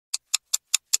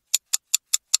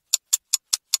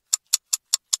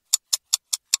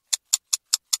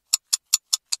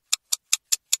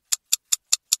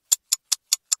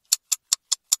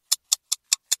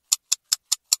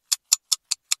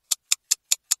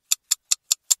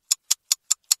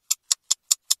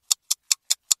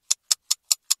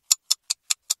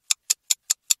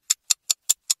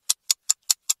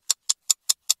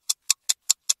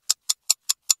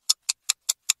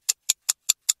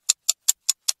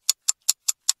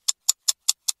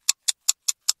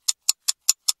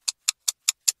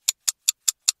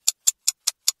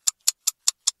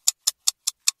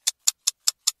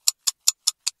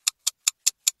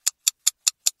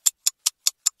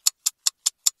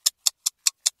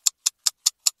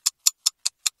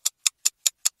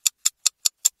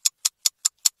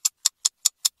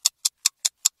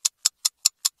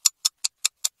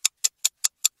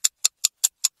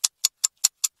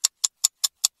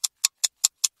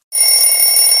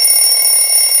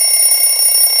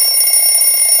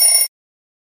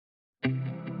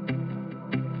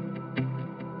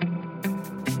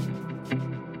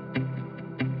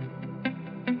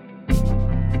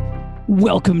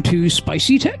Welcome to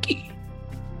Spicy Techy,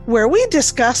 where we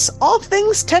discuss all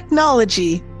things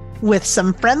technology with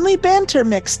some friendly banter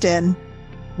mixed in.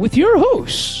 with your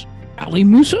hosts, Ali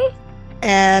Musa.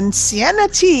 And Sienna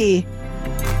T.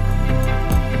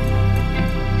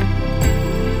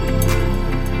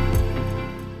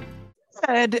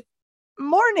 Good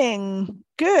morning,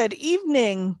 good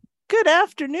evening, good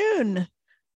afternoon,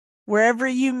 wherever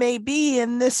you may be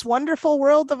in this wonderful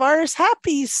world of ours.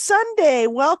 Happy Sunday.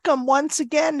 Welcome once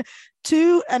again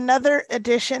to another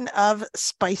edition of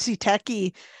Spicy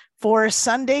Techy for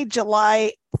Sunday,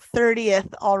 July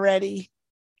 30th already.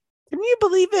 Can you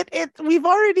believe it? We've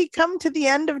already come to the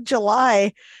end of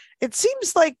July. It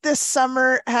seems like this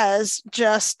summer has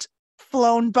just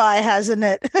flown by, hasn't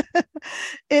it?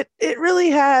 It really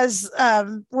has.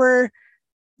 We're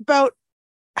about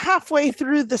halfway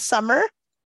through the summer.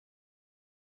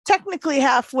 Technically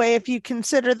halfway if you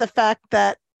consider the fact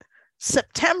that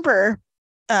September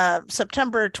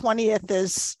 20th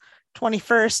is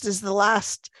 21st is the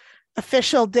last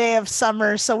official day of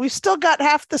summer. So we've still got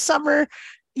half the summer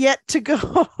yet to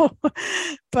go.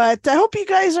 But I hope you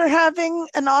guys are having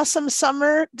an awesome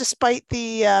summer despite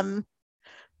the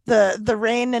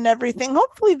rain and everything.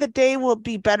 Hopefully the day will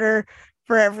be better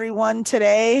for everyone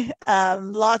today.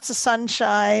 Lots of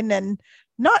sunshine and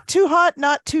not too hot,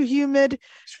 not too humid.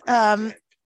 And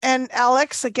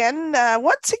Alex, again,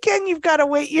 once again, you've got to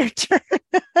wait your turn.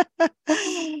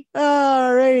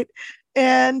 All right.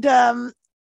 And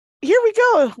here we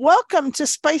go. Welcome to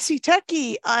Spicy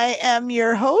Techy. I am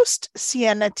your host,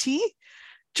 Sienna T.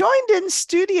 Joined in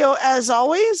studio as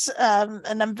always,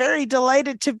 and I'm very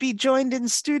delighted to be joined in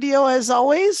studio as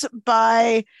always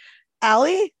by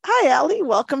Ali. Hi, Ali.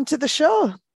 Welcome to the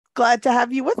show. Glad to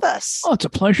have you with us. Oh, it's a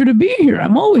pleasure to be here.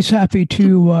 I'm always happy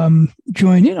to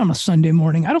join in on a Sunday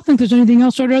morning. I don't think there's anything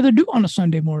else I'd rather do on a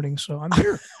Sunday morning, so I'm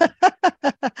here.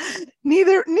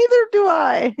 Neither do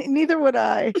I. Neither would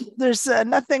I. There's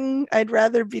nothing I'd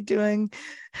rather be doing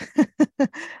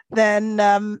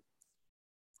than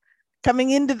coming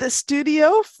into the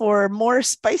studio for more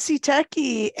Spicy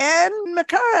Techy. And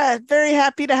Makara, very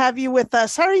happy to have you with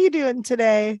us. How are you doing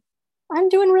today? I'm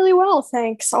doing really well,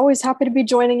 thanks. Always happy to be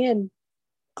joining in.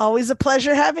 Always a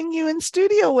pleasure having you in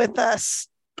studio with us.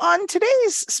 On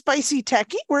today's Spicy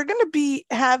Techy, we're going to be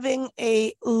having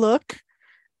a look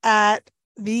at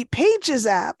the Pages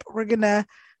app. We'll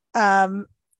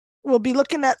be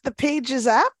looking at the Pages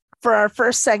app for our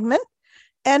first segment.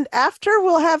 And after,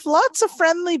 we'll have lots of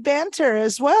friendly banter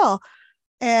as well.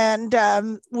 And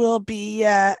we'll be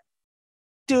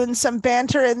doing some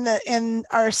banter in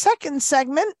our second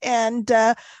segment, and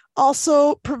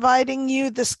also providing you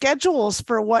the schedules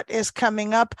for what is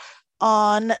coming up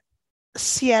on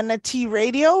Sienna T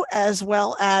Radio, as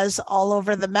well as All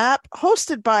Over the Map,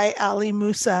 hosted by Ali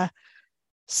Musa.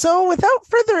 So without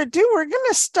further ado, we're going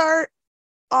to start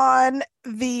on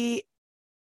the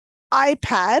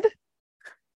iPad.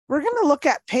 We're going to look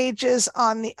at Pages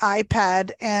on the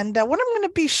iPad, and what I'm going to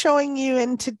be showing you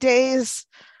in today's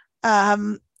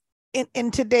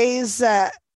in today's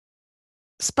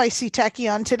Spicy Techy,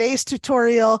 on today's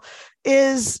tutorial,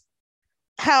 is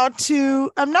how to,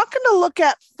 I'm not going to look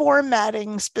at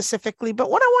formatting specifically,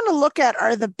 but what I want to look at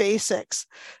are the basics.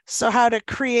 So how to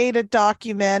create a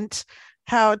document,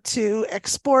 how to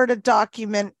export a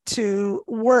document to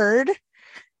Word,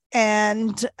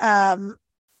 and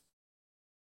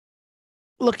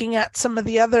looking at some of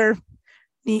the other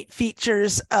neat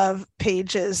features of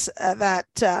Pages that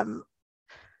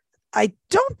I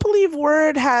don't believe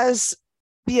Word has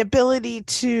the ability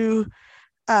to,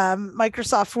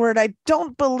 Microsoft Word. I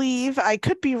don't believe, I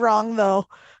could be wrong though.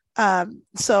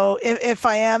 So if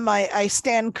I am, I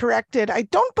stand corrected. I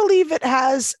don't believe it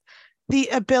has the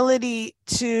ability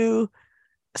to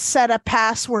set a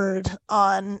password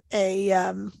on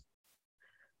a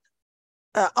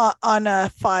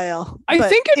file. I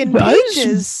think it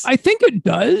does. I think it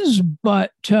does,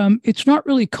 but it's not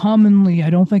really commonly, I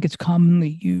don't think it's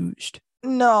commonly used.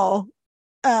 No.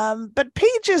 But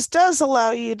Pages does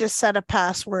allow you to set a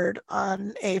password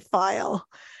on a file.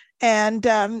 And,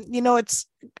 it's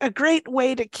a great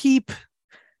way to keep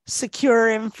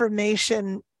secure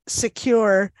information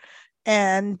secure.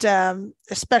 And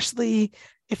especially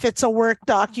if it's a work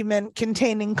document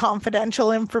containing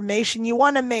confidential information, you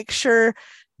want to make sure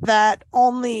that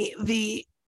only the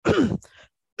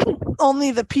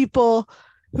people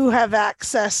who have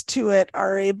access to it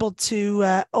are able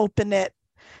to open it,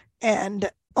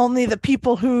 and only the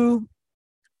people who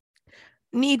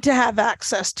need to have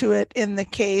access to it in the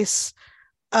case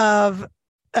of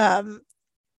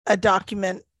a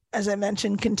document as I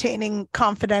mentioned, containing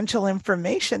confidential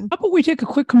information. How about we take a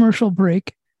quick commercial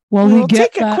break while We'll we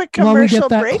get take a that, quick while we get commercial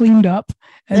that break. cleaned up,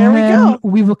 and There we then go.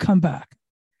 we will come back.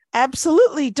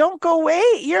 Absolutely. Don't go away.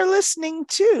 You're listening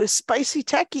to Spicy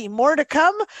Techy. More to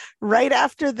come right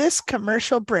after this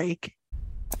commercial break.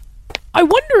 I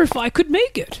wonder if I could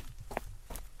make it.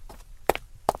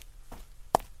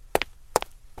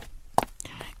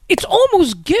 It's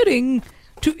almost getting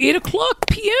to 8 o'clock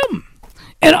p.m.,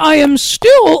 and I am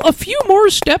still a few more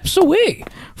steps away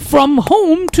from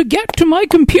home to get to my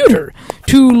computer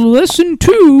to listen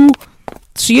to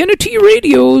CNT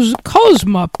Radio's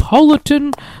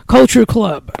Cosmopolitan Culture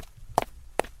Club.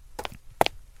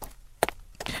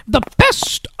 The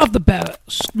best of the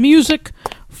best music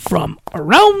from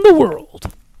around the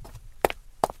world.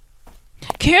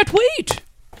 Can't wait!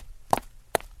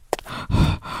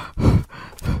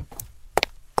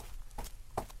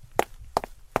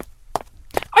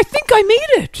 I think I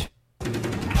made it!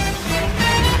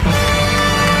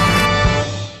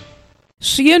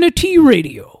 CNT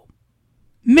Radio,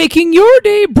 making your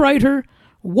day brighter,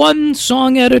 one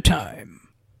song at a time.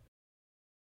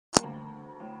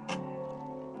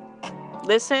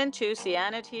 Listen to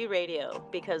CNT Radio,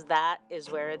 because that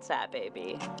is where it's at,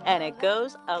 baby. And it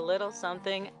goes a little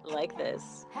something like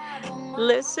this.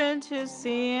 Listen to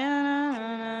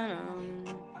Sienna,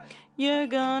 you're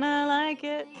gonna like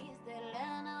it.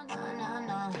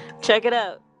 Check it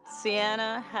out.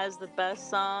 Sienna has the best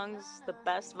songs, the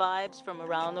best vibes from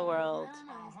around the world.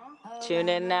 Tune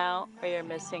in now or you're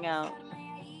missing out.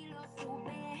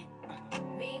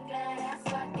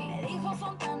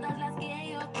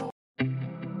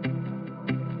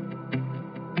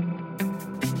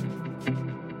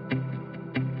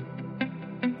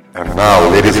 And now,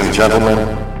 ladies and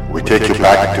gentlemen, we take you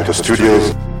back to the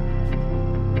studios.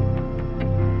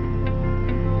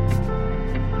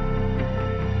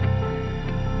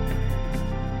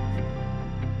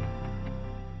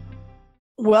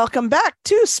 Welcome back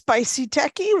to Spicy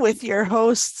Techy with your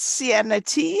host, Sienna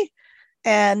T.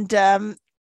 And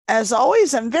as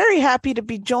always, I'm very happy to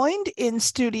be joined in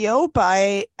studio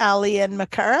by Ali and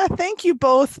Makara. Thank you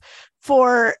both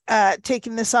for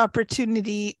taking this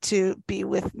opportunity to be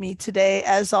with me today.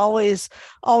 As always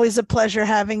a pleasure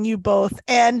having you both.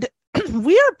 And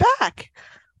we are back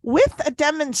with a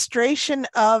demonstration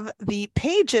of the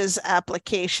Pages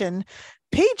application.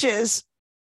 Pages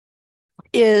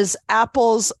is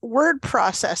Apple's word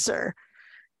processor,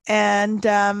 and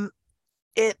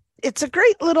it's a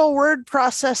great little word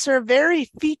processor,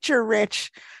 very feature rich,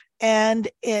 and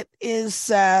it is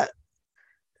it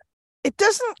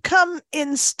doesn't come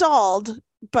installed,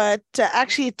 but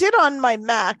actually it did on my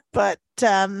Mac, but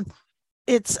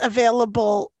it's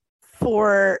available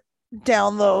for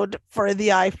download for the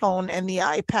iPhone and the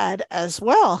iPad as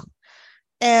well.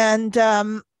 And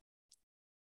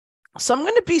so I'm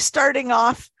going to be starting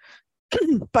off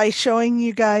by showing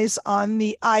you guys on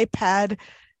the iPad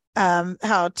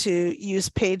how to use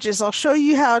Pages. I'll show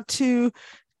you how to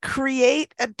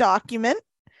create a document,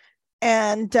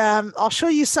 and I'll show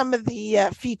you some of the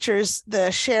features, the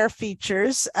share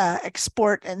features,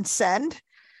 export and send.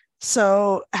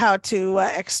 So how to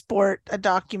export a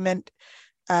document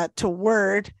to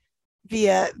Word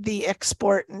via the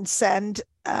export and send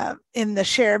in the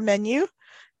share menu,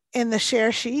 in the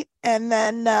share sheet. And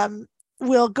then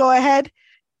we'll go ahead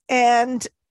and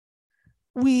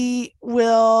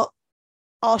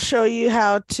I'll show you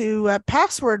how to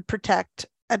password protect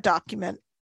a document.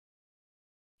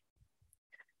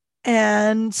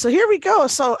 And so here we go.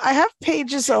 So I have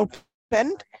Pages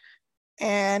opened,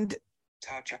 and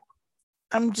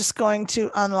I'm just going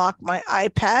to unlock my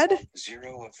iPad.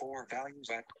 0 of 4 values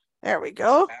at There we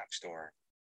go. App Store.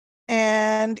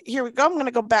 And here we go. I'm going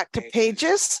to go back to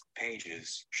Pages.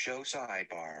 Pages. Show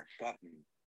sidebar button.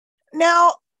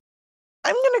 Now,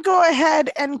 I'm going to go ahead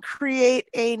and create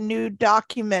a new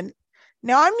document.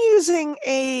 Now, I'm using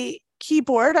a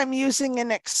keyboard. I'm using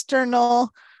an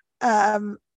external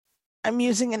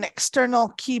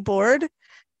keyboard,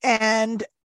 and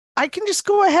I can just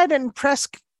go ahead and press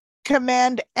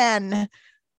Command N,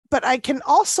 but I can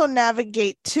also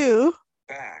navigate to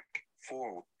Back,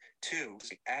 forward, to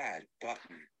the add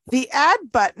button. The add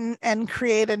button and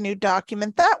create a new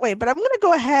document that way. But I'm going to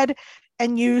go ahead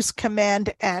and use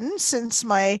Command N since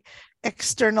my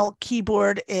external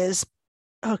keyboard is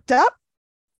hooked up.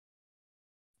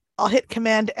 I'll hit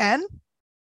Command N.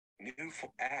 New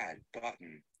add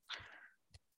button.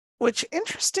 Which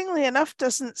interestingly enough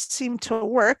doesn't seem to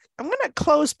work. I'm going to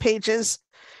close Pages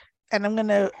and I'm going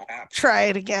to try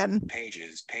it again.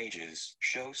 Pages,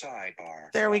 show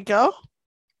sidebar. There we go.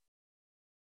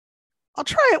 I'll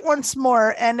try it once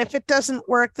more. And if it doesn't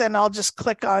work, then I'll just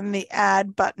click on the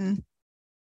add button.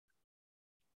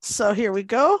 So here we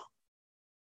go.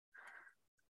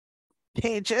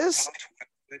 Pages.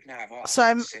 So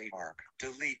I'm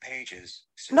delete pages.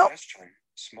 Nope. Suggestion.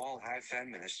 Small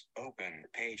feminist. Open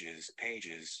pages.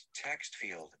 Pages. Text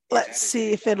field. Let's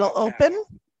see if it'll open.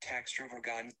 Text river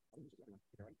gun.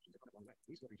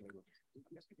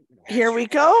 Here we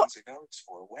go.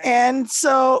 And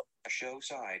so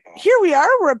here we are.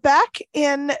 We're back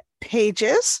in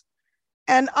Pages.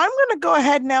 And I'm going to go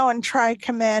ahead now and try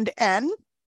Command N.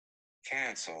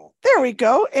 Cancel. There we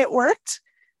go. It worked.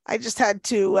 I just had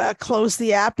to close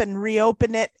the app and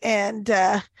reopen it, and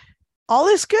all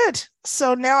is good.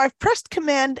 So now I've pressed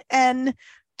Command N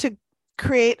to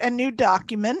create a new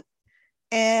document,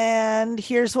 and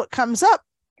here's what comes up.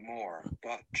 More,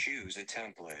 but choose a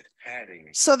template. Heading.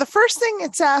 So the first thing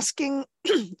it's asking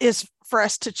is for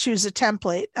us to choose a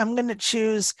template. I'm going to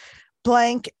choose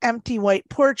blank empty white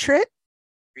portrait.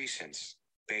 Recents.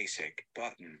 Basic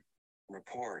button.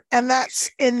 Report. And that's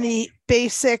in the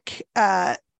basic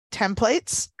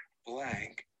templates.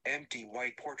 Blank empty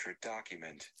white portrait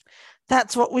document.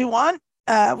 That's what we want.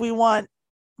 We want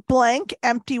blank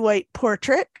empty white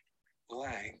portrait.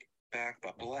 Blank back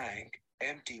but blank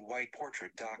empty white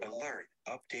portrait doc alert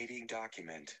updating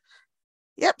document.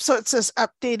 Yep, so it says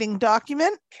updating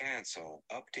document. Cancel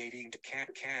updating to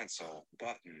cancel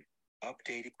button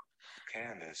updating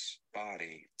canvas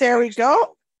body. There we go.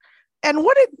 Field. And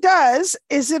what it does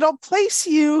is it'll place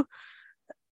you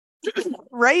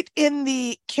right in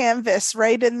the canvas,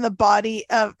 right in the body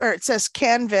of, or it says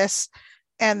canvas,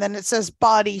 and then it says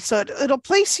body. So it'll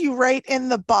place you right in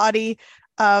the body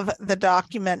of the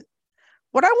document.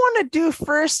 What I want to do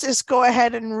first is go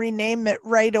ahead and rename it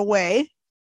right away.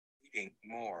 Reading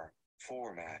more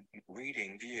format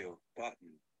reading view button.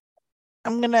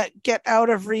 I'm going to get out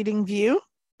of reading view.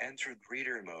 Entered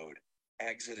reader mode.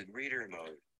 Exited reader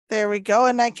mode. There we go.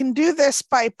 And I can do this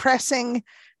by pressing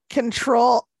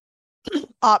Control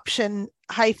Option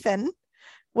hyphen,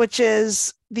 which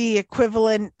is the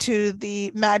equivalent to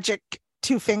the magic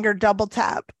 2-finger double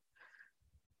tap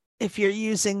if you're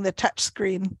using the touch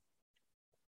screen.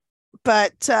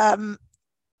 But I'm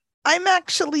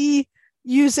actually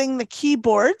using the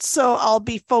keyboard, so I'll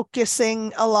be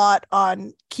focusing a lot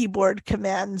on keyboard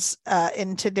commands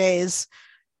in today's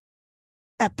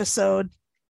episode,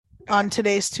 on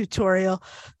today's tutorial.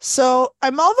 So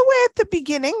I'm all the way at the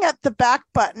beginning at the back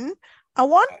button. I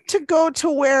want to go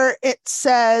to where it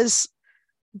says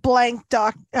blank,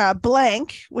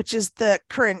 which is the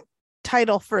current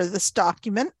title for this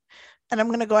document. And I'm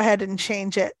going to go ahead and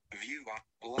change it. View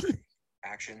blank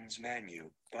actions menu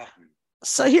button.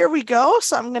 So here we go.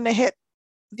 So I'm going to hit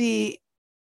the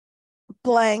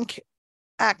blank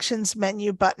actions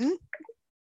menu button.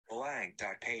 Blank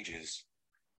dot pages.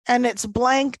 And it's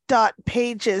blank dot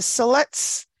pages. So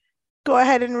let's go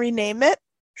ahead and rename it.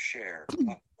 Share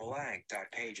blank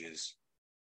dot pages.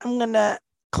 I'm going to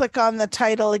click on the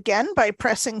title again by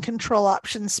pressing Control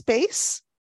Option Space.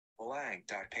 Blank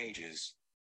dot pages.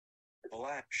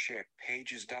 Blank share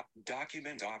pages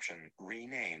document option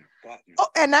rename button. Oh,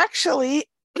 and actually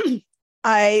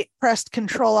I pressed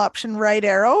Control Option right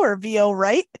arrow or VO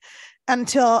right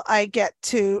until I get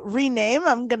to rename.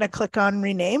 I'm going to click on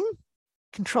rename.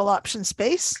 Control Option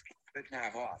Space. Click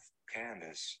nav off.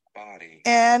 Canvas body.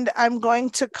 And I'm going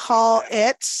to call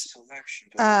it Selection.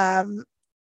 I'm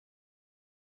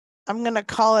going to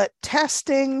call it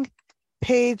Testing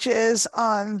Pages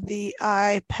on the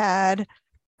iPad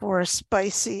for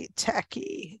Spicy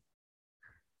Techy.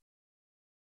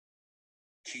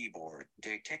 Keyboard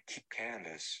detect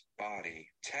canvas body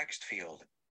text field.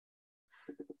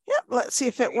 Yep, let's see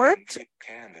if it worked.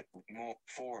 Canvas more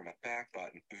format back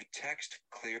button text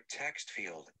clear text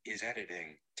field is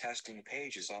editing testing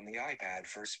pages on the iPad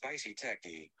for Spicy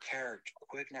Techy character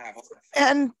quick nav.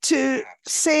 And to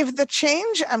save the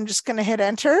change, I'm just going to hit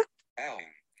enter. L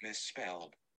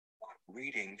misspelled.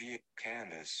 Reading view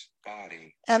canvas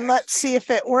body. And let's see if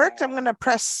it worked. I'm going to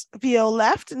press VO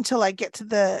left until I get to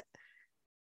the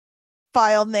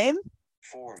file name.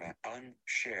 Format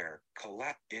unshare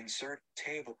collect insert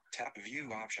table tap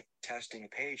view option testing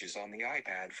pages on the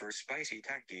iPad for Spicy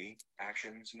Techy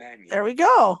actions menu. There we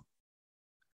go.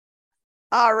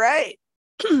 All right.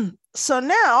 So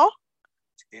now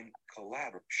In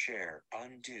collaborate share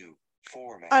undo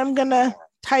format. I'm going to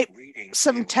type reading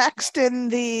some view text in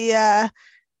the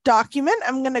document.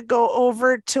 I'm going to go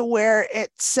over to where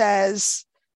it says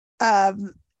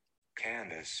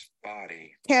canvas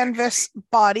body. canvas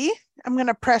body. I'm going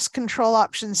to press Control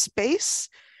Option Space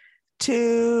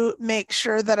to make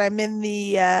sure that I'm in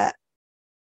the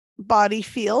body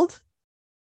field.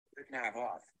 Nav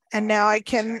off. And now I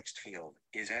can, Text field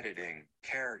is editing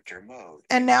character mode.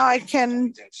 and now I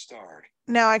can, Start.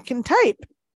 now I can type.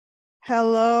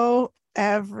 Hello,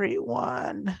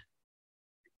 everyone.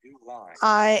 New line.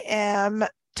 I am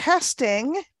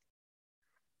testing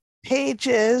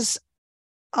pages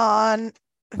on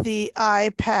the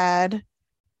iPad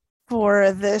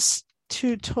for this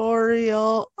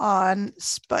tutorial on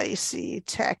Spicy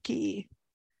Techy.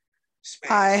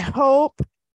 Space. I hope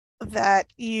that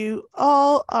you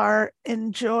all are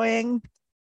enjoying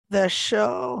the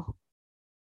show.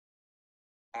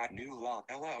 New line.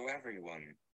 Hello,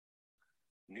 everyone.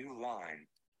 New line.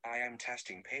 I am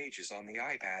testing pages on the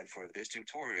iPad for this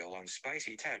tutorial on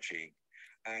Spicy Techy.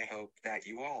 I hope that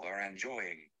you all are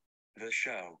enjoying the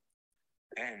show.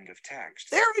 End of text.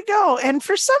 There we go. And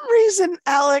for some reason,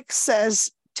 Alex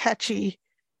says Techy.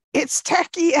 It's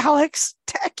Techy, Alex.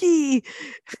 Techy.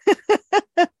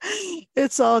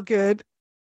 It's all good.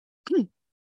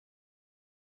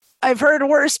 I've heard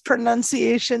worse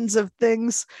pronunciations of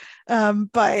things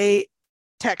by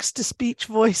text-to-speech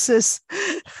voices.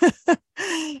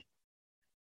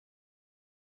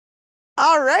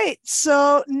 All right.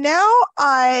 So now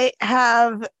I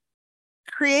have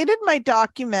created my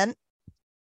document.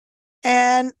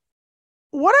 And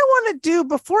what I want to do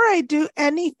before I do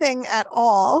anything at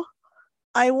all,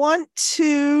 I want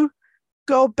to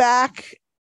go back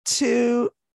to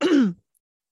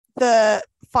the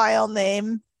file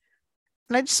name.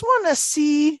 And I just want to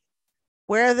see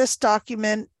where this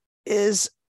document is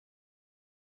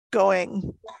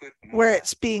going, where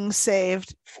it's being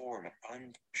saved. Format,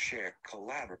 unshare,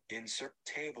 collaborate, insert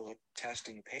table,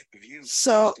 testing page, view.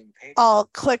 So testing page. I'll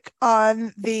click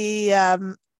on the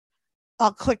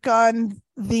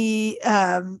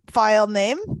file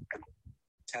name.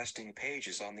 Testing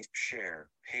pages on the share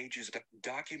pages,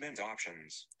 document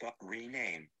options, but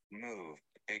rename, move,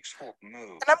 export,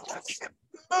 move. And I'm going to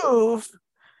move,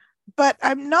 but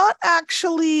I'm not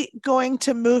actually going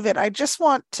to move it. I just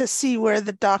want to see where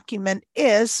the document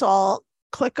is. So I'll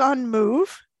click on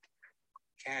move.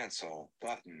 Cancel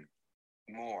button.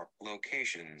 More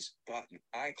locations button.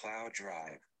 iCloud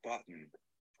Drive button.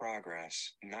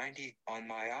 Progress 90 on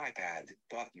my iPad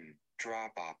button.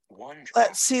 Drop off one.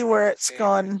 Let's see where it's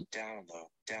going.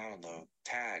 Download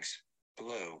tags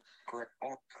blue, gray,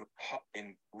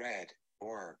 in red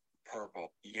or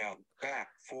purple, yellow, back,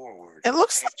 forward. It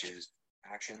looks pages,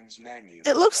 actions menu.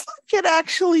 It looks like it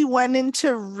actually went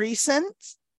into recent.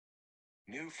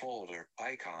 New folder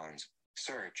icons.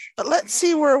 Search. But let's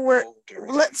see where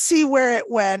it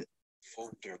went.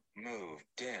 Folder move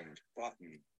dimmed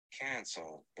button.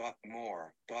 Cancel but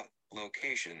more but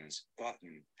locations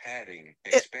button. Heading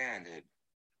expanded.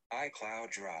 iCloud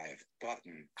Drive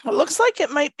button. It looks like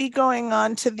it might be going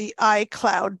on to the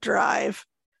iCloud Drive,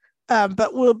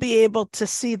 but we'll be able to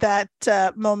see that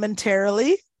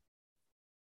momentarily.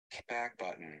 Back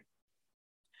button.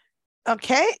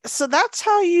 Okay, so that's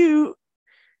how you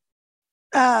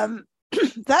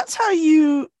that's how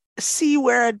you see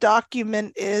where a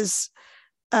document is.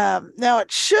 Now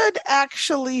it should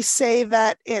actually say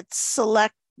that it's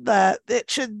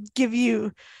it should give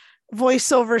you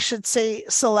VoiceOver should say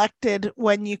selected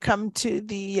when you come to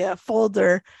the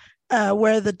folder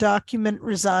where the document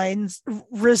resides,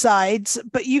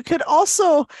 but you could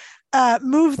also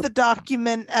move the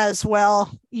document as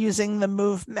well using the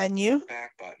move menu.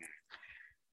 Back button.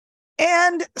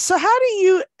 And so how do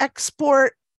you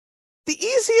export? The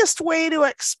easiest way to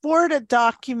export a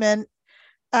document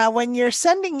when you're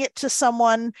sending it to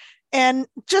someone, and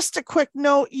just a quick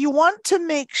note, you want to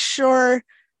make sure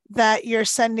that you're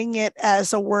sending it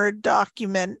as a Word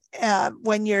document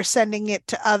when you're sending it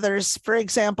to others. For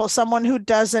example, someone who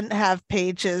doesn't have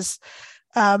Pages.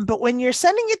 But when you're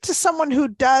sending it to someone who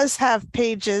does have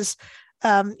Pages,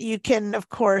 you can, of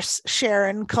course, share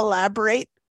and collaborate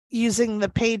using the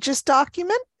Pages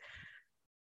document.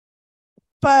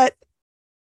 But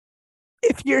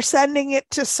if you're sending it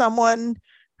to someone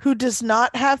who does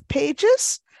not have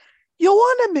Pages, you'll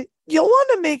want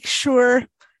to make sure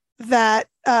that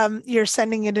you're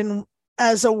sending it in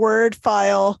as a Word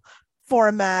file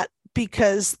format,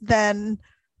 because then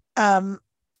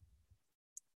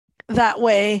that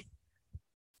way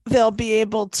they'll be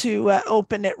able to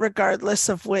open it regardless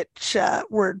of which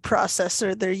word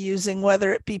processor they're using,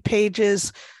 whether it be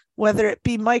Pages, whether it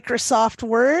be Microsoft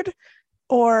Word,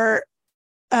 or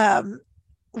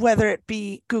whether it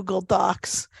be Google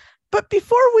Docs. But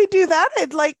before we do that,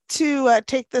 I'd like to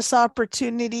take this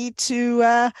opportunity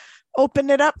to open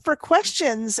it up for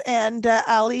questions. And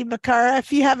Ali, Makara,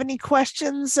 if you have any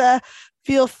questions,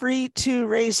 feel free to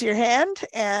raise your hand,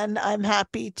 and I'm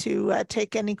happy to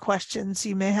take any questions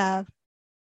you may have.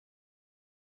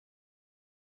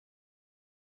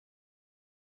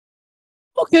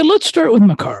 Okay, let's start with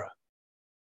Makara.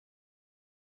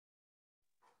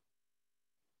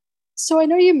 So I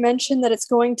know you mentioned that it's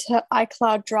going to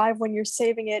iCloud Drive when you're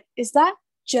saving it. Is that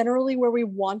generally where we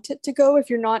want it to go if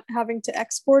you're not having to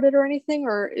export it or anything?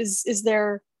 Or is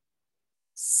there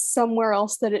somewhere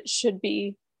else that it should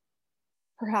be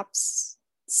perhaps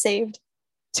saved?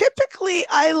 Typically,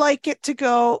 I like it to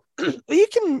go, you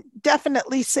can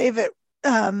definitely save it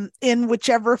in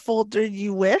whichever folder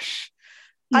you wish.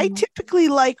 I typically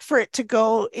like for it to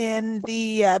go in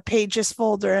the Pages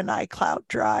folder in iCloud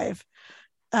Drive.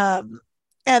 And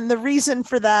the reason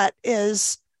for that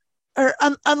is,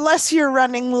 unless you're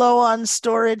running low on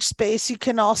storage space, you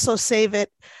can also save it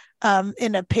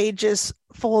in a Pages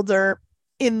folder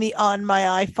in the On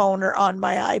My iPhone or On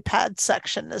My iPad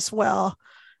section as well.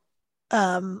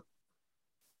 But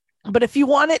if you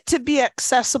want it to be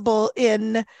accessible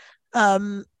in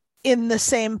the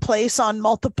same place on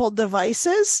multiple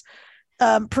devices,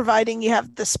 providing you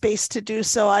have the space to do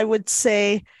so, I would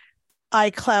say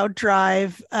iCloud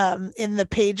Drive in the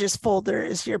Pages folder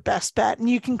is your best bet. And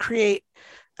you can create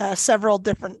several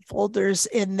different folders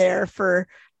in there for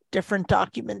different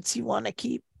documents you want to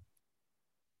keep.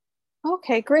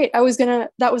 Okay, great. That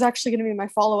was actually gonna be my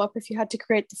follow-up if you had to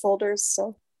create the folders.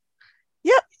 So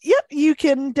Yep. You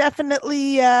can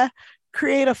definitely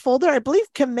create a folder. I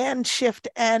believe Command Shift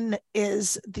N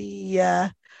is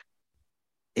the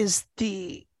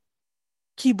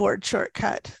keyboard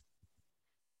shortcut.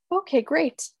 okay,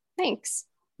 great. Thanks.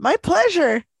 My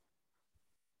pleasure.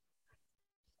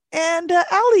 And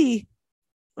Ali,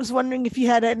 was wondering if you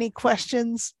had any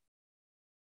questions.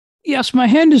 Yes, my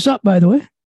hand is up, by the way.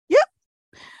 Yep.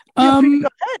 Feel free to go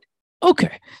ahead.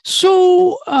 Okay.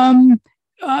 So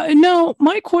now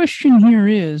my question here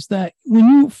is that when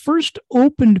you first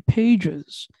opened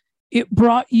Pages, it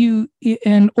brought you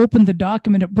and opened the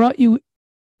document, it brought you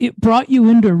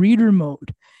into reader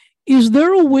mode. Is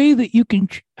there a way that you can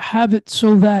have it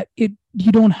so that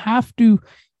you don't have to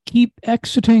keep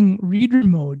exiting reader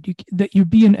mode, that you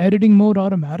be in editing mode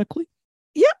automatically?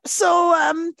 Yep. So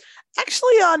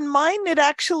actually on mine, it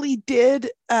actually did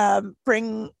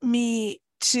bring me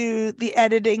to the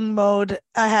editing mode.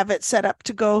 I have it set up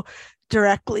to go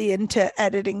directly into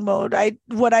editing mode.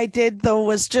 What I did though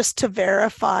was just to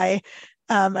verify,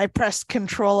 I pressed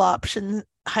Control-Option-,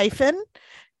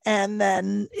 and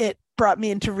then it brought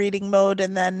me into reading mode,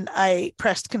 and then I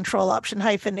pressed Control-Option-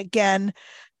 again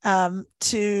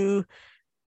to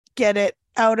get it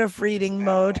out of reading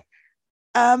mode.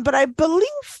 But I believe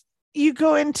you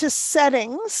go into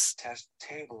settings. Test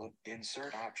table,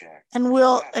 insert object. And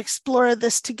we'll explore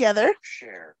this together.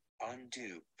 Share,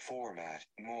 undo, format,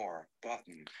 more,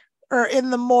 button. Or in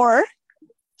the more.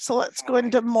 So let's go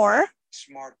into more.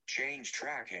 Smart change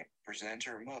tracking,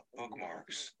 presenter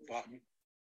bookmarks, button.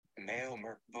 Mail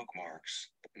bookmarks,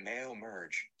 mail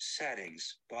merge,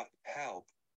 settings, help,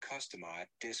 customize,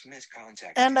 dismiss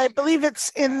contact. And I believe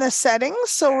it's in the settings.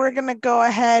 So we're going to go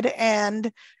ahead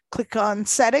and click on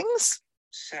settings.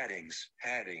 Settings,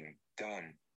 heading,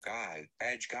 done, guide,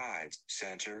 edge guides,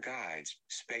 center guides,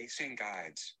 spacing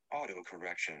guides, auto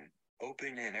correction,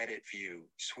 open and edit view,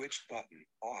 switch button,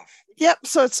 off. Yep.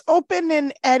 So it's open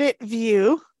in edit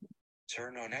view.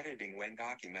 Turn on editing when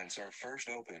documents are first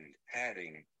opened,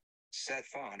 heading. Set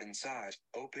font and size,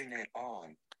 open it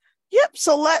on. Yep,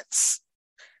 so let's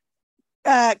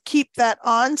keep that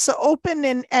on. So open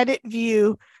in edit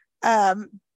view.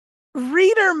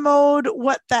 Reader mode,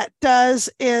 what that does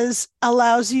is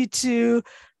allows you to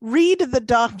read the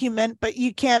document, but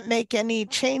you can't make any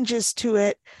changes to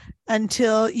it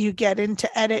until you get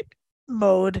into edit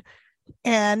mode.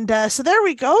 And so there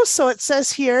we go. So it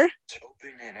says here,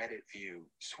 open in edit view,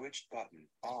 switch button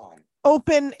on.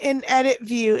 Open in edit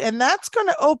view, and that's going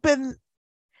to open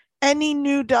any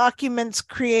new documents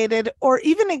created or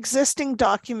even existing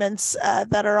documents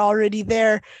that are already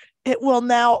there. It will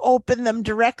now open them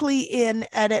directly in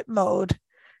edit mode.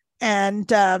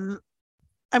 And I'm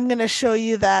going to show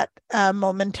you that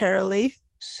momentarily.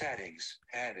 Settings,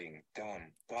 heading,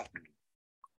 done, button.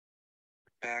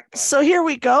 Back button. So here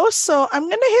we go. So I'm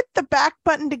going to hit the back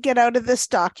button to get out of this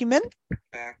document.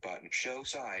 Back button, show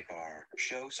sidebar,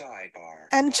 show sidebar.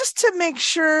 And just to make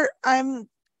sure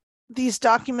these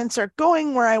documents are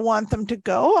going where I want them to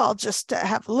go, I'll just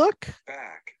have a look.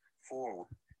 Back, forward,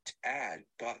 add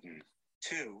button,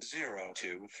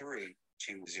 202320.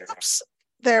 Oops,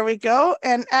 there we go.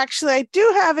 And actually, I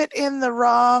do have it in the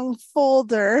wrong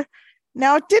folder.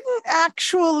 Now, it didn't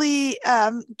actually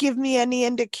give me any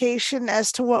indication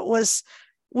as to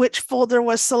which folder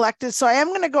was selected. So I am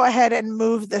going to go ahead and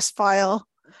move this file.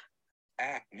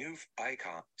 Add new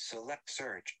icon. Select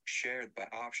search. Shared by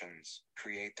options.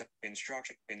 Create the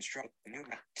instruction. New.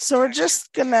 So we're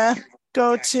just going to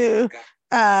go to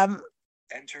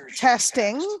Enter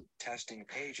testing. Testing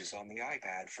pages on the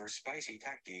iPad for Spicy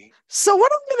Techy. So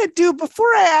what I'm going to do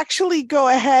before I actually go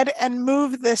ahead and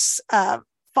move this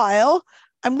file,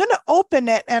 I'm going to open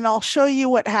it and I'll show you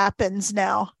what happens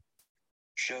now.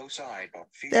 Show side.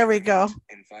 There we go.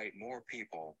 Invite more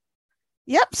people.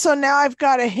 Yep. So now I've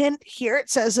got a hint here. It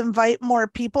says invite more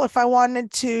people. If I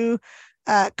wanted to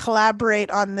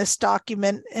collaborate on this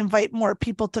document, invite more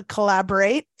people to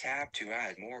collaborate. Tab to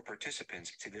add more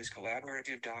participants to this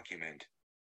collaborative document.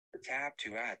 Tab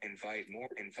to add, invite more.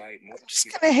 I'm just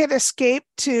going to hit escape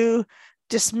to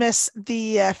dismiss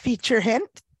the feature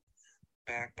hint.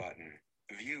 Back button.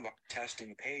 View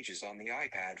testing pages on the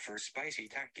iPad for Spicy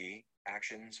Techy.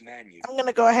 Actions menu. I'm going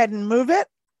to go ahead and move it.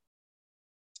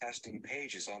 Testing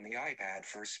pages on the iPad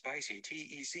for Spicy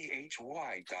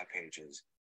Techy.pages.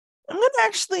 I'm going to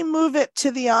actually move it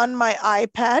to the on my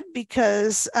iPad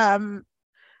because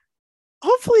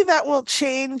hopefully that will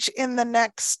change in the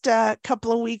next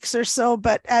couple of weeks or so.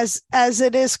 But as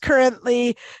it is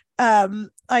currently,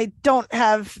 I don't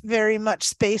have very much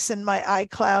space in my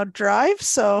iCloud drive.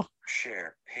 So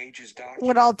share pages document.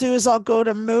 What I'll do is I'll go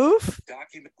to move.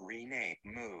 Document rename,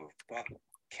 move, button,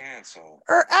 cancel.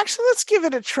 Or actually, let's give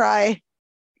it a try.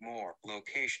 More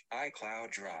location, iCloud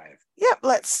Drive. Yep,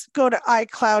 let's go to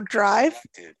iCloud Drive.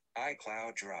 Selected,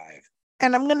 iCloud Drive.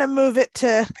 And I'm going to move it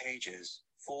to pages,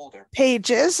 folder.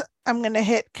 Pages. I'm going to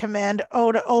hit Command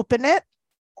O to open it.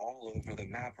 All over the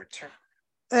map return.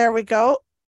 There we go.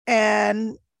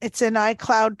 And it's in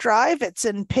iCloud Drive. It's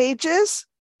in Pages.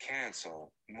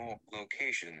 Cancel. More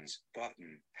locations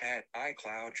button. Head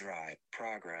iCloud Drive.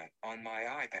 Progress on my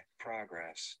iPad.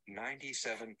 Progress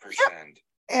 97%. Yep.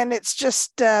 And it's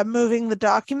just moving the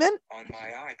document. On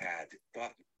my iPad,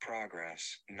 button,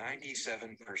 progress,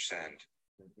 97%.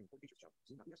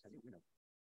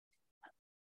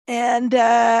 And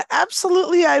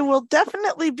absolutely, I will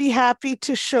definitely be happy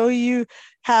to show you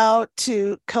how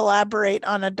to collaborate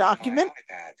on a document.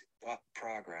 My iPad, button,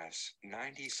 progress,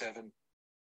 97.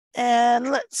 And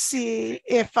let's see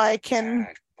if I can.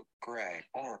 Gray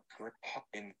or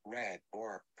in red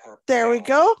or purple. There we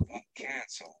go.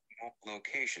 Cancel.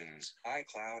 Locations,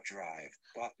 iCloud Drive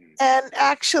button. And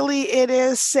actually it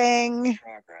is saying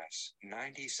progress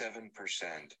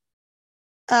 97%.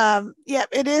 Yep,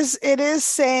 it is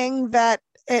saying that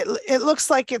it looks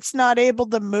like it's not able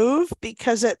to move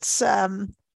because it's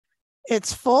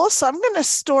full. So I'm going to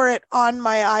store it on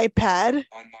my iPad.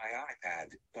 On my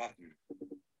iPad button.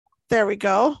 There we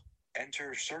go.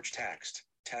 Enter search text,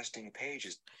 testing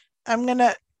pages. I'm going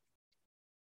to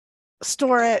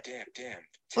store it. Dim.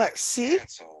 Let's see.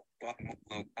 Cancel button.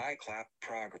 Look, iCloud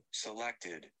progress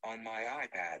selected on my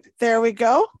iPad. There we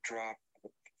go. Drop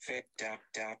fit down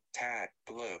tag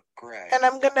blue gray. And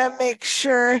I'm gonna make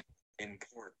sure.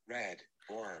 Import red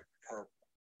or purple.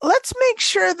 Let's make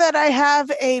sure that I have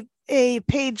a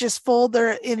pages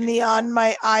folder in the on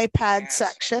my iPad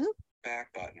section.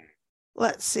 Back button.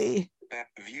 Let's see. Back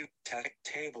view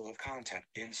table of content.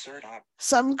 Insert op.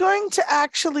 So I'm going to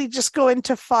actually just go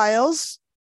into files.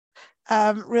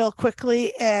 Real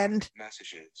quickly and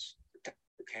messages,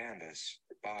 canvas,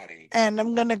 body, and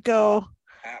I'm going to go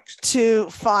to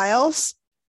files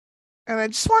and I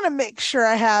just want to make sure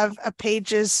I have a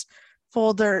pages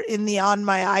folder in the on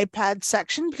my iPad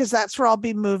section because that's where I'll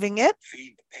be moving it.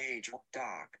 Feed page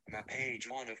doc, page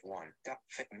 1 of 1,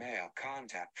 fit mail,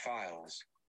 contact files.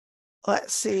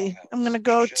 Let's see. I'm going to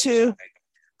go to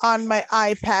on my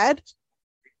iPad.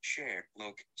 Share,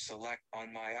 look, select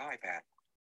on my iPad.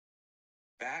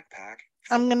 Backpack.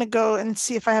 I'm going to go and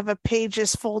see if I have a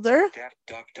pages folder.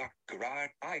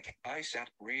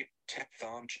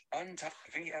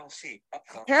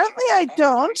 Apparently I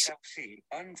don't.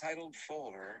 Untitled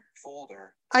folder.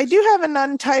 I do have an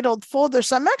untitled folder,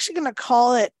 so I'm actually going to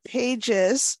call it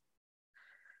pages.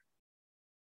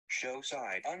 Show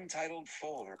side. Untitled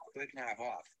folder. Click nav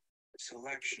off.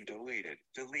 Selection deleted.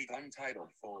 Delete untitled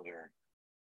folder.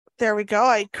 There we go.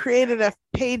 I created a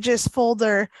pages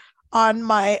folder on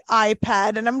my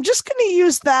iPad, and I'm just going to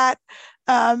use that,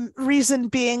 reason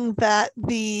being that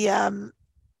the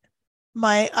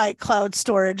my iCloud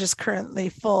storage is currently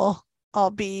full.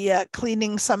 I'll be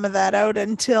cleaning some of that out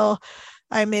until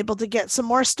I'm able to get some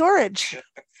more storage.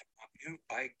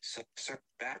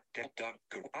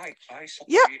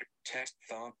 Yep. Text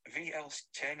thumb VLC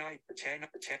 10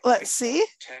 Let's see.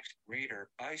 text reader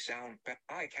I sound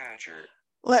eye catcher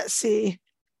Let's see.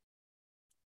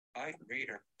 I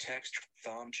reader text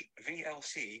thumb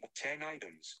VLC 10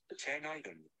 items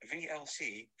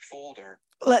VLC folder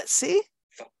Let's see.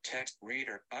 text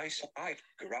reader I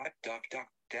garage duck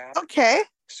down Okay.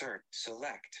 search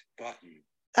select button.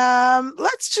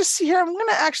 Let's just see here. I'm going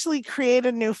to actually create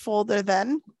a new folder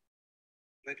then.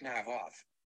 Click nav off.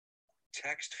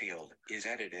 Text field is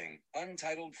editing.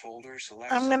 Untitled folder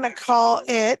select. I'm going to call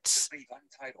it.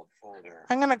 Untitled folder.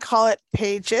 I'm going to call it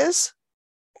Pages.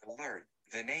 Alert.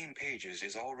 The name Pages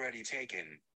is already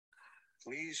taken.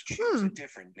 Please choose a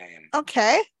different name.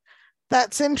 Okay.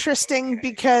 That's interesting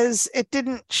because it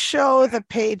didn't show the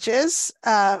Pages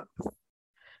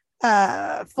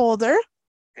folder.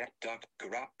 Duck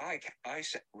I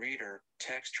set reader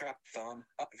text trap thumb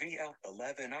VL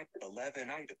 11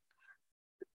 item.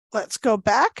 Let's go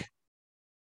back.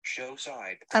 Show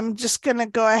side. I'm just going to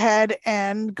go ahead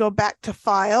and go back to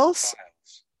files.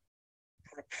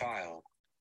 File.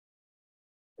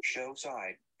 Show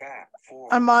side. Back.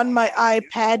 I'm on my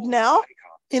iPad now.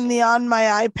 In the on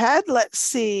my iPad, let's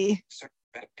see.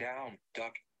 Down.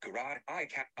 Duck. Garage.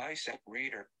 I set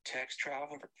reader. Text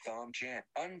travel. Thumb gen.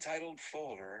 Untitled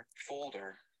folder.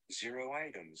 0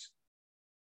 items.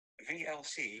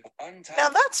 VLC. Untitled. Now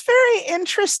that's very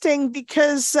interesting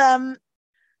because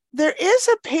there is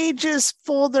a Pages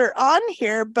folder on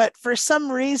here, but for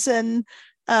some reason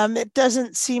it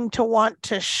doesn't seem to want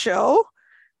to show.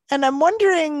 And I'm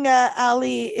wondering,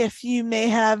 Ali, if you may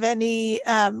have any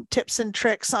tips and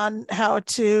tricks on how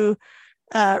to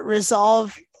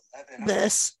resolve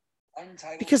this.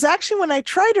 Because actually, when I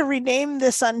try to rename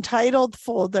this untitled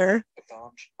folder,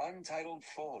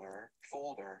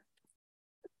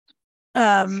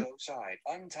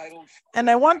 and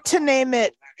I want to name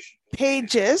it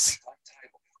Pages,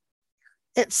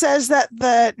 it says that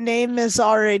the name is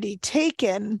already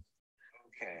taken,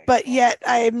 but yet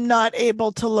I'm not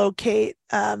able to locate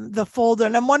the folder.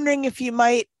 And I'm wondering if you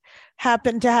might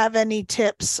happen to have any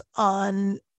tips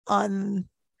on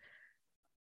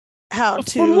how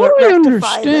to from what I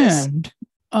rectify understand,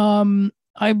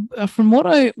 this. From what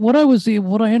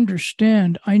I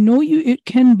understand, I know it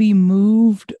can be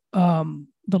moved.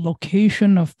 The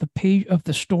location of the page of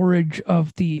the storage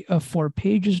of the 4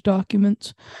 Pages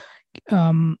documents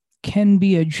can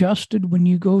be adjusted when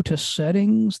you go to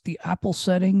settings, the Apple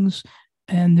settings,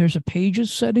 and there's a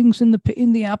Pages settings in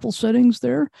the Apple settings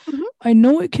there. Mm-hmm. I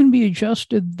know it can be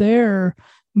adjusted there,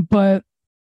 but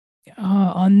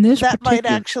on this that might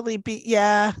actually be,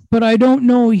 yeah. But I don't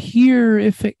know here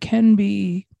if it can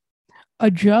be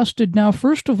adjusted. Now,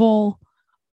 first of all,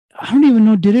 I don't even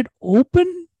know, did it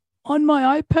open on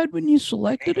my iPad when you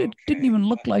selected it? It didn't even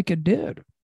look like it did.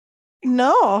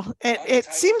 No, it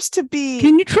seems to be.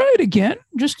 Can you try it again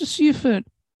just to see if it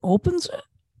opens it?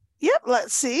 Yep,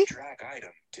 let's see. Drag item,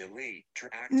 delete,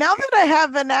 now that I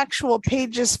have an actual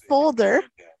Pages folder,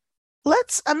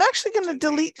 I'm actually going to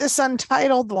delete this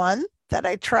untitled one that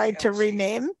I tried to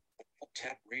rename.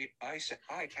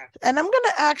 And I'm going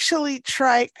to actually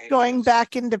try going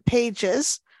back into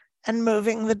Pages and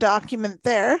moving the document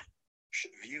there.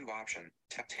 View option,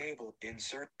 table,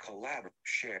 insert, collaborate,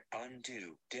 share,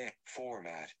 undo,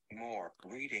 format, more,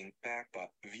 reading, back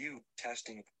up, view,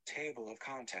 testing, table of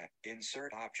content,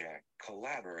 insert object,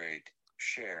 collaborate,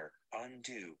 share,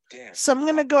 undo, So I'm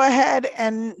going to go ahead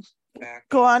and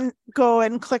go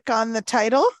and click on the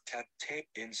title.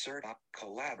 Insert,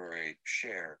 collaborate,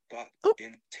 share,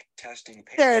 button, testing.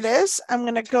 There it is. I'm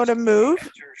going to go to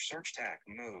move. Search tag,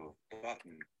 move,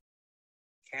 button.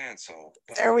 Cancel.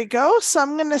 There we go. So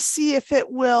I'm going to see if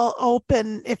it will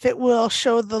open, if it will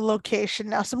show the location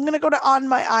now. So I'm going to go to on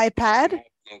my iPad.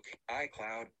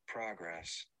 iCloud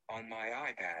progress. On my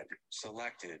iPad.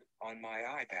 Selected. On my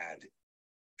iPad.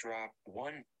 Drop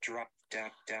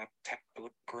tap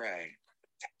gray.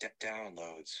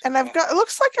 Downloads. And it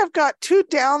looks like I've got 2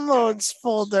 downloads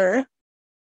folder.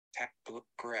 Tap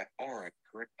gray, orange,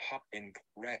 hop in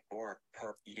red or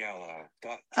purple, yellow.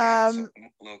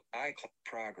 Look, iCloud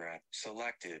progress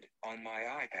selected on my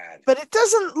iPad. But it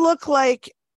doesn't look like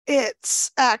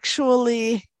it's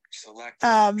actually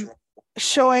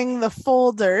showing the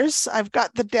folders. I've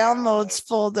got the downloads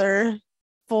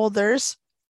folders.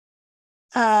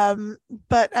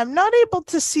 But I'm not able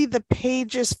to see the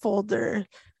Pages folder.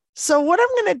 So what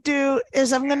I'm going to do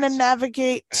is I'm going to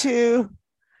navigate to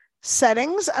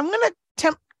settings. I'm going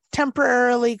to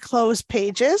temporarily close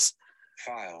Pages.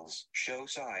 Files, show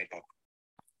side.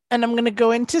 And I'm going to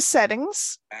go into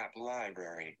settings. App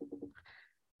library.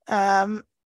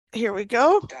 Here we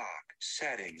go. Doc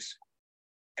settings.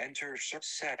 Enter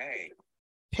set A.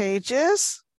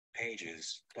 Pages.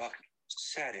 Pages. Button.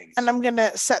 Settings. And I'm going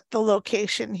to set the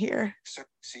location here.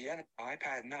 CN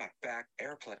iPad not back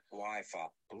AirPlay Wi-Fi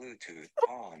Bluetooth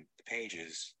on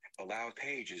pages. Allow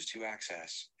pages to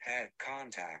access. Head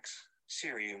contacts.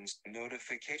 Sirium's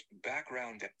notification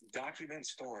background document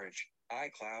storage.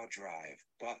 iCloud Drive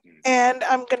button. And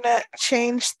I'm going to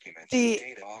change the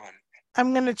data on.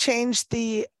 I'm going to change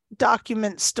the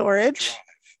document storage.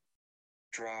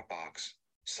 Drive. Dropbox.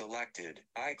 Selected.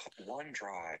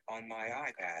 OneDrive on my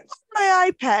iPad.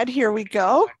 My iPad. Here we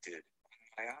go. Selected.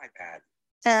 My iPad.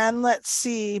 And let's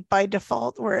see by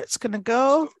default where it's going to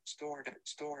go.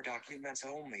 Store documents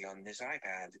only on this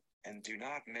iPad and do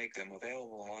not make them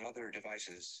available on other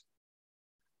devices.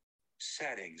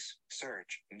 Settings.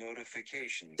 Search.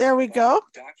 Notifications. There we go.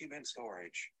 Document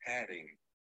storage. Heading.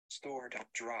 Stored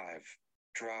drive.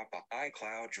 Drop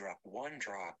iCloud drop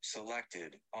OneDrop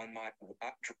selected on my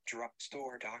drop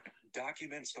store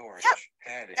document storage. Yep.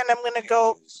 Heading. And I'm going to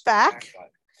go back.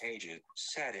 Pages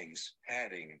settings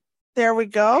heading. There we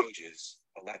go. Pages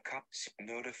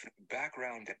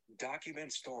background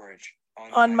document storage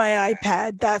on my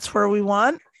iPad. That's where we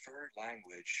want. Preferred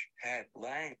language head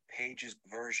pages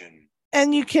version.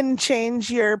 And you can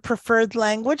change your preferred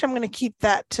language. I'm going to keep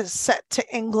that to set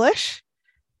to English.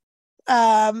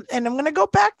 And I'm going to go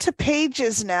back to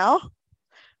pages now.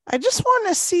 I just want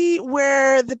to see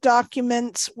where the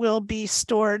documents will be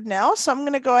stored now. So I'm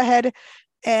going to go ahead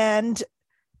and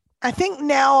I think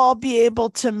now I'll be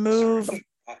able to move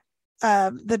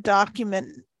the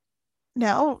document.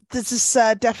 Now, this is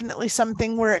definitely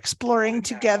something we're exploring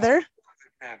together.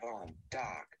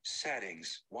 Doc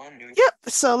settings. Yep.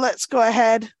 So let's go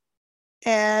ahead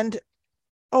and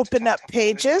open up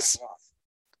pages.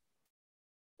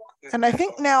 And I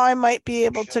think now I might be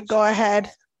able to go ahead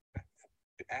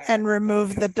and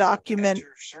remove the document.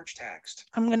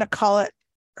 I'm going to call it,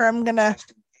 or I'm going to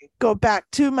go back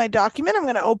to my document. I'm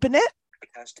going to open it.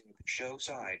 Show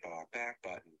sidebar back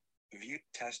button. View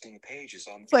testing pages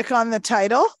on. Click on the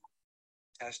title.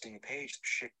 Testing page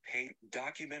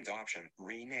document option.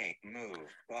 Rename move.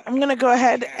 Button. I'm going to go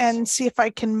ahead and see if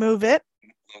I can move it.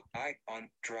 On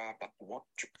drop one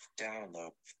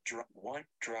download drop one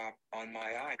drop on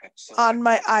my iPad. On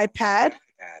my iPad.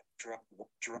 Drop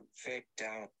fake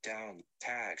down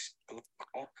tags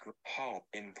home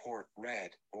import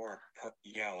red or put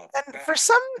yellow. And for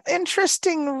some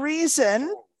interesting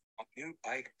reason. New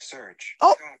search.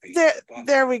 Oh,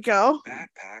 there we go.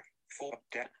 Backpack full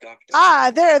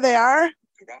there they are.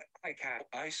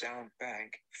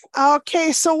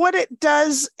 Okay, so what it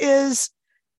does is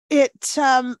it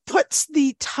puts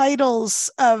the titles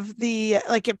of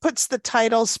it puts the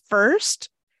titles first,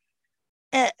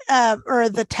 or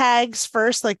the tags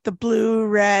first, like the blue,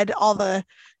 red, all the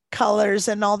colors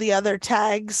and all the other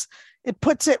tags. It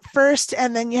puts it first,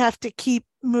 and then you have to keep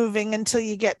moving until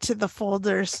you get to the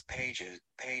folders. Pages,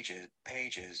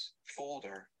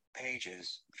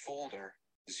 folder,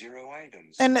 0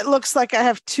 items. And it looks like I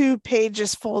have 2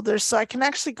 pages folders, so I can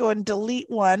actually go and delete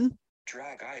one.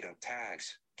 Drag item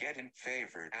tags. Get in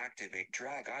favored. Activate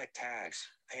drag tags.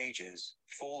 Pages.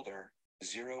 Folder.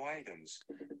 0 items.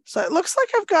 So it looks like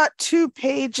I've got 2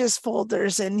 pages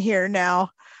folders in here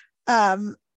now.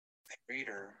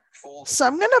 Reader. Folder, so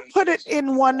I'm going to put it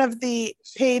in one of the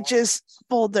pages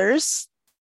folders.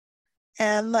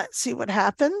 And let's see what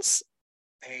happens.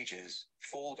 Pages.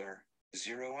 Folder.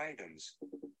 0 items.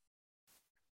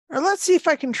 Or let's see if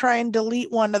I can try and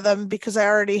delete one of them because I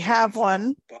already have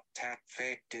one. Tap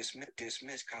fake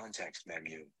dismiss context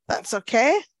menu. That's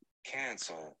okay.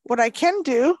 Cancel. What I can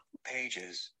do.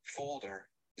 Pages, folder,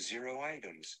 0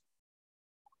 items.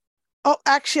 Oh,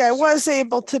 actually, I was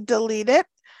able to delete it.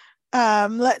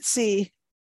 Let's see.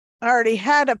 I already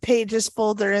had a pages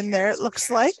folder in there, it looks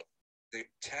like. The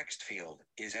text field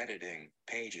is editing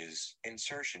pages,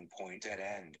 insertion point at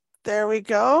end. There we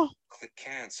go. Click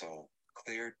cancel.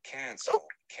 Cleared cancel. Oh.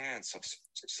 Cancel.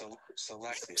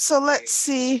 Selected. So let's pages,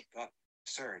 see.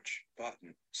 Search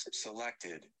button.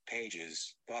 Selected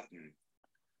pages button.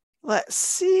 Let's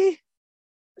see.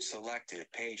 Selected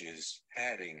pages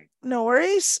heading. No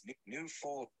worries. New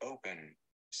fold open.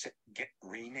 Get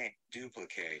rename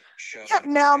duplicate. Show. Yep.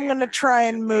 Now I'm going to try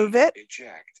and move it.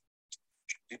 Eject.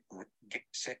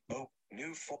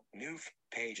 New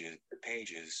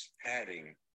pages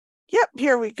heading. Yep.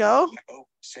 Here we go.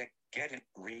 Get it,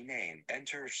 rename,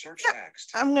 enter search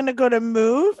text. I'm going to go to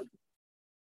move.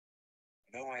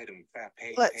 No item.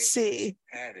 Let's see.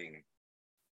 Heading.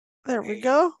 There we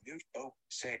go.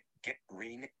 Get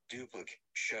rename, duplicate,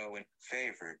 show in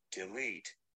favorite,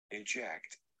 delete,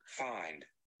 eject. Find.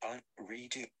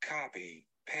 Redo. Copy.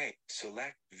 Pay.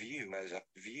 Select. View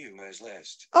as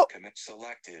list. Oh. Commit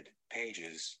selected.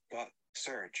 Pages. But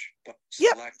search. But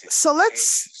Yep. selected. So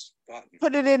let's Pages. Button.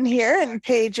 put it in here in Selected.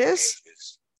 pages.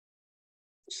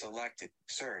 Selected.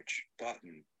 Search.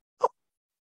 Button.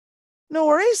 No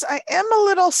worries. I am a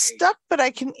little stuck, but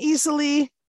I can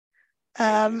easily,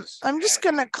 I'm just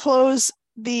going to close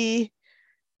the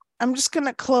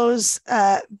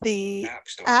the App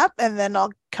Store. app and then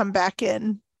I'll come back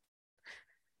in.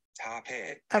 Top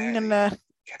hit. I'm going to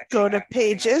go to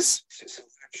pages.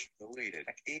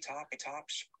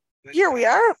 Here we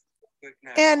are.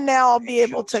 And now I'll be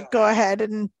able to go ahead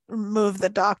and remove the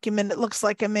document. It looks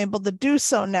like I'm able to do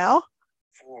so now.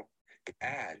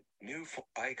 Add new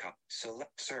icon.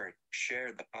 Select search.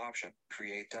 Share the option.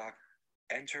 Create doc.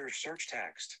 Enter search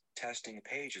text. Testing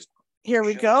pages. Here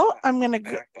we go. I'm going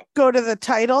to go to the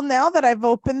title now that I've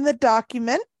opened the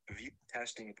document. View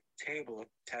testing table.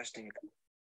 Testing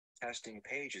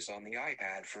pages on the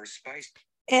iPad for Spice.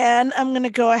 And I'm going to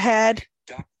go ahead.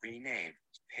 Rename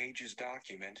pages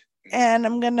document. And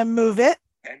I'm going to move it.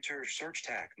 Enter search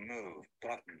tag. Move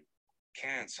button.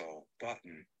 Cancel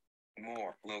button.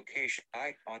 More location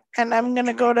icon. And I'm going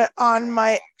to go to on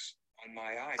my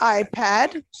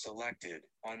iPad. Selected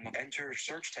on my enter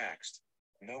search text.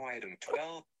 No item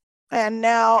 12. And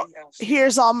now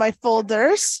here's all my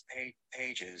folders.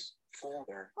 Pages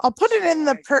folder. I'll put it in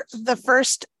the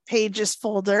first pages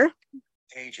folder.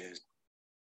 Pages.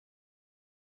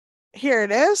 Here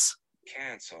it is.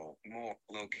 Cancel more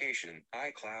location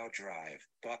iCloud Drive.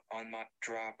 But on my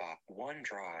Dropbox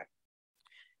OneDrive.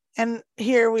 And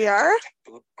here we are.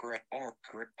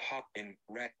 Hop in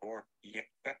red or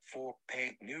for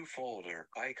pay new folder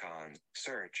icon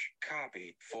search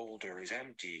copy folder is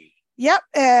empty. Yep,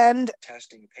 and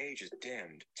Testing pages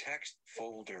dimmed. Text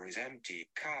folder is empty.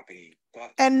 Copy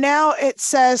button. And now it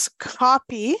says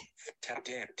copy.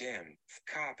 Dim.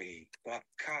 Copy but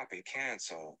copy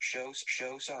cancel. Show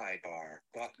sidebar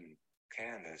button.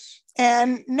 Canvas.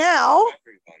 And now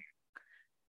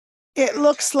it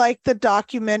looks like the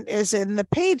document is in the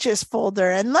pages folder.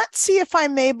 And let's see if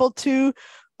I'm able to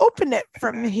open it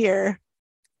from here.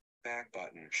 Back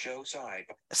button. Show side.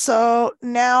 So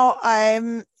now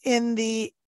I'm in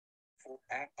the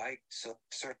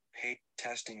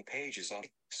testing pages on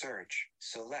search.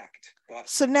 Select. Button.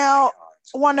 So now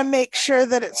I want to make sure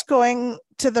that it's going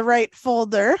to the right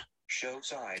folder. Show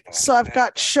sidebar. So I've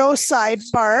got show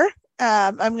sidebar.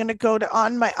 I'm going to go to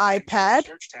on my iPad.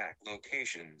 Search tag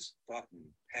locations button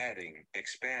heading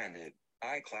expanded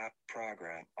iCloud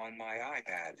program on my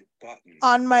iPad button.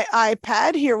 On my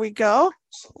iPad, here we go.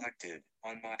 Selected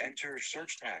on my enter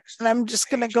search text. And I'm just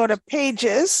going to go to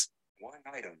pages. One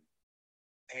item.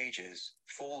 Pages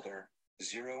folder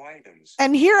 0 items.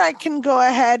 And here I can go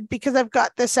ahead because I've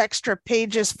got this extra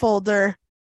pages folder.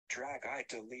 Drag I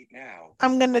delete now.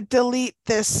 I'm going to delete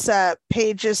this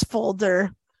pages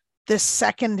folder. This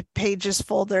second pages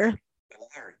folder.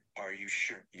 Alert. Are you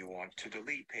sure you want to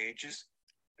delete pages?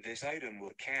 This item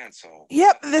will cancel.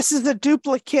 Yep, this is a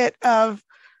duplicate of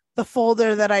the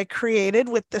folder that I created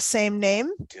with the same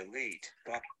name. Delete.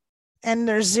 And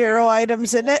there's 0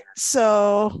 items in it.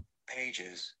 So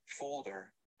pages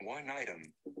folder 1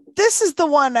 item. This is the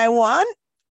one I want.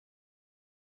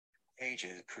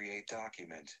 Pages create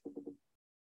document.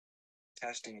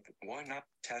 Testing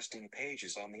testing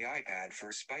pages on the iPad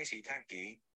for Spicy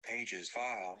Techy. Pages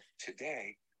file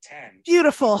today 10.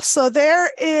 Beautiful. So there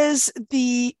is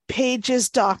the pages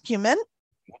document.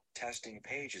 Testing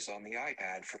pages on the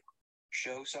iPad for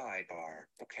show sidebar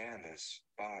canvas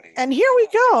body. And here we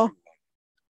go.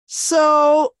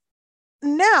 So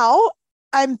now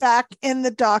I'm back in the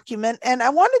document and I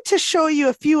wanted to show you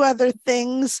a few other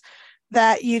things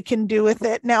that you can do with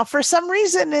it. Now, for some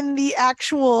reason in the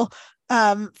actual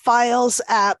Files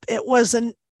app, it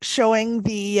wasn't showing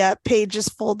the pages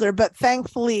folder, but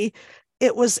thankfully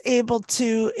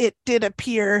it did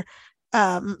appear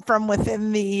from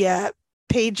within the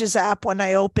Pages app when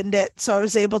I opened it. So I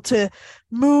was able to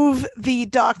move the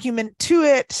document to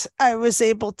it. I was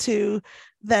able to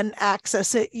then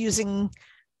access it using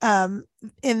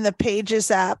in the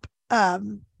Pages app.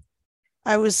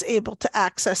 I was able to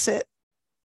access it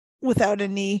without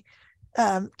any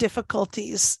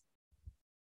difficulties.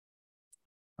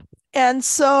 And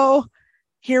so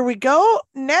here we go.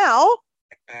 Now,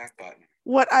 back button.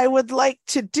 What I would like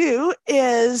to do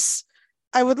is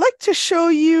I would like to show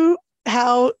you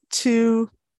how to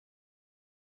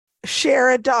share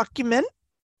a document.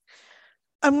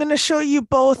 I'm going to show you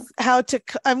both how to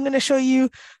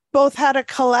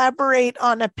collaborate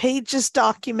on a Pages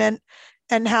document,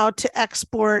 and how to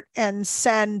export and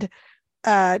send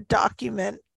a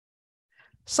document.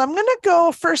 So I'm going to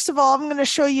go, first of all, I'm going to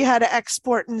show you how to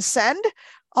export and send.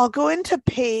 I'm going to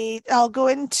go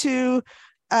into,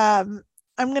 the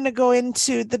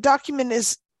document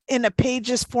is in a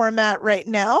pages format right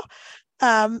now.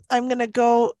 I'm going to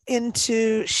go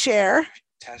into share.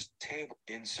 Test table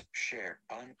share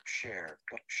unshare.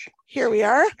 Here we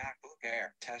are. MacBook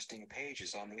Air testing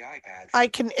pages on the iPad. I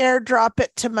can airdrop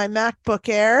it to my MacBook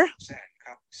Air.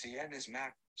 Send is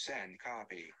Mac. Send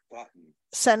copy button.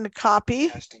 Send a copy.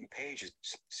 Testing pages.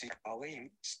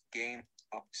 Game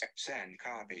up. Send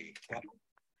copy button.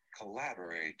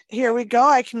 Collaborate. Here we go.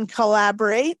 I can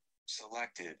collaborate.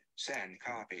 Selected. Send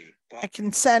copy button. I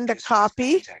can send a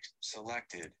copy. Context.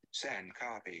 Selected. Send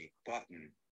copy button.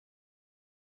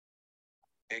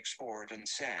 Export and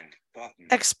send button.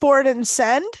 Export and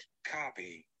send.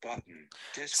 Copy button.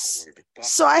 Discord button.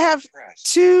 So I have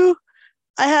two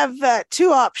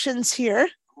options here.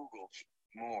 Google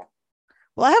more.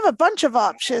 Well, I have a bunch of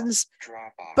options,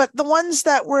 but the ones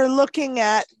that we're looking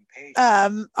at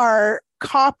are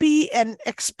copy and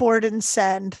export and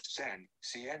send. Send.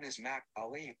 CN is Mac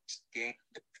Ali game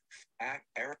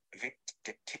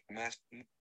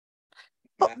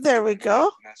Oh, there we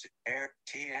go.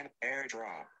 TN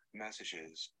airdrop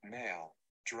messages mail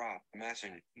drop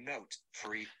message note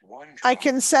free one. I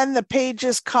can send the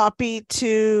pages copy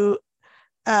to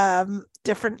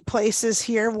different places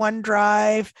here.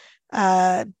 OneDrive,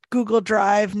 Google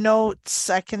Drive, Notes.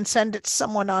 I can send it to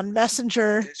someone on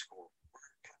Messenger,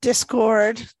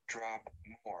 Discord. Drop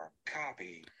more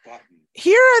copy button.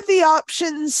 Here are the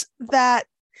options that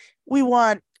we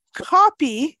want.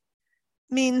 Copy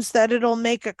means that it'll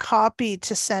make a copy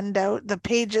to send out the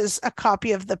pages, a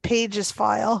copy of the pages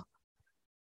file.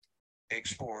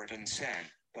 Export and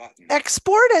send button.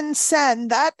 Export and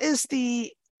send, that is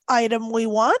the item we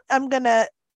want. I'm going to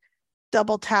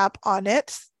double tap on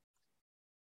it.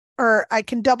 Or I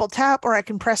can double tap, or I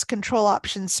can press Control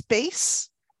Option Space.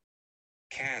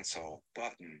 Cancel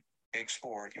button.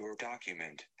 Export your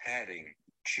document. Heading.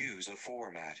 Choose a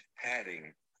format.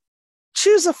 Heading.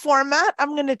 Choose a format.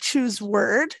 I'm going to choose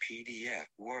Word. PDF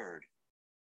Word.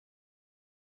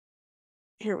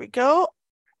 Here we go.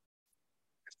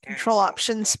 Control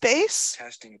Option Space.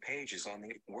 Testing pages on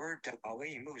the Word.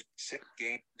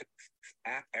 Game.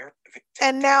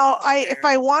 And now if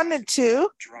I wanted to,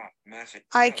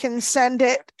 I can send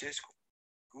it.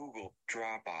 Google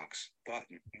Dropbox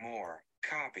button. More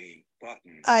copy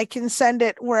button. I can send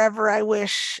it wherever I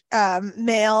wish.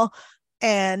 Mail,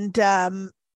 and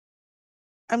I'm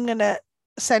gonna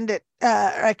send it.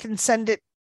 I can send it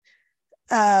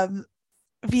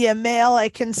via mail. I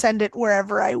can send it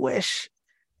wherever I wish,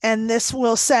 and this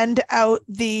will send out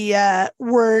the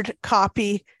Word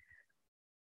copy.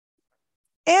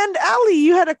 And Ali,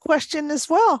 you had a question as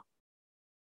well.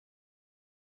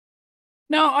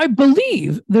 Now, I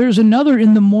believe there's another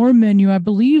in the More menu. I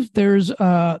believe there's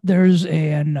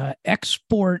an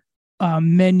export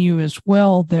menu as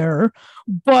well there.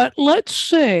 But let's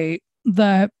say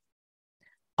that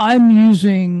I'm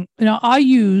using, I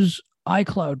use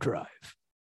iCloud Drive.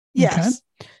 Yes.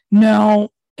 Okay? Now,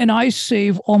 and I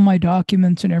save all my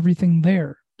documents and everything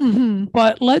there. Mm-hmm.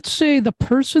 But let's say the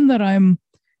person that I'm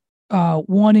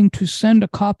wanting to send a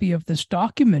copy of this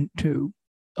document to,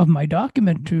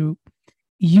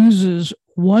 uses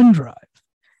OneDrive.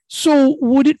 So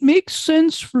would it make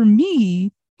sense for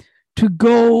me to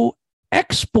go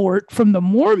export from the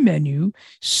More menu,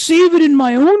 save it in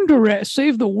my own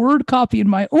save the Word copy in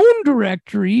my own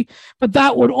directory, but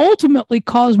that would ultimately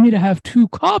cause me to have two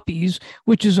copies,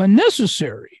 which is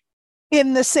unnecessary.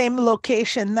 In the same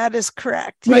location, that is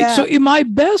correct. Right. Yeah. So what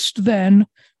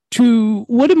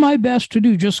am I best to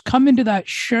do? Just come into that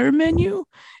share menu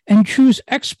and choose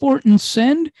export and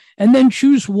send, and then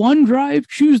choose OneDrive,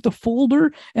 choose the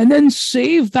folder, and then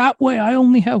save. That way I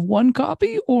only have one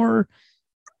copy? Or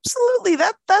absolutely,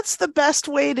 that's the best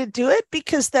way to do it,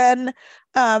 because then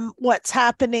what's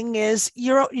happening is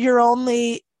you're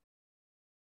only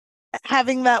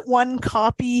having that one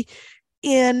copy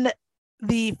in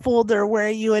the folder where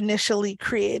you initially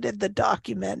created the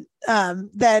document.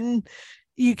 Then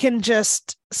you can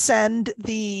just send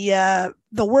the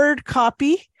Word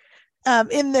copy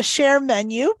in the share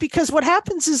menu, because what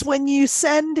happens is when you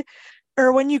send,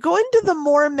 or when you go into the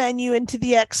More menu, into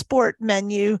the export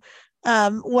menu,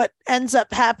 what ends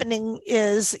up happening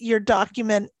is your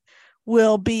document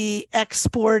will be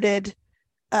exported.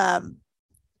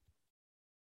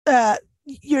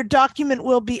 Your document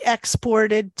will be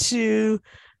exported to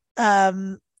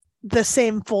the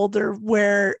same folder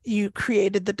where you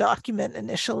created the document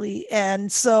initially.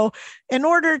 And so in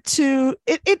order to,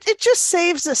 it just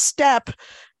saves a step.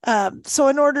 So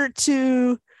in order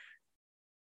to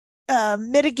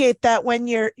mitigate that when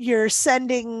you're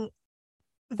sending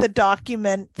the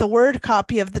document, the Word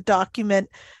copy of the document,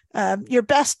 your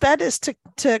best bet is to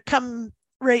come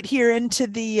right here into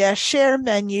the share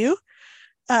menu,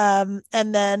 and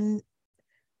then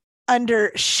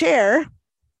under share,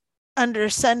 under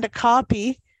send a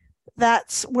copy,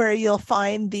 that's where you'll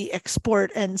find the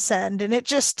export and send. And it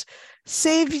just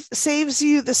saves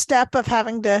you the step of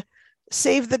having to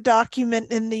save the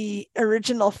document in the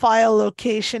original file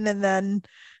location and then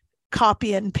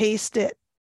copy and paste it.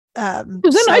 Because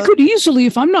then I could easily,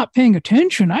 if I'm not paying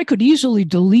attention, I could easily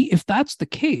delete, if that's the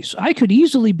case, I could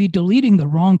easily be deleting the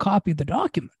wrong copy of the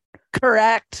document.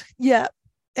 Correct. Yeah.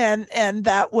 And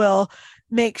that will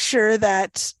make sure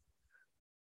that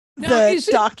the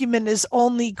document is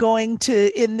only going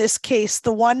to, in this case,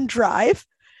 the OneDrive,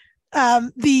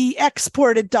 the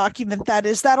exported document, that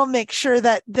is, that'll make sure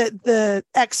that the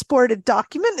exported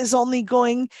document is only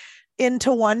going into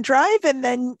OneDrive, and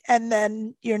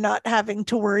then you're not having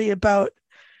to worry about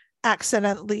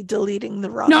accidentally deleting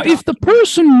the wrong document. If the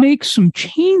person makes some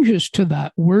changes to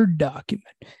that Word document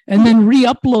and then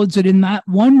re-uploads it in that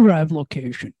OneDrive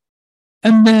location,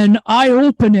 and then I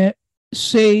open it,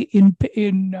 say in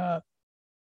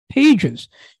Pages,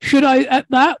 should I, at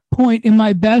that point, am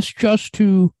I best just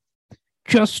to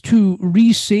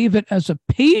resave it as a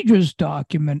Pages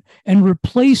document and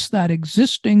replace that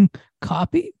existing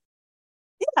copy?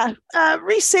 Yeah,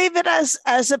 resave it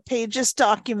as a Pages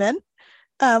document.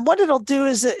 What it'll do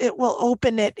is it will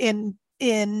open it in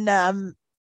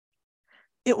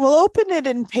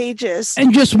Pages,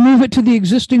 and just move it to the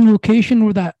existing location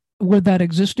where that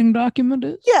existing document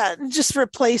is. Yeah, just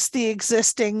replace the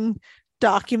existing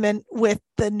document with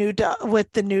the new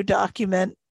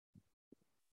document.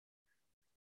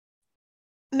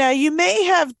 Now you may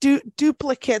have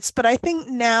duplicates, but I think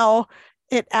now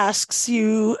it asks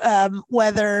you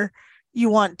whether you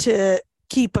want to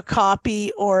keep a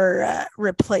copy or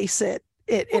replace it.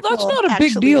 That's not a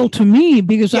big deal to me,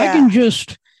 because I can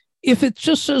just, if it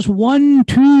just says 1,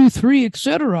 2, 3,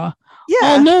 etc.,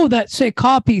 I'll know that, say,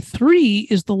 copy 3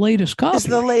 is the latest copy. Is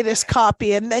the latest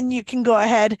copy, and then you can go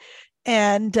ahead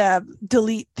and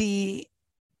delete the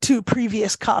 2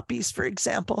 previous copies, for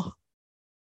example.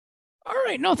 All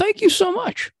right. No, thank you so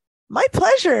much. My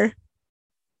pleasure.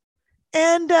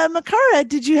 And Makara,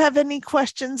 did you have any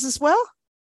questions as well?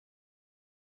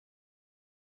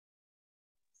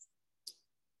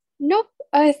 Nope.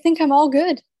 I think I'm all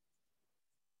good.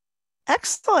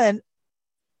 Excellent.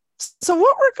 So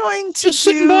what we're going to just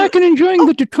sitting back and enjoying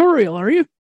the tutorial, are you?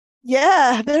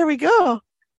 Yeah, there we go.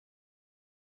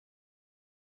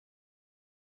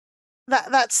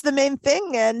 That's the main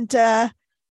thing. And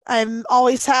I'm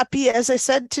always happy, as I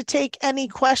said, to take any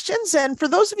questions. And for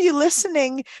those of you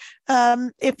listening,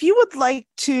 if you would like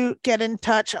to get in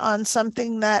touch on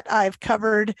something that I've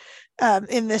covered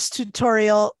in this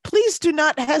tutorial, please do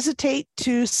not hesitate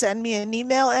to send me an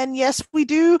email. And yes, we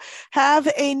do have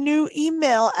a new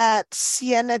email at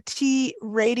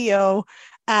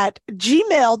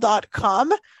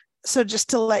siennatradio@gmail.com. So just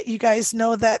to let you guys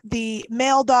know that the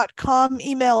mail.com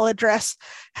email address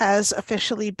has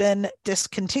officially been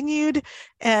discontinued,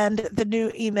 and the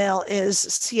new email is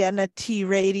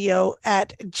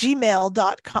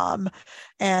siennatradio@gmail.com.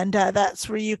 And that's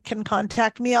where you can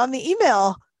contact me on the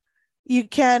email. You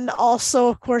can also,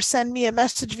 of course, send me a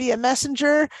message via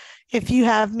Messenger. If you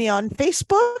have me on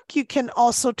Facebook, you can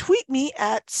also tweet me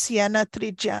at Sienna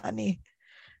Trigiani,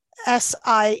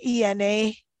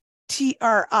 SIENA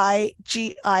TRIGIANI,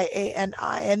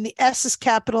 and the S is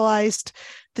capitalized,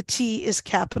 the T is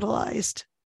capitalized.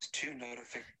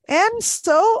 And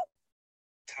so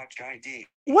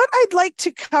what I'd like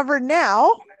to cover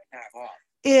now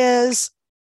is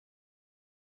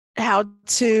how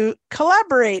to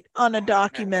collaborate on a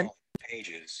document.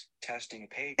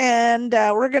 And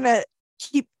we're going to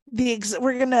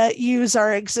use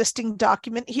our existing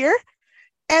document here.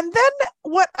 And then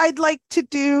what I'd like to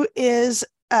do is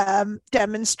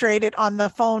demonstrate it on the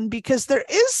phone, because there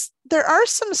are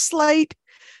some slight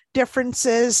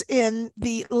differences in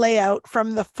the layout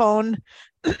from the phone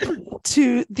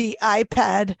to the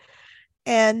iPad.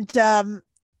 And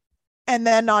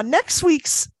then on next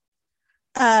week's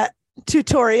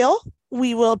tutorial,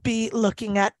 we will be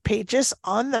looking at Pages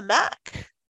on the Mac.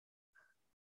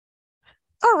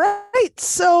 All right,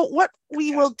 so what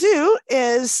we will do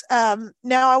is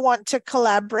now I want to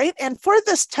collaborate. And for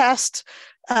this test,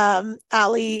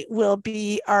 Ali will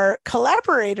be our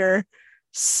collaborator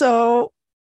So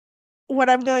what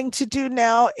I'm going to do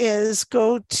now is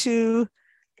go to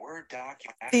Word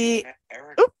document. the,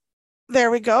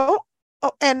 there we go.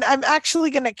 Oh, and I'm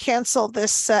actually going to cancel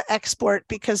this export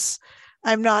because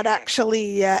I'm not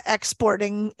actually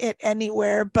exporting it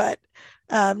anywhere, but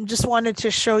just wanted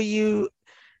to show you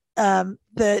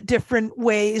the different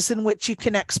ways in which you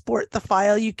can export the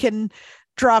file. You can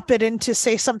drop it into,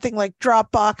 say, something like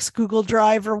Dropbox, Google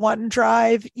Drive, or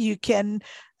OneDrive. You can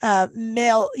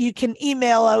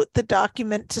email out the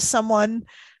document to someone.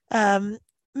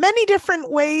 Many different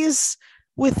ways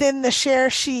within the share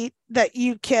sheet that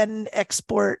you can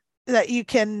export, that you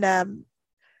can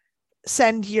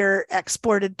send your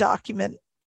exported document.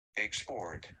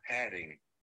 Export heading.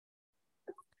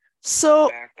 So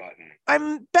Back button.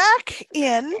 I'm back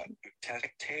in.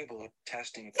 Table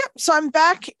testing. Yep. So I'm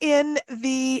back in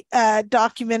the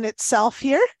document itself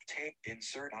here.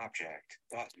 Insert object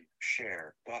button.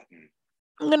 Share button.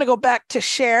 I'm going to go back to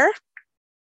share.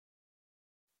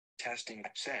 Testing.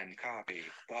 Send copy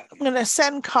button. I'm going to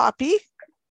send copy.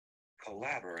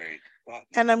 Collaborate button.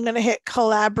 And I'm going to hit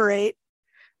collaborate.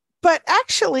 But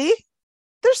actually,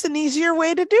 there's an easier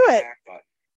way to do it. Back button.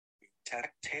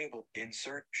 Table.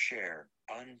 Insert. Share.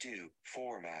 Undo.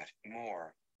 Format.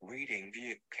 More. Reading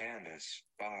view. Canvas.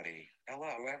 Body. Hello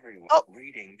everyone. Oh.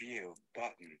 Reading view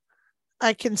button.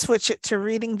 I can switch it to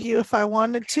reading view if I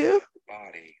wanted to.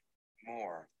 Body.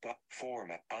 More. But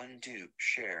format. Undo.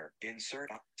 Share. Insert.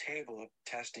 Table.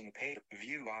 Testing page.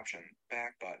 View option.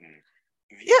 Back button.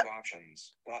 View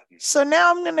options button. So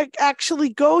now I'm going to actually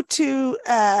go to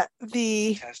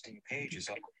the Testing pages.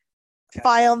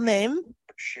 file name.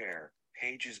 Share.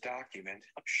 Pages document.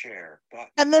 Share button.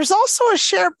 And there's also a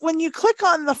share. When you click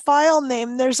on the file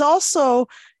name, there's also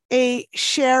a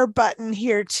share button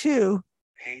here too.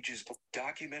 Pages,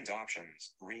 document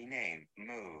options, rename,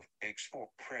 move, export,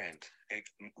 print,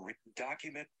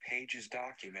 document, pages,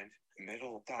 document,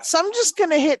 middle. So I'm just going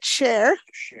to hit share.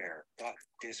 Share,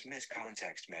 dismiss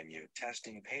context menu,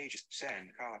 testing pages,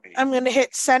 send copy. I'm going to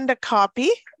hit send a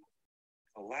copy.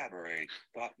 Collaborate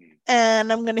button.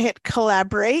 And I'm going to hit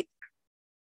collaborate.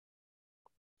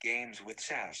 Games with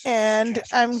SAS. And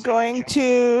I'm going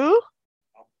to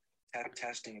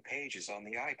testing pages on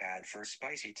the iPad for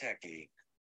Spicy Techy.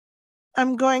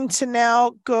 I'm going to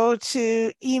now go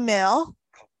to email.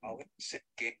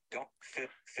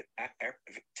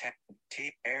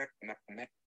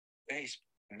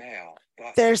 Mail.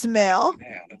 There's mail.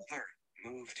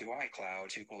 Move to iCloud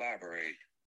to collaborate.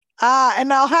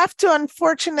 And I'll have to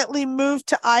unfortunately move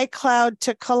to iCloud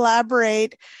to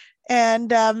collaborate.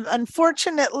 And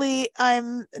unfortunately,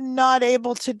 I'm not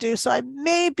able to do so. I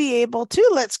may be able to.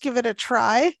 Let's give it a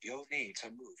try. You'll need to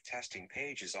move testing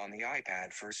pages on the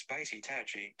iPad for Spicy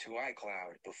Techy to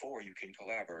iCloud before you can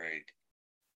collaborate.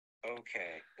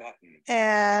 Okay, button.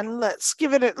 And let's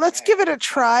give it a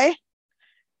try.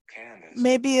 Canvas.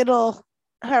 Maybe it'll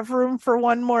have room for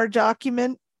one more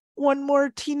document, one more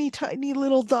teeny tiny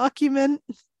little document.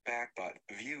 Back button.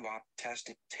 View op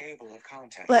testing table of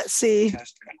contents. Let's see.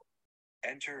 Testing.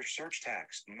 Enter search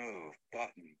text. Move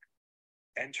button.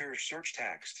 Enter search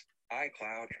text.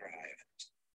 iCloud Drive.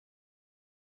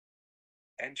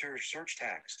 Enter search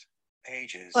text.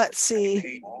 Pages. Let's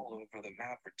see. All over the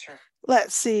map. Return.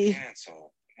 Let's see.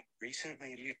 Cancel.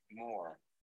 Recently viewed more.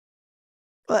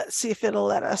 Let's see if it'll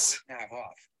let us. Nav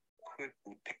off. Quick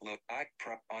look. I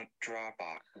prop on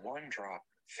Dropbox. OneDrop.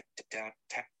 Down.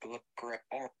 Tap. Look.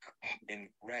 Or in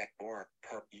red or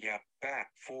per. Yeah. Back.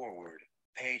 Forward.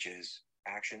 Pages.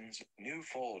 Actions, new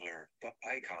folder,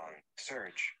 icon,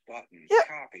 search, button, yep.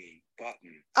 Copy,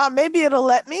 button. Maybe it'll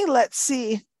let me. Let's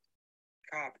see.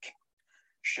 Copy.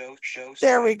 Show.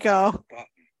 There we go. Button,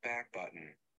 back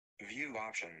button. View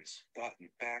options, button,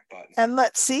 back button. And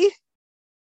let's see.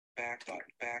 Back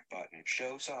button.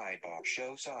 Show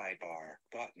sidebar,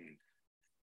 button.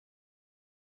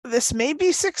 This may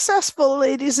be successful,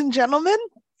 ladies and gentlemen.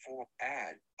 For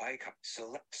add, icon,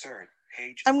 select, search.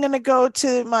 Page. I'm going to go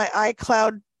to my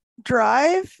iCloud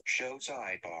Drive. Show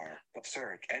sidebar.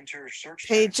 Search. Enter search.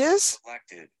 Pages.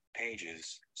 Selected.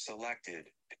 Pages. Selected.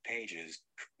 Pages.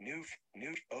 New.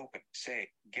 Open. Say.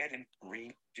 Get in.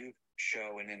 Redo.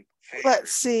 Show and in. Favorite.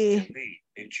 Let's see. Delete.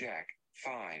 Eject.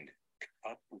 Find.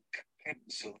 Up.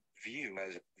 Cancel. View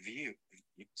as view.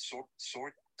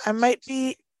 Sort. I might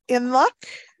be in luck.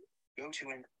 Go to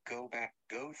and go back.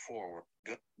 Go forward.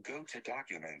 Go to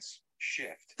documents.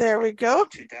 Shift. There we go.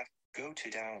 Go to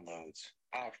downloads.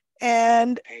 Out.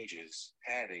 And pages.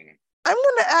 Heading. I'm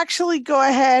going to actually go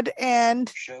ahead and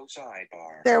show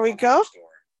sidebar. There we go.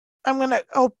 I'm going to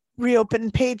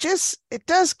reopen pages. It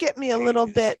does get me a little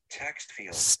bit text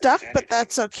field stuck, but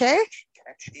that's okay.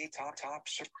 Top.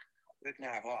 Quick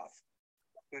nav off.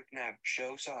 Quick nav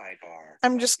show sidebar.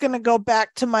 I'm just going to go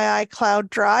back to my iCloud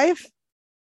Drive,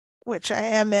 which I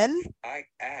am in.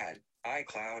 Add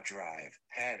iCloud Drive.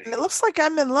 Heading. And it looks like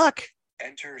I'm in luck.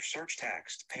 Enter search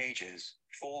text pages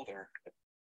folder.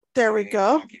 There we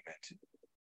go. Document.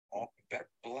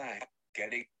 Blank.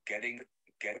 Get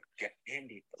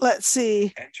handy. Let's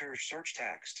see. Enter search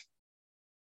text.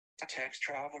 Text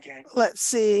travel again. Let's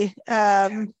see.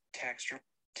 Text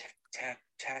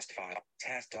file.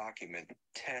 Test document.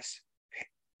 Test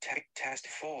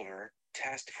folder.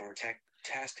 Test for.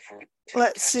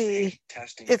 Let's see.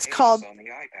 Testing. It's called on the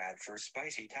iPad for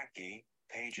Spicy Techy.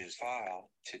 Pages file.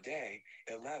 Today,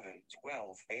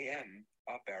 11:12 a.m.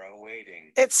 Up arrow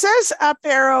waiting. It says up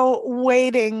arrow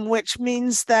waiting, which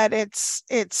means that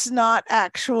it's not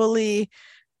actually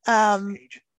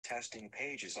testing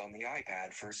pages on the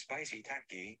iPad for Spicy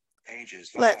Techy. Pages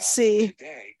file. Let's see.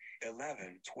 Today,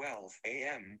 11:12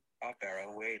 a.m. Up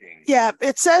arrow waiting. Yeah,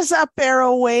 it says up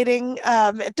arrow waiting.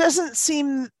 It doesn't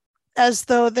seem as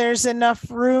though there's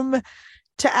enough room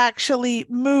to actually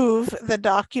move the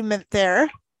document there.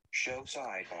 Show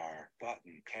sidebar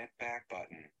button, back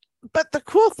button. But the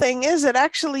cool thing is it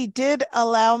actually did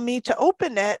allow me to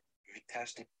open it.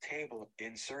 Testing table,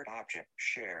 insert object,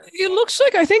 share. It looks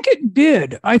like I think it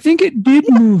did. I think it did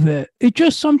move it. It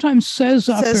just sometimes says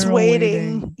up arrow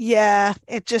waiting. Yeah,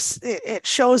 it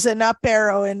shows an up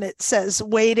arrow and it says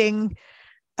waiting.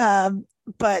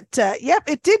 But yep,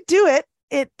 it did do it.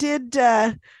 It did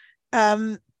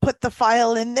put the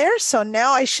file in there. So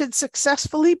now I should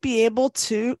successfully be able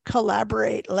to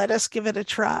collaborate. Let us give it a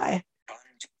try.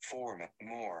 Format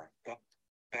more.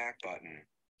 Back button.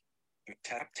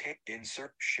 Tap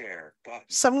insert share button.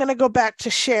 So I'm going to go back to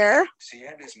share.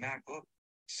 Sienna's MacBook.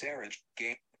 Sarah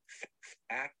game.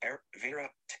 Vera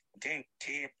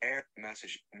air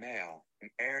message mail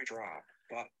airdrop.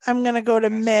 I'm going to go to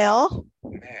mail.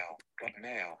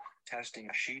 Mail. Testing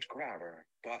sheet grabber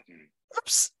button.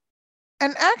 Oops.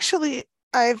 And actually,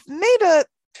 I've made a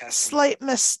slight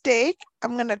mistake.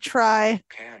 I'm going to try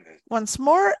Canvas. Once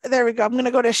more. There we go. I'm going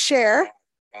to go to share.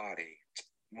 Body.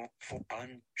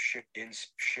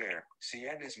 Share.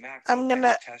 Sienna's Mac. I'm going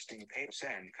to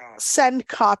send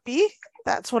copy.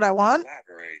 That's what I want.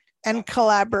 And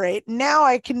collaborate. Now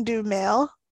I can do mail.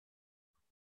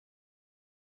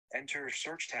 Enter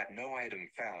search tab. No item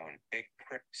found. A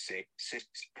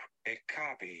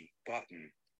copy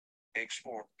button.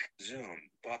 Export zoom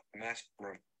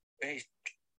base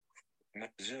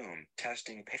zoom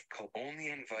testing only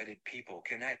invited people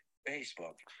connect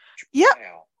Facebook. Yep.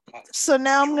 So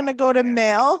now I'm going to go to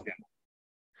mail.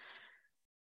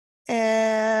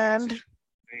 And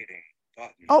waiting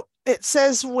button. Oh, it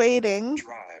says waiting.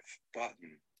 Drive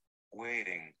button.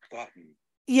 Waiting button.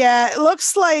 Yeah, it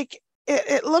looks like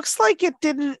it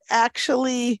didn't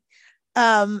actually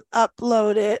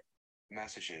upload it.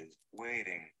 Messages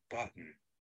waiting button.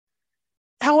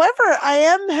 However, I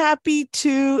am happy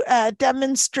to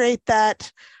demonstrate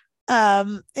that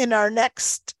in our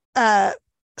next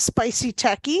Spicy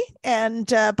Techy, and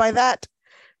by that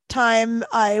time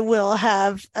I will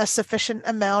have a sufficient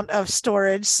amount of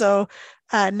storage. So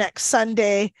next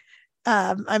Sunday,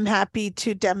 I'm happy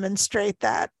to demonstrate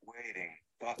that.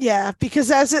 Yeah, because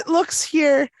as it looks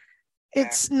here,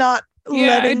 it's not.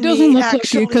 Yeah, it doesn't look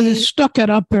like it because it's stuck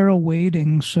at up arrow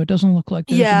waiting, so it doesn't look like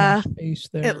there's enough space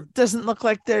there. It doesn't look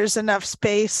like there's enough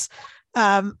space,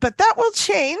 but that will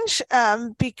change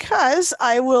because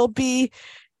I will be,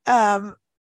 and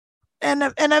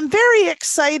I'm very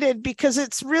excited because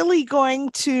it's really going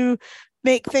to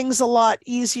make things a lot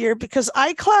easier. Because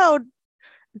iCloud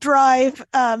Drive,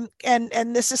 and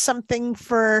this is something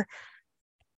for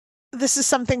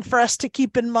us to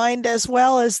keep in mind as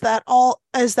well, is that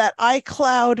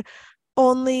iCloud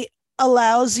only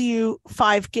allows you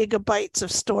 5 gigabytes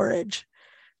of storage.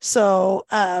 So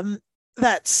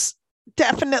that's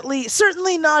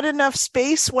certainly not enough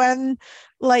space when,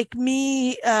 like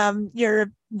me,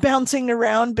 you're bouncing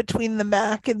around between the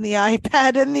Mac and the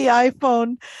iPad and the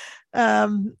iPhone.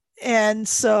 And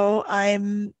so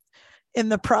I'm in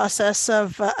the process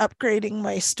of upgrading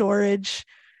my storage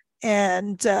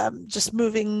and just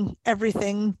moving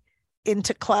everything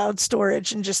into cloud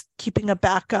storage and just keeping a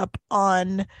backup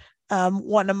on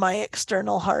one of my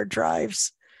external hard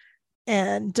drives.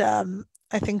 And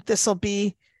I think this will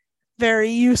be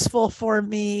very useful for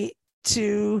me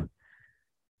to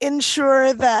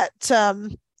ensure that I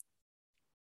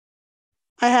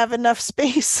have enough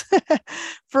space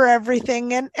for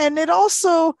everything. And it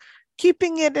also,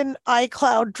 keeping it in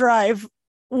iCloud Drive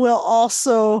will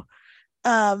also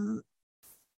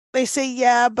they say,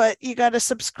 yeah, but you got to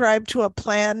subscribe to a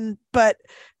plan. But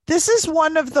this is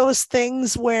one of those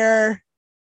things where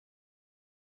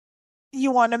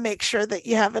you want to make sure that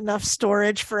you have enough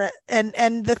storage for it.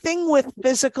 And the thing with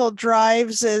physical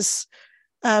drives is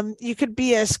you could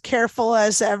be as careful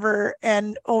as ever,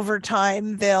 and over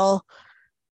time they'll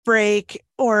break,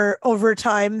 or over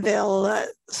time they'll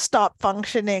stop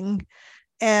functioning.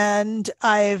 And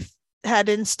I've had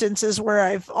instances where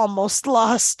I've almost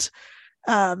lost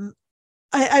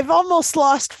I've almost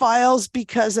lost files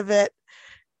because of it.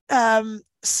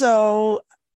 So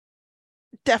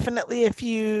definitely, if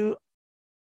you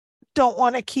don't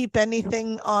want to keep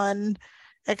anything on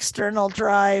external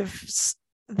drives,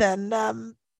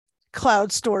 then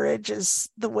cloud storage is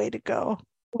the way to go.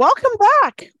 Welcome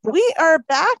back. We are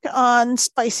back on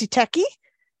Spicy Techy.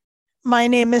 My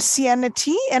name is Sienna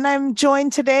T, and I'm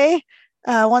joined today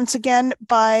once again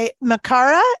by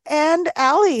Makara and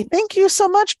Ali. Thank you so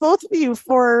much, both of you,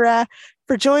 for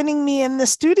joining me in the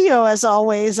studio as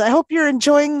always. I hope you're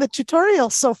enjoying the tutorial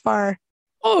so far.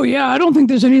 Oh, yeah. I don't think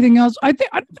there's anything else. I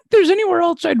don't think there's anywhere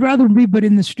else I'd rather be but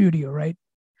in the studio, right?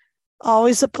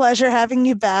 Always a pleasure having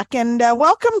you back. And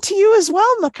welcome to you as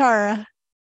well, Makara.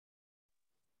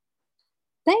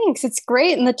 Thanks. It's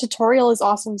great. And the tutorial is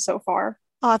awesome so far.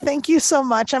 Thank you so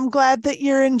much. I'm glad that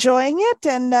you're enjoying it.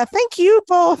 And thank you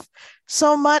both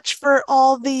so much for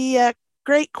all the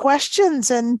great questions.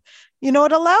 And, you know,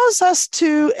 it allows us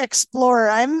to explore.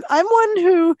 I'm one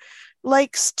who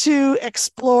likes to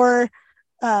explore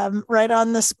right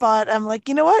on the spot. I'm like,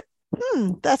 you know what?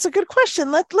 That's a good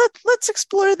question. Let's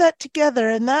explore that together.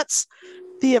 And that's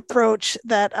the approach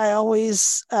that I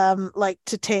always like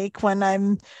to take when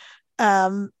I'm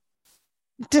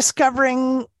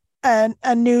discovering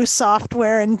a new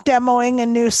software and demoing a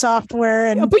new software.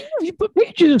 And but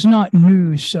Pages is not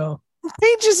new, so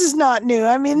Pages is not new.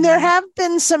 I mean, there have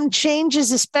been some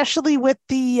changes, especially with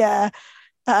the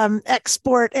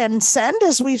export and send,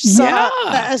 as we've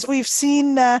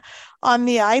seen on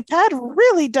the iPad.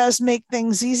 Really does make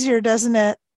things easier, doesn't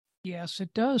it? Yes,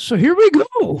 it does. So here we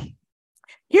go.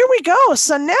 Here we go.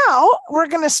 So now we're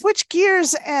going to switch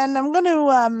gears, and I'm going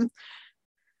to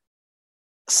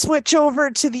switch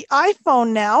over to the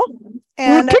iPhone now.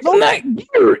 And that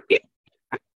gear.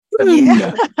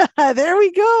 Yeah, there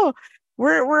we go.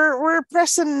 We're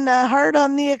pressing hard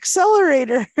on the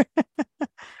accelerator.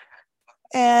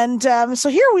 And so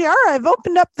here we are. I've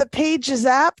opened up the Pages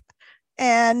app,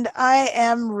 and I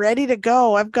am ready to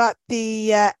go. I've got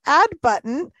the add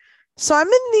button. So I'm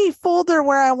in the folder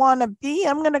where I want to be.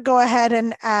 I'm going to go ahead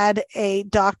and add a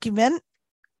document.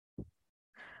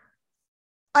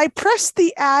 I press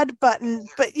the add button,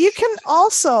 but you can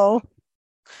also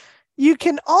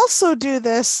do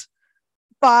this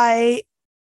by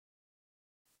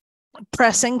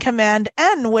pressing Command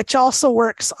N, which also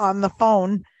works on the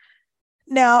phone.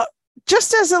 Now,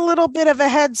 just as a little bit of a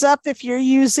heads up, if you're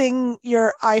using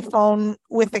your iPhone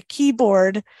with a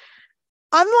keyboard,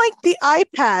 unlike the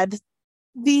iPad,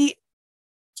 the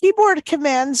keyboard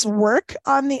commands work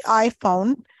on the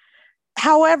iPhone.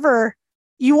 However,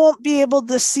 you won't be able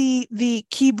to see the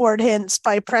keyboard hints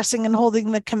by pressing and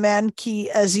holding the command key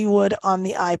as you would on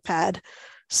the iPad.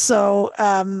 So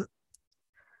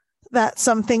that's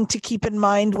something to keep in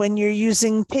mind when you're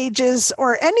using Pages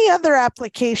or any other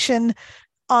application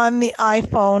on the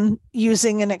iPhone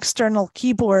using an external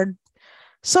keyboard.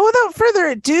 So without further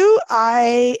ado,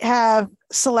 I have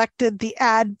selected the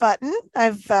add button.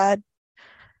 I've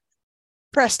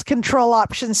pressed Control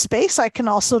Option Space. I can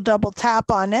also double tap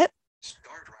on it.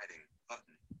 Start writing button.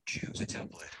 Choose a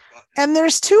template button. And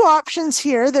there's two options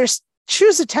here. There's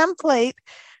choose a template.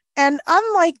 And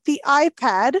unlike the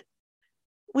iPad,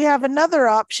 we have another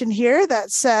option here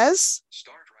that says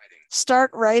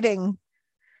Start writing.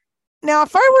 Now,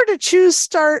 if I were to choose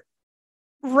Start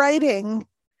Writing,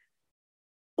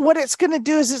 what it's going to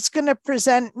do is it's going to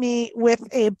present me with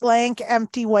a blank,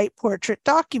 empty white portrait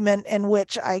document in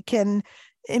which I can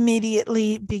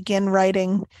immediately begin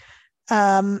writing.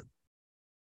 However,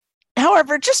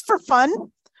 just for fun,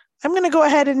 I'm going to go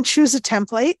ahead and choose a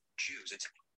template.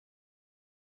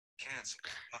 Cancel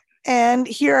button. And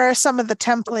here are some of the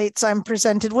templates I'm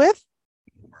presented with.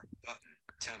 Button.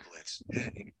 Templates.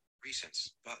 Heading.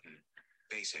 Recents. Button.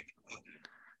 Basic. Button.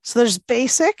 So there's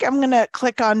basic. I'm going to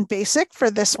click on basic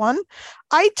for this one.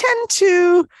 I tend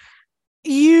to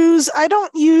I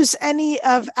don't use any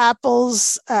of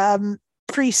Apple's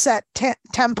preset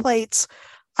templates.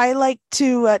 I like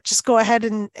to just go ahead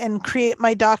and create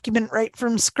my document right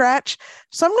from scratch.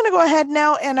 So I'm going to go ahead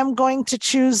now, and I'm going to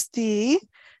choose the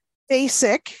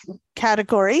basic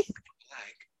category.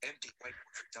 Blank. Empty white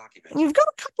portrait document. And you've got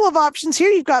a couple of options here.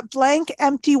 You've got blank,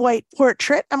 empty, white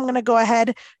portrait. I'm going to go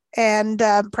ahead and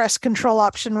press Control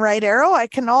Option right arrow. I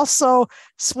can also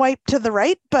swipe to the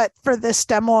right, but for this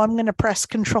demo, I'm going to press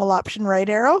Control Option right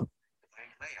arrow.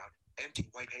 Blank layout, empty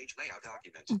white page layout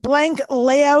document. Blank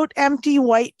layout, empty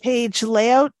white page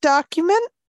layout document.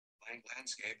 Blank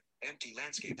landscape, empty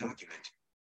landscape document.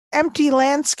 Empty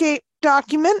landscape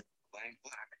document. Blank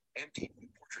black, empty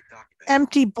portrait document.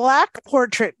 Empty black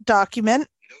portrait document.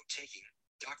 Note taking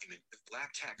document with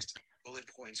black text, bullet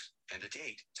points, and a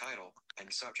date, title,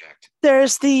 and subject.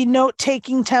 There's the note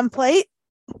taking template.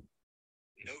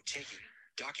 Note taking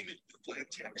document with black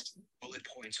text, bullet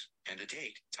points, and a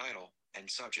date, title, and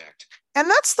subject. And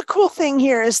that's the cool thing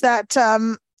here is that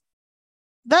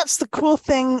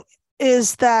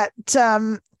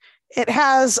it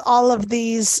has all of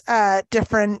these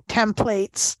different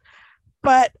templates,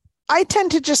 but I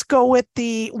tend to just go with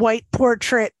the white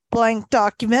portrait blank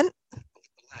document.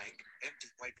 Blank, empty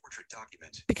white portrait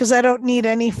document. Because I don't need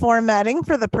any formatting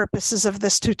for the purposes of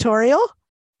this tutorial.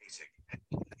 Basic.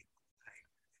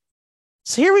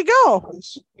 So here we go.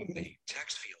 The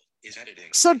text field is editing.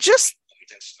 So just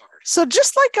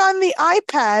like on the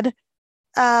iPad,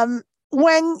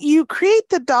 when you create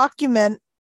the document,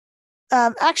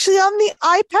 actually on the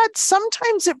iPad,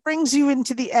 sometimes it brings you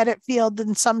into the edit field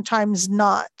and sometimes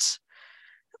not.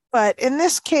 But in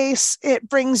this case, it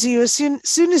brings you as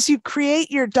soon as you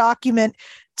create your document,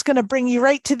 it's going to bring you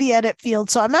right to the edit field.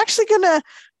 So I'm actually going to,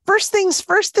 first things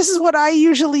first, this is what I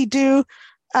usually do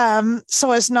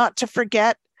so as not to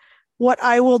forget. What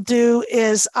I will do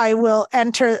is I will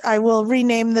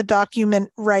rename the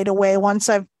document right away once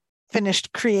I've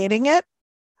finished creating it.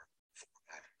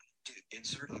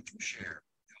 Insert share.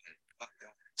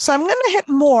 So I'm going to hit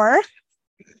more.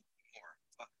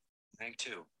 Blank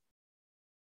 2.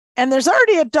 And there's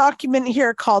already a document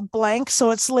here called blank, so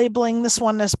it's labeling this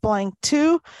one as blank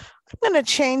 2. I'm going to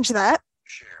change that.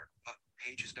 Share.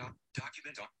 Pages.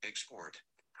 Document. Export.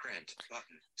 Print.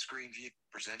 Button. Screen view.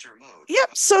 Presenter mode.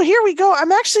 Yep. So here we go. I'm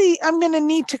going to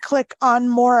need to click on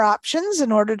more options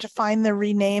in order to find the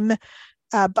rename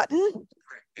button.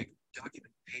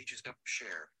 Document. Pages.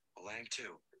 Share. Blank 2.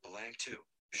 Blank 2.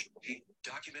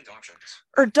 Document options.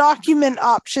 Or document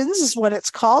options is what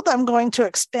it's called. I'm going to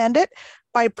expand it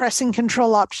by pressing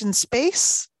Control Option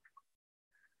Space.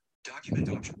 Document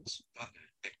options button.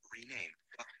 Rename.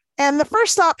 And the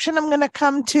first option I'm going to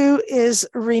come to is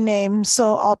rename.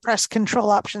 So I'll press Control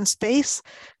Option Space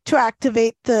to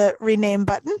activate the rename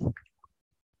button.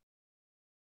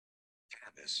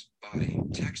 Canvas. Body.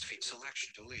 Text feed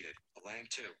selection deleted. Blank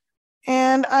 2.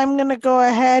 And I'm going to go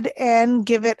ahead and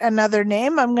give it another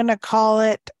name. I'm going to call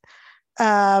it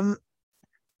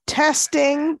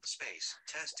testing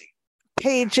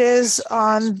pages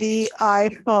on the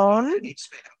iPhone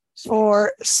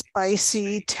for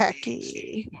Spicy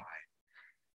Techy.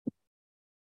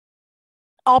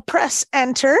 I'll press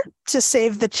enter to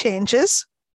save the changes.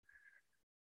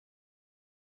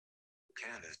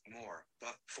 Canvas, more,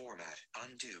 format,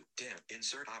 undo, dim,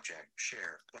 insert object,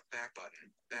 share, back button,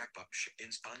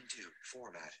 undo,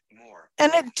 format, more.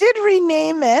 And it did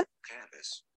rename it.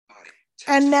 Canvas, body.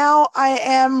 And now I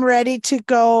am ready to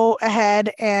go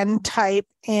ahead and type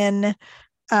in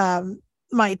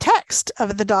my text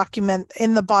of the document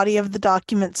in the body of the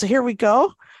document. So here we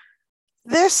go.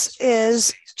 This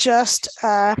is just,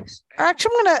 actually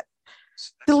I'm going to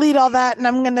delete all that and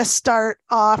I'm going to start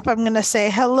off. I'm going to say,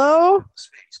 hello,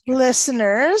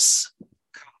 listeners.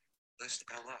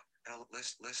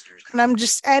 And I'm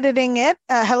just editing it.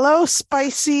 Hello,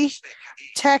 Spicy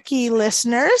Techy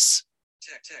listeners.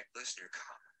 Tech listener,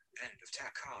 end of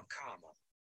tech,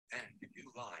 end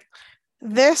new line.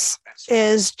 This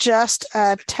is just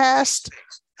a test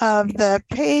of the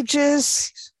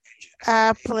Pages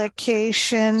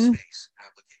application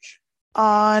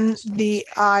on the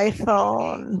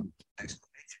iPhone.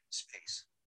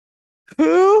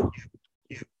 Who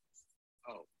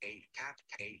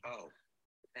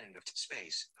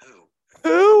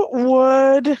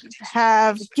would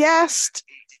have guessed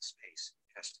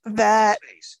that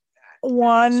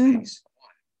one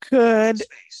could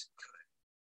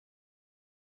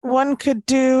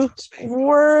do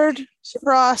word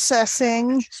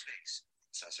processing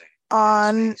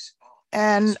on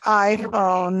an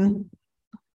iPhone?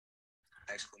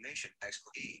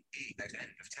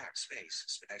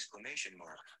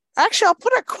 Actually, I'll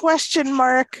put a question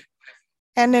mark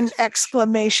and an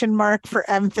exclamation mark for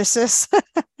emphasis.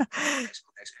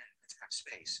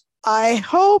 I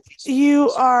hope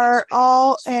you are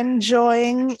all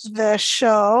enjoying the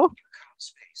show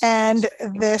and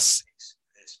this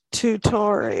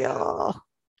tutorial.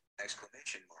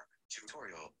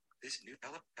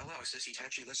 Hello, sissy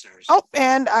Techy listeners. Oh,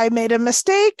 and I made a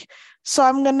mistake. So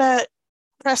I'm going to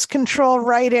press Control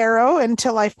right arrow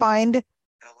until I find.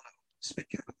 Hello, spit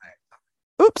guy.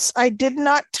 Oops, I did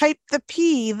not type the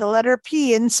P, the letter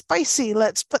P in spicy.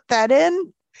 Let's put that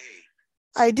in.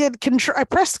 Hey, I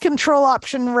pressed Control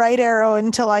Option right arrow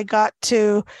until I got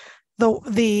to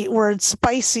the word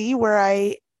spicy where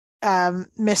I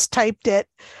mistyped it.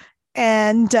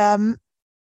 And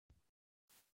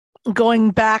going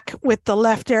back with the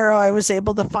left arrow, I was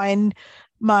able to find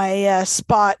my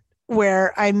spot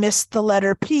where I missed the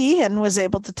letter P and was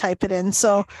able to type it in.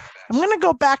 So I'm going to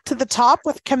go back to the top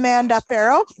with Command up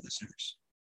arrow. listeners.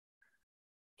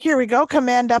 Here we go,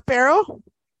 Command up arrow.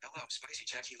 Hello, spicy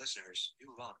Techy listeners.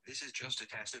 This is just a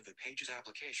test of the Pages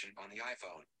application on the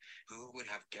iPhone. Who would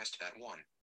have guessed that one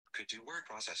could do word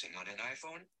processing on an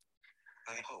iPhone?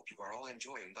 I hope you are all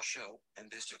enjoying the show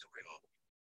and this tutorial.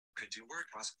 Could do word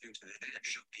processing to the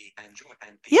should be enjoy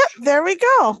and Yep, there we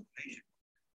go.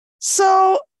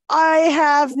 So I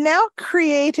have now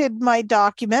created my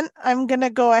document. I'm going to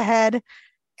go ahead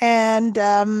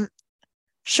and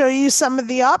show you some of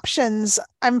the options.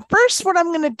 What I'm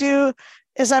going to do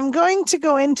is I'm going to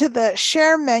go into the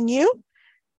share menu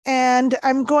and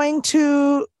I'm going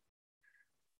to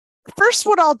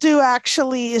what I'll do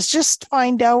actually is just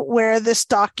find out where this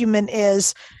document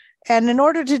is. And in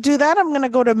order to do that, I'm going to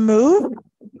go to move,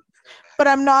 but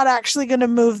I'm not actually going to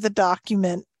move the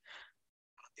document.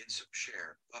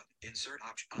 Share button, insert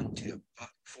option, undo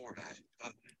button, format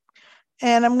button.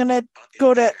 And I'm going to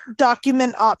go to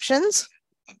document options.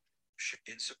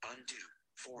 Undo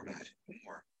format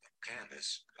more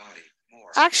canvas body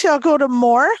more. Actually, I'll go to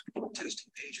more.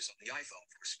 Testing pages on the iPhone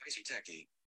for spicy Techy.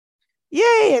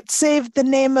 Yay, it saved the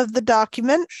name of the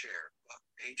document. Share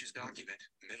pages document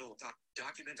middle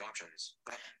document options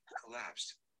button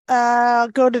collapsed. I'll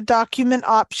go to document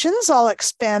options. I'll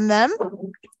expand them.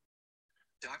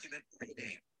 Document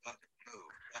rename button move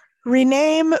button.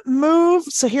 Rename, move.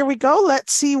 So here we go.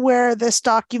 Let's see where this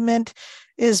document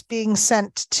is being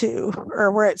sent to,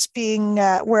 or where it's being,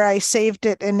 where I saved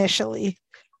it initially.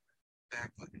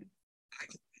 Back button.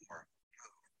 More.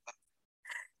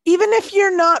 Even if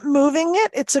you're not moving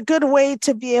it, it's a good way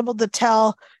to be able to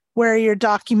tell where your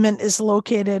document is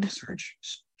located. Search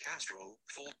Castrol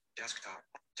full desktop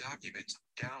documents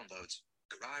downloads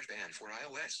GarageBand for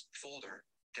iOS folder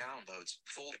downloads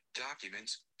full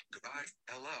documents garage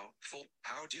hello full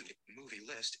how do movie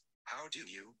list how do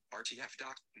you RTF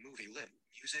doc movie lit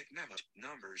music memo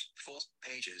numbers full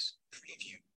pages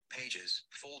preview pages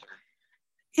folder.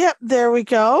 Yep, there we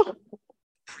go.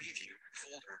 Preview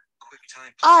folder quick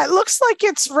time. It looks like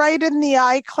it's right in the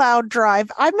iCloud drive.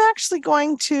 I'm actually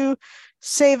going to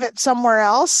save it somewhere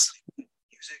else.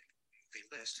 Music movie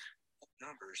list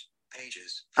numbers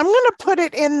pages. I'm going to put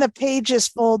it in the Pages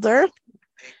folder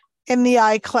in the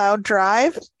iCloud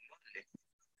drive.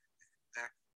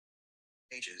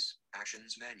 Pages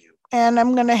actions menu. And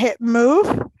I'm going to hit move.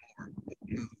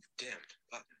 Move dimmed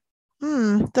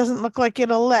button. Doesn't look like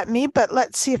it'll let me, but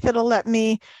let's see if it'll let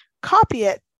me copy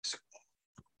it.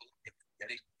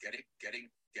 Getting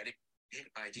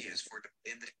ideas for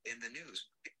in the news.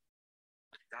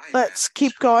 Let's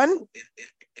keep going.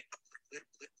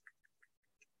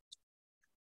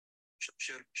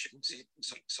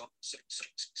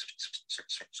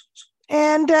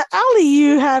 And Ali,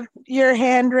 you have your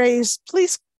hand raised.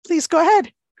 Please go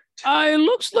ahead. It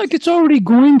looks like it's already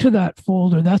going to that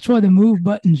folder. That's why the move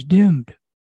button's dimmed.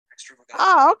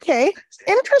 Okay.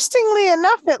 Interestingly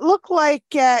enough, it looked like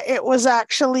it was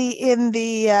actually in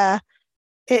the.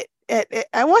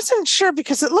 I wasn't sure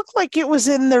because it looked like it was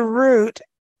in the root,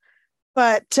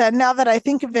 but now that I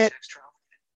think of it,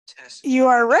 you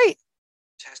are right.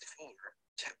 Test folder.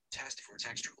 Test for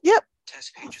textual. Yep.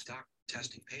 Test pages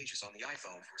testing pages on the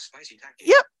iPhone for spicy Techy.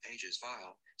 Yep. Pages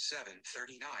file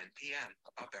 7:39 p.m.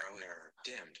 Up arrow error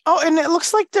dimmed. Oh, and it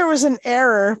looks like there was an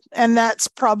error, and that's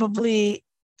probably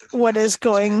what is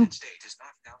going.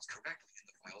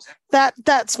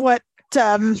 That's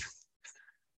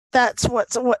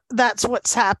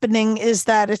what's happening is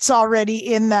that it's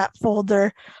already in that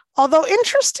folder. Although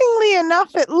interestingly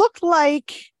enough, it looked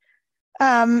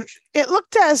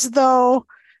as though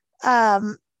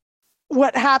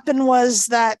what happened was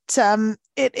that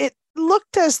it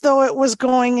looked as though it was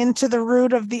going into the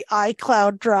root of the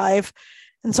iCloud drive.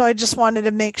 And so I just wanted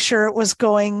to make sure it was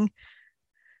going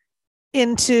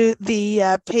into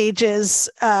the Pages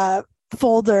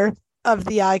folder of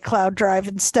the iCloud drive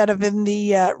instead of in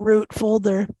the root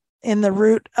folder in the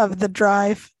root of the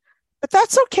drive. But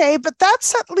that's okay. But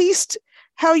that's at least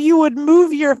how you would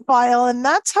move your file, and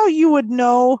that's how you would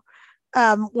know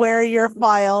where your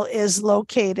file is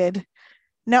located.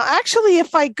 Now, actually,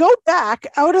 if I go back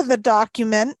out of the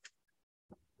document,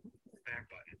 Back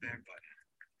button.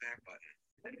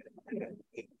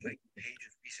 Like page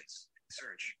of recents.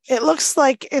 Search. it looks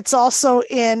like it's also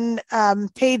in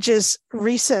Pages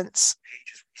Recents.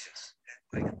 Pages recents.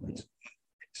 Icons.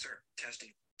 Insert. Testing.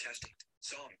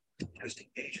 Song. Testing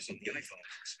pages on the iPhone.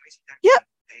 Yep.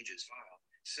 Pages file.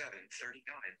 7:39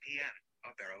 p.m.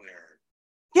 Up arrow error.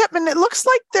 Yep, and it looks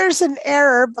like there's an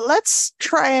error, but let's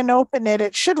try and open it.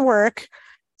 It should work.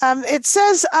 It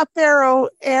says up arrow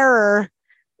error,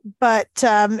 but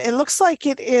it looks like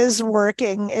it is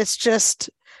working. It's just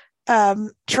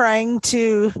trying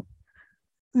to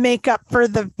make up for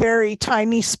the very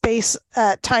tiny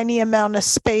amount of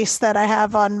space that I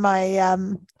have on my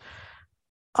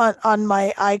on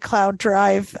my iCloud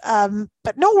drive.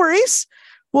 But no worries.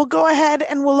 We'll go ahead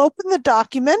and we'll open the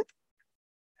document.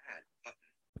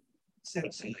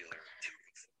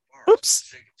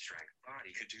 Oops.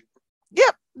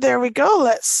 Yep, there we go.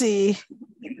 Let's see.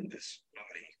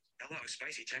 Hello,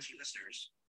 spicy Techy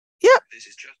listeners. Yep, This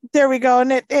is just there we go.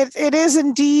 And it is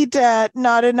indeed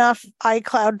not enough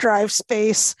iCloud drive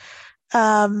space.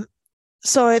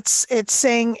 So it's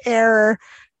saying error,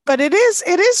 but it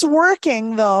is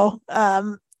working though.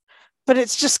 But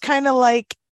it's just kind of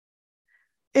like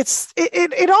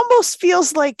it almost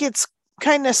feels like it's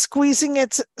kind of squeezing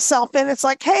itself in. It's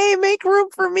like, hey, make room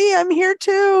for me. I'm here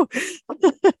too.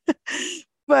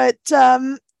 But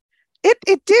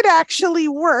it did actually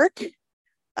work.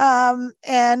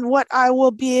 And what I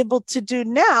will be able to do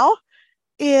now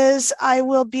is I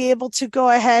will be able to go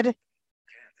ahead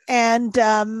and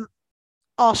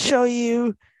I'll show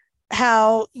you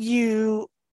how you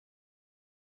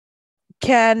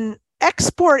can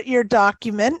export your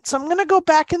document. So I'm going to go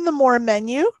back in the More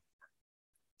menu.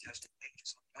 testing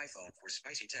pages on iPhone for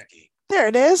spicy Techy. There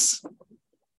it is.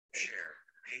 Share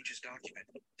pages document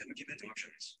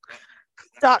options.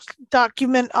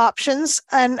 Document options.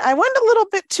 And I went a little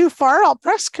bit too far. I'll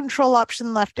press Control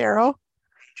Option left arrow.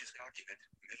 Pages document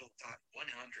middle top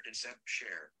 107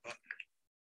 share button.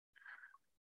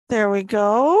 There we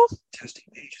go. Testing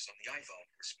pages on the iPhone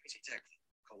for spicy Techy.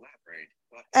 Collaborate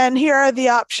button. And here are the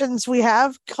options we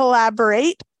have.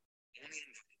 Collaborate. Only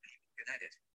invited people can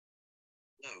edit.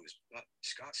 Close button.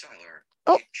 Scott Seiler.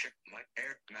 Oh. Check my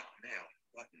air mail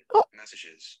button. Oh.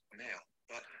 Messages mail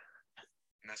button.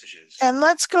 Messages. And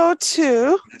let's go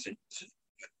to Messages.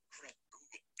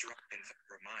 Google Drive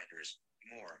reminders.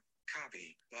 More.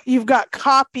 Copy button. you've got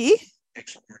copy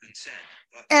Export and send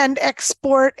button. and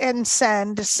export and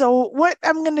send. So what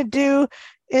I'm going to do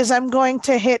is I'm going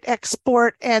to hit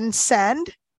export and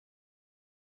send.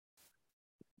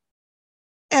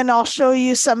 And I'll show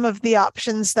you some of the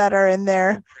options that are in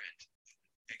there. Print.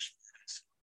 Export and send.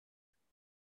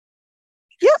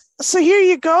 Yep. So here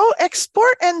you go.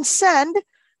 Export and send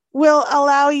will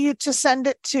allow you to send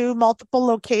it to multiple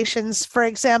locations. For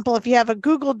example, if you have a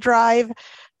Google Drive,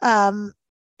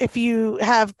 if you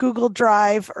have Google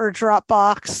Drive or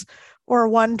Dropbox or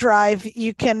OneDrive,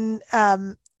 you can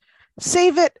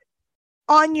save it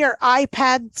on your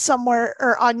iPad somewhere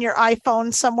or on your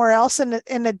iPhone somewhere else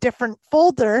in a different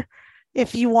folder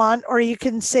if you want, or you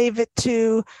can save it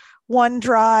to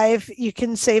OneDrive, you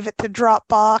can save it to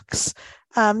Dropbox,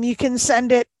 you can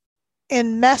send it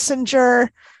in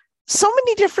Messenger. So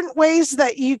many different ways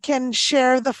that you can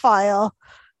share the file.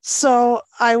 So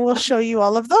I will show you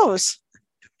all of those.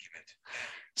 Document.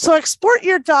 So export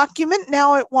your document.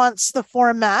 Now it wants the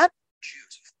format.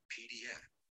 Choose PDF.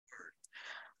 Word.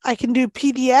 I can do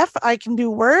PDF. I can do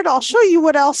Word. I'll show you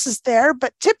what else is there.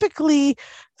 But typically,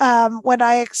 when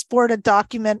I export a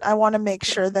document, I want to make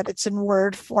sure that it's in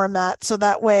Word format. So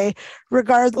that way,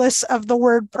 regardless of the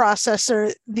word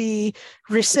processor the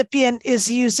recipient is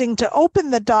using to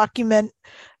open the document,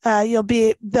 they'll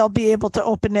be able to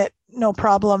open it no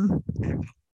problem. Plain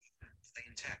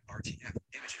text. RTF.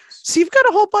 Images. So you've got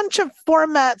a whole bunch of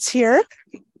formats here.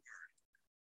 PDF.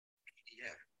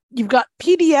 You've got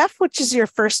PDF, which is your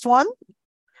first one.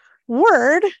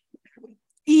 Word,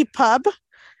 EPUB,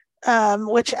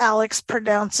 which Alex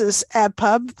pronounces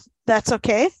EPUB. That's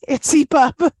okay. It's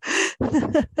EPUB.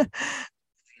 Plain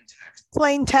text.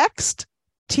 Plain text,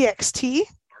 TXT. RTF.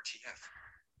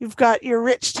 You've got your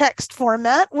rich text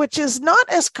format, which is not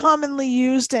as commonly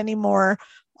used anymore,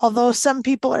 although some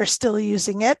people are still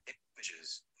using it.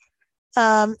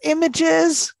 Images.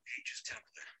 Images, Pages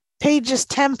template. Pages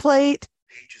template.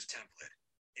 Pages template.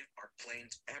 In our plain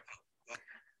text. Button.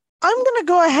 I'm going to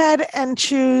go ahead and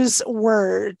choose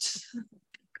Word. Testing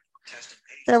pages.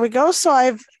 There we go. So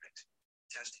Testing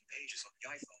pages on the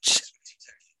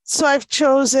iPhone. I've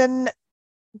chosen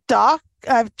doc.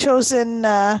 I've chosen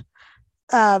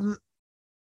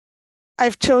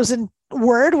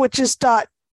Word, which is docx.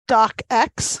 Word document,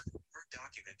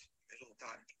 middle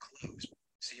dot, close.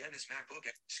 Sienna's MacBook,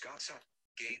 Scott's up,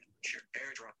 game, share,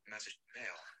 airdrop, message, mail,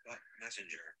 button,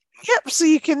 messenger. Yep, so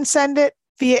you can send it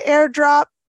via airdrop,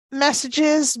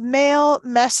 messages, mail,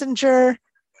 messenger,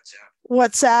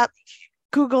 WhatsApp,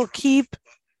 Google Keep,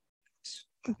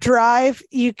 Drive.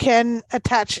 You can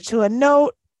attach it to a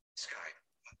note.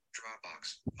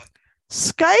 Dropbox,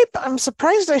 Skype, I'm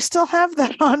surprised I still have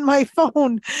that on my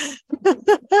phone.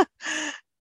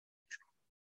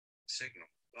 Signal,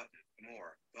 button,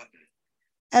 more, button,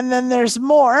 And then there's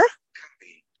more.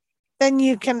 copy, Then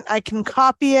I can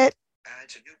copy it. add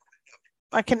to new quick note,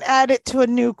 I can add it to a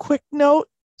new quick note.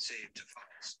 save to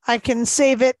files, I can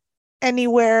save it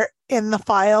anywhere in the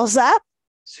Files app.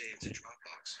 save to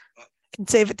Dropbox, button, I can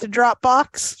save it to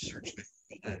Dropbox. search with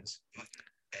Google Lens, button,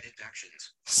 edit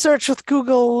actions, Search with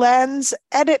Google Lens,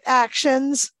 edit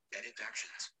actions. edit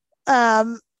actions,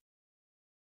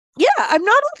 Yeah, I'm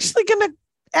not actually going to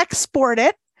export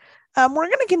it. We're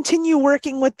going to continue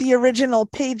working with the original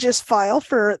Pages file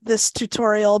for this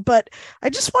tutorial, but I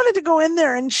just wanted to go in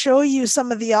there and show you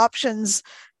some of the options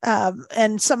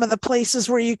and some of the places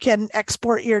where you can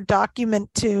export your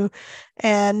document to.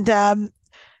 And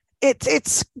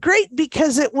it's great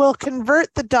because it will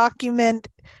convert the document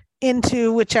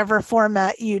into whichever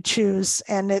format you choose,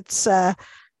 and it's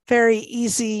very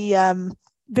easy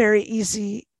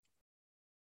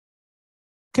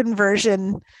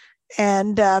conversion,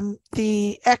 and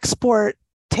the export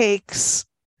takes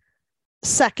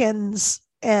seconds,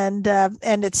 and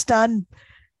it's done.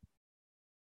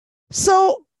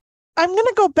 So I'm going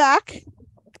to go back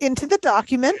into the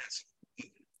document. cancel,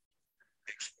 button,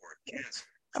 export, cancel,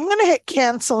 I'm going to hit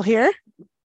cancel here,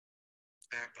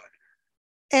 back button,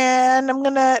 and I'm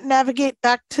going to navigate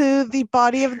back to the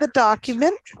body of the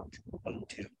document.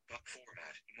 undo, but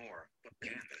format, more, but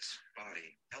canvas,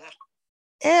 body, hello,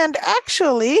 And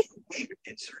actually,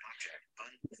 insert object,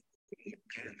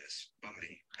 canvas,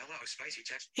 body, hello, spicy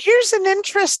text, here's an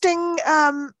interesting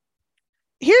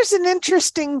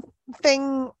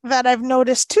thing that I've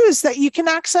noticed too, is that you can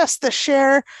access the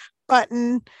share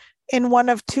button in one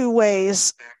of two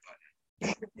ways. back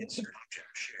button, insert object,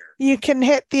 share, You can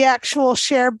hit the actual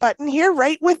share button here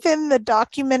right within the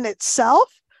document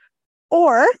itself,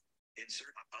 or insert,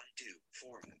 undo,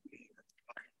 format,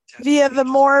 via the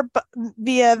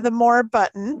more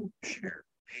button. share,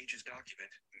 pages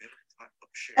document, middle top of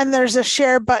share, And there's a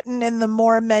share button in the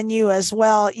more menu as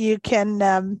well. You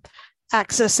can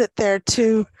access it there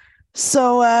too.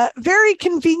 So very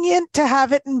convenient to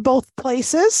have it in both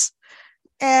places.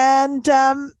 And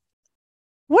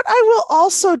what I will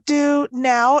also do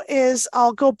now is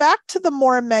I'll go back to the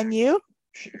more menu.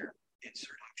 share,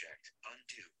 insert object,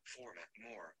 undo, format,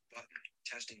 more, button,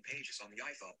 testing pages on the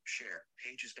iPhone, share,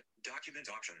 pages, document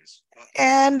options, button,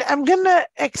 And I'm going to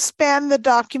expand the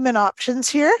document options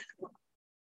here.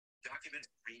 document,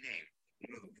 rename,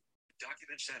 move,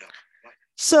 document setup, button,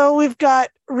 So we've got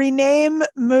rename,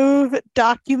 move,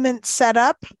 document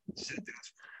setup. set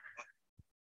password,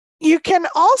 You can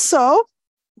also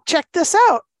check this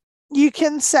out. You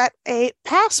can set a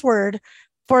password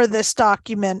for this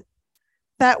document.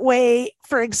 That way,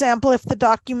 for example, if the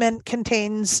document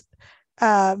contains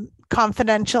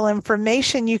confidential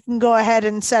information, you can go ahead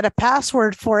and set a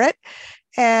password for it.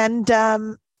 And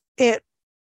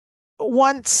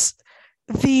once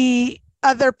the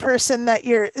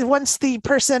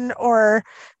person or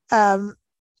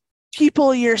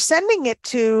people you're sending it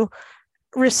to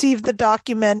receive the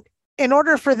document, in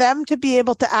order for them to be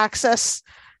able to access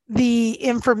the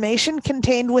information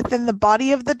contained within the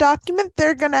body of the document,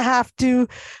 they're going to have to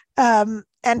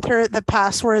enter the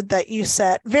password that you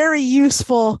set. Very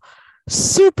useful,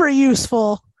 super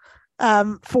useful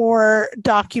for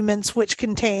documents which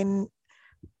contain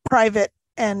private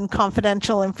and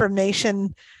confidential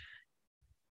information.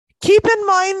 Keep in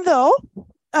mind, though,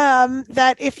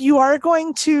 that if you are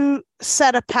going to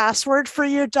set a password for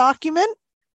your document,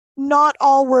 not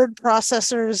all word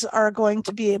processors are going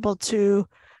to be able to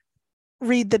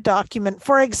read the document.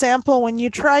 For example, when you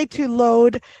try to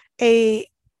load a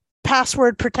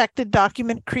password protected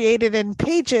document created in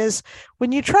Pages,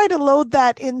 when you try to load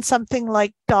that in something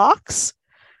like Docs,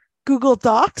 Google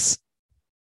Docs,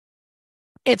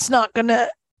 it's not going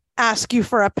to ask you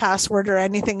for a password or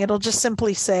anything. It'll just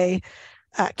simply say,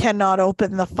 cannot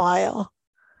open the file.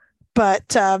 But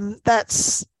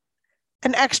that's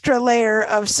an extra layer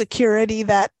of security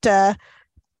that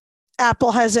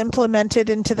Apple has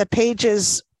implemented into the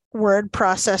Pages word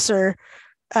processor,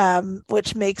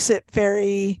 which makes it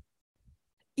very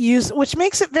which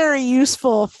makes it very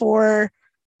useful for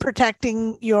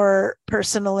protecting your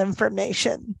personal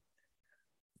information.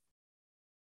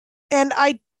 And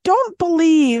I don't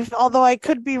believe, although I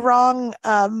could be wrong,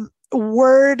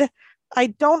 Word, I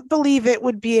don't believe it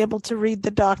would be able to read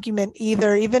the document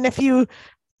either, even if you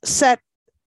set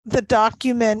the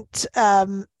document.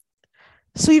 So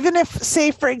even if,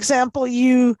 say, for example,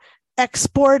 you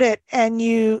export it and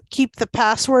you keep the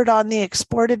password on the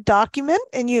exported document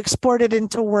and you export it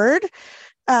into Word,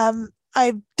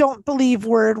 I don't believe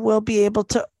Word will be able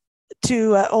to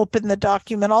open the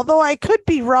document, although I could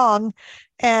be wrong.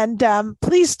 And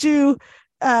please do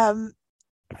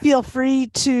feel free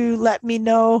to let me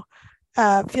know.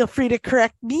 Feel free to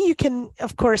correct me. You can,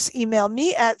 of course, email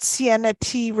me at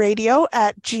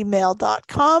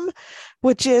siennatradio@gmail.com,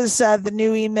 which is the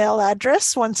new email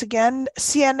address. Once again,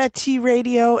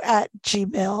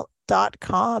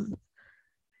 siennatradio@gmail.com.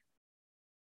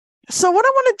 So what I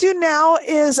want to do now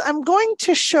is I'm going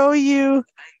to show you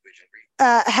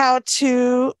how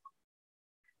to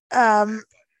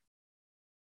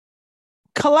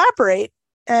collaborate,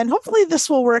 and hopefully this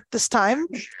will work this time,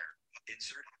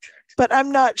 but I'm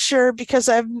not sure because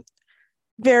I'm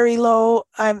very low.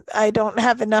 I don't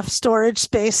have enough storage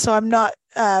space, so I'm not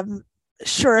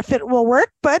sure if it will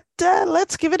work, but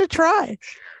let's give it a try.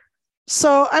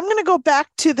 So I'm going to go back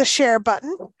to the share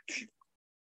button.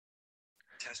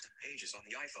 Test pages on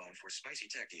the iPhone for Spicy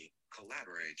Techy.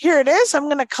 Collaborate. Here it is. I'm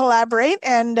going to collaborate,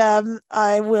 and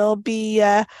I will be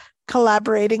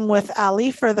collaborating with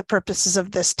Ali for the purposes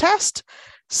of this test.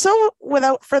 So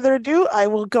without further ado, I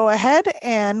will go ahead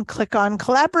and click on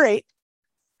collaborate.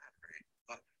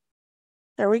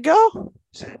 There we go.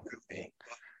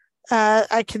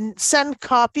 I can send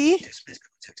copy.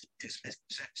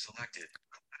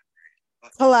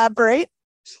 Collaborate.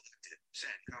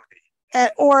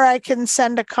 Or I can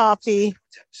send a copy.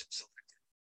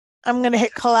 I'm going to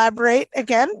hit collaborate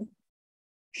again.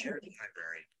 Share the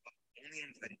library. Only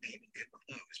invited people get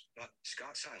closed. But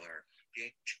Scott Seiler.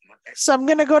 So I'm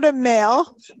going to go to mail.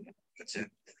 Drop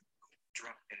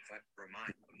invite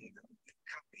remind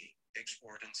copy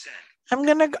export and send.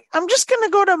 I'm just going to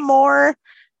go to more,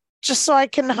 just so I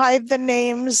can hide the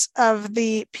names of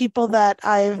the people that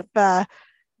I've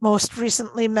most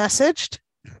recently messaged.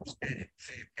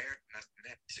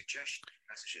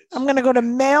 I'm going to go to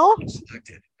mail.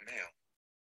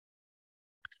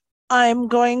 I'm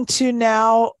going to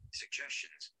now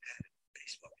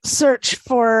search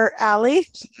for Ali.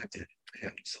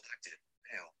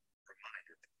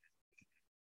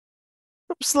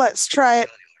 Oops, let's try it.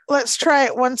 Let's try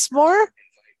it once more.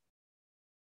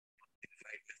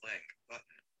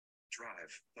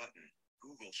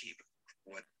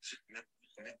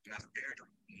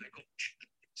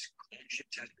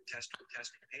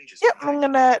 Yep, I'm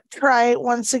going to try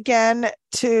once again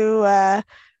to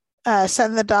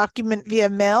send the document via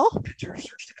mail.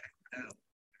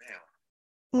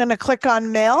 I'm going to click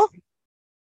on mail.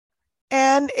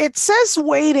 And it says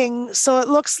waiting, so it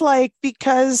looks like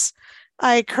because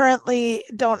I currently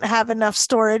don't have enough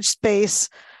storage space,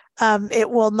 it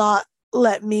will not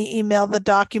let me email the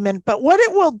document. But what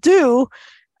it will do,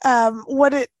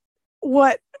 what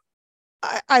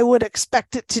I would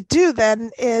expect it to do then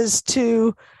is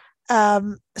to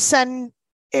send.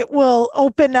 It will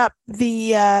open up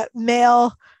the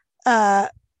mail, the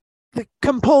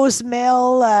composed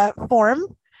mail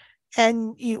form,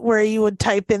 and where you would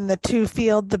type in the to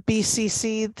field, the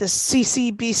BCC, the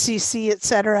CC, BCC,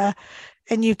 etc.,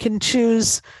 and you can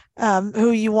choose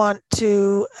who you want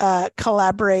to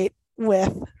collaborate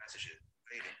with.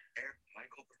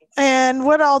 And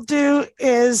what I'll do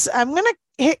is I'm going to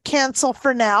hit cancel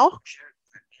for now,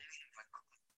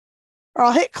 or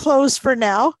I'll hit close for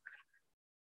now.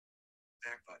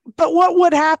 But what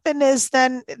would happen is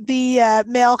then the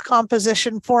mail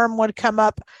composition form would come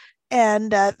up,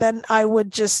 and then I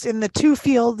would just, in the to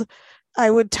field, I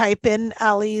would type in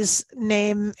Ali's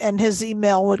name and his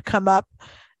email would come up,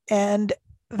 and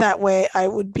that way I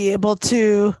would be able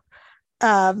to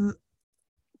share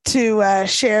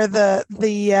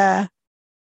the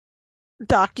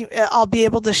document. I'll be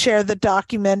able to share the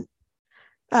document.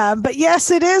 But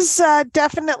yes, it is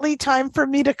definitely time for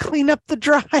me to clean up the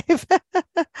drive.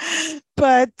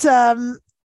 But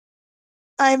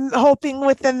I'm hoping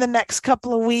within the next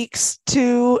couple of weeks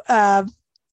to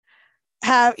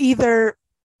have either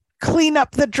clean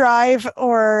up the drive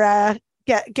or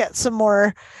get some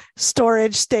more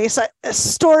storage space. I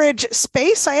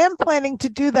am planning to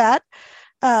do that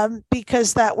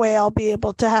because that way I'll be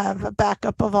able to have a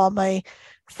backup of all my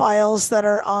files that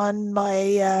are on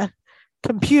my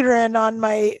computer and on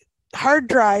my hard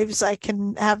drives, I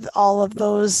can have all of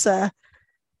those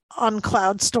on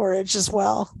cloud storage as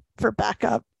well for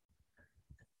backup.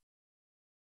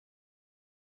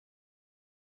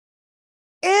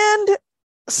 And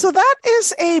so that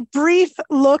is a brief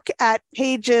look at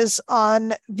Pages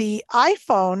on the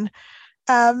iPhone.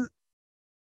 The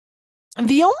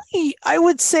only, I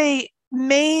would say,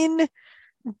 main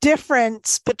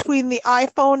difference between the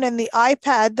iPhone and the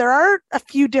iPad, there are a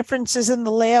few differences in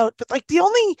the layout, but like the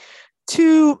only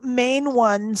two main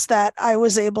ones that I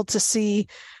was able to see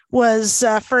was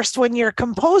first, when you're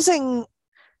composing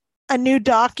a new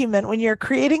document, when you're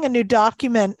creating a new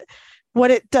document, what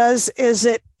it does is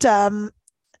it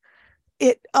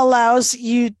allows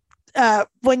you,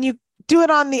 when you do it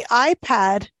on the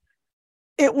iPad,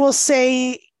 it will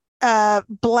say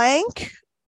blank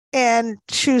and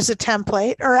choose a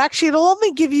template, or actually it'll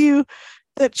only give you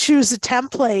the choose a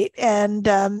template, and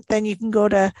then you can go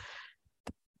to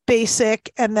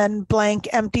basic and then blank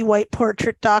empty white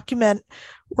portrait document.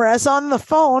 Whereas on the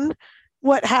phone,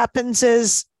 what happens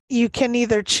is you can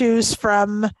either choose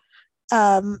from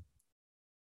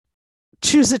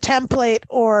choose a template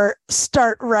or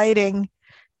start writing.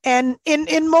 And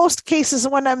in most cases,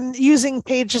 when I'm using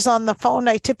Pages on the phone,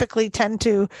 I typically tend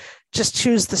to just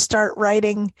choose the start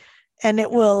writing, and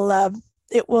it will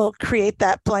create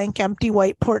that blank empty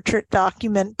white portrait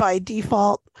document by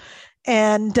default.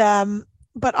 And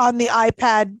but on the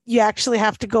iPad, you actually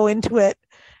have to go into it,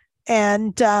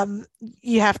 and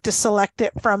you have to select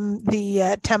it from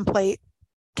the template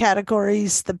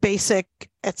categories, the basic,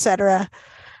 etc.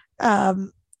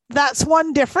 That's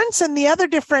one difference, and the other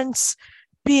difference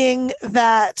being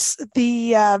that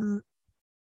the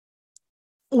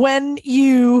when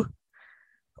you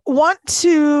want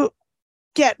to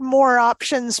get more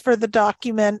options for the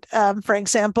document, for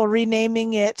example,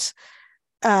 renaming it,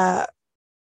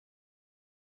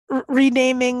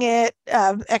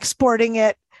 exporting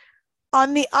it,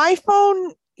 on the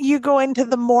iPhone, you go into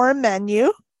the More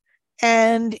menu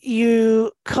and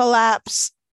you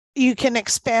collapse. You can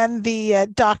expand the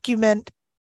document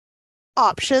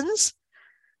options.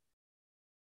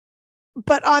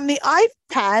 But on the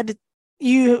iPad,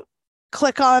 you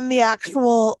click on the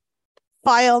actual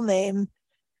file name,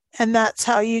 and that's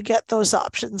how you get those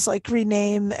options like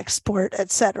rename, export,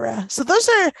 etc. So those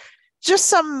are just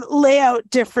some layout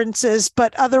differences,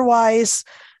 but otherwise,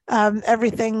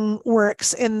 everything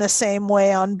works in the same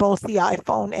way on both the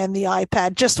iPhone and the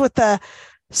iPad, just with a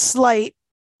slight,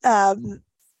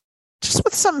 just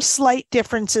with some slight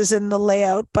differences in the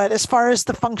layout. But as far as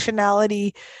the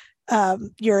functionality,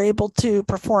 you're able to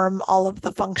perform all of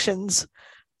the functions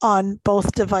on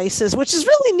both devices, which is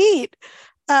really neat.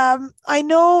 I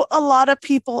know a lot of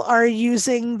people are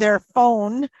using their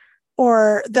phone,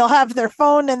 or they'll have their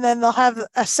phone and then they'll have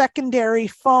a secondary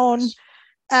phone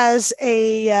as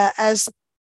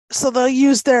so they'll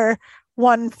use their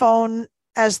one phone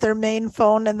as their main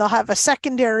phone, and they'll have a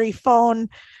secondary phone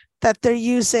that they're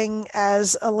using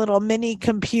as a little mini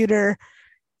computer.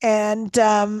 And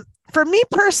for me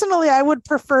personally, I would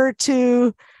prefer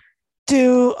to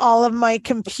do all of my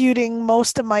computing,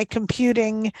 most of my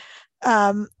computing,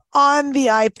 on the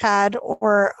iPad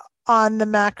or on the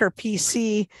Mac or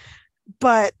PC.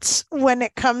 But when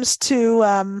it comes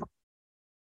to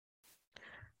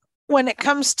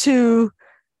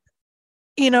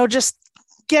just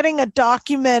getting a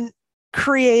document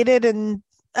created and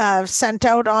sent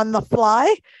out on the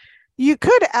fly, you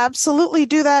could absolutely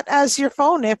do that as your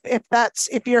phone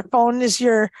if your phone is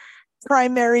your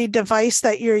primary device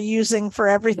that you're using for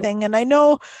everything. And I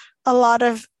know a lot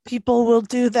of people will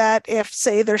do that if,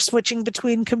 say, they're switching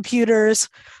between computers,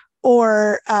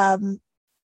 or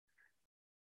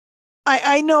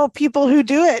I know people who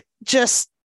do it just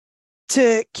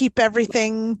to keep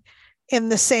everything in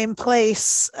the same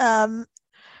place. Not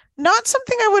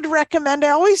something I would recommend. I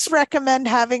always recommend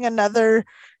having another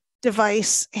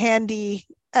device handy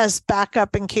as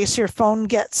backup in case your phone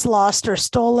gets lost or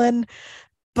stolen.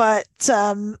 But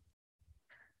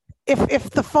if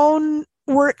the phone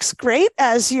works great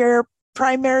as your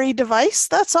primary device,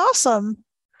 that's awesome.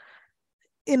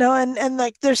 And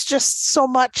like there's just so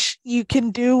much you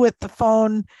can do with the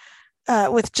phone,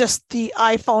 with just the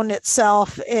iPhone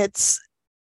itself.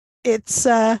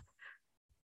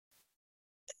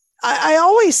 I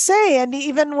always say, and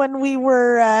even when we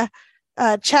were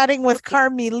chatting with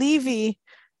Carmi Levy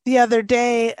the other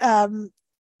day,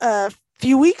 a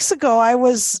few weeks ago, I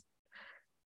was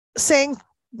saying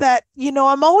that,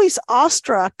 I'm always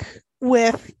awestruck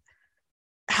with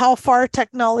how far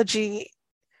technology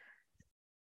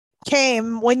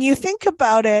came. When you think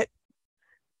about it,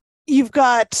 you've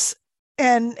got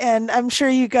and I'm sure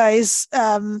you guys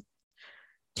can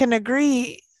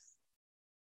agree.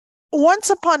 Once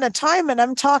upon a time, and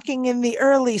I'm talking in the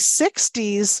early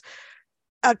 60s,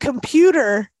 a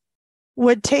computer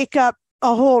would take up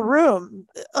a whole room,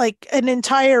 like an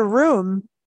entire room,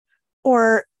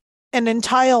 or an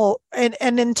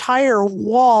entire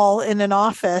wall in an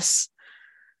office.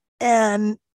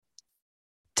 And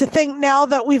to think now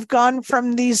that we've gone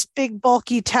from these big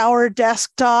bulky tower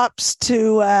desktops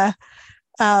to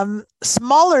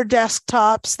smaller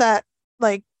desktops that,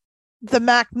 like, the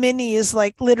Mac Mini is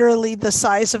like literally the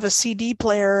size of a CD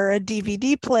player or a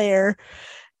DVD player.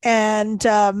 And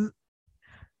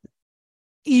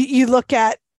you look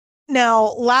at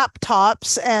now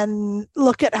laptops and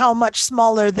look at how much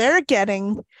smaller they're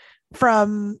getting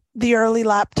from the early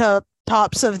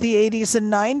laptops of the 80s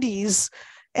and 90s.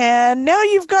 And now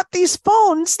you've got these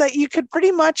phones that you could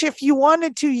pretty much, if you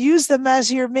wanted to, use them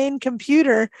as your main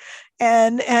computer,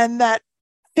 and that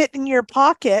fit in your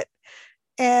pocket.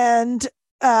 And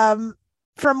from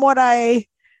what I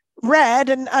read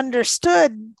and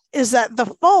understood is that the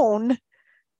phone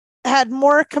had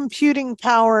more computing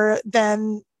power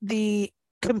than the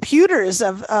computers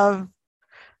of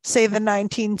say the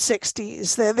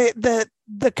 1960s.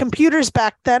 The computers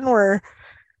back then were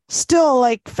still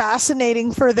like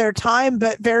fascinating for their time,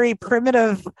 but very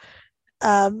primitive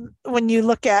when you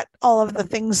look at all of the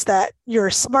things that your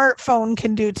smartphone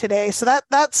can do today. So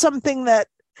that's something that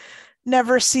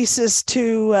never ceases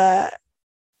to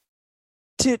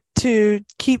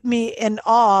keep me in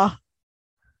awe.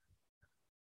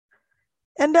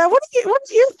 And what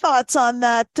are your thoughts on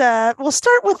that? We'll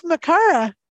start with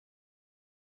Makara.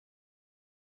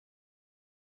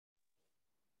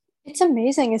 It's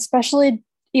amazing, especially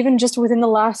even just within the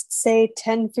last, say,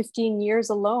 10, 15 years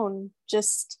alone.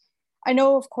 Just, I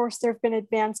know, of course, there have been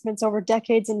advancements over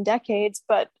decades and decades,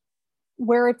 but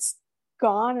where it's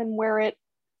gone and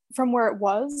from where it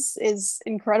was is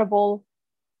incredible.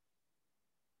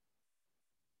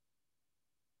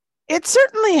 It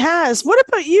certainly has. What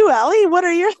about you, Ali? What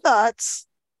are your thoughts?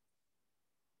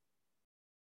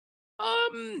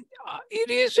 It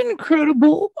is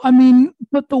incredible. I mean,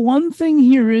 but the one thing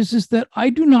here is that I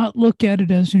do not look at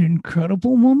it as an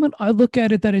incredible moment. I look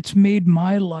at it that it's made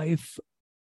my life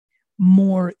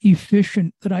more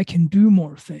efficient, that I can do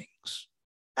more things.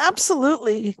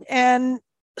 Absolutely. And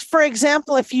for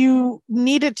example, if you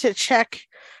needed to check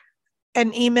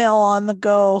an email on the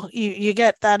go, you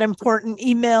get that important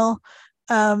email.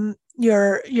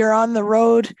 You're on the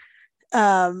road.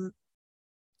 And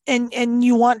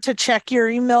you want to check your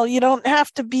email, you don't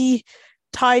have to be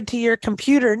tied to your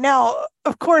computer. Now,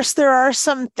 of course, there are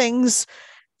some things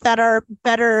that are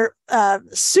better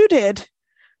suited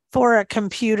for a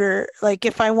computer. Like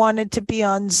if I wanted to be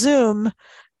on Zoom,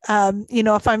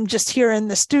 if I'm just here in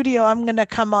the studio, I'm going to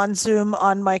come on Zoom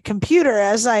on my computer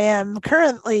as I am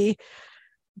currently.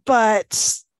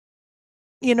 But,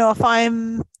 if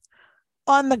I'm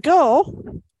on the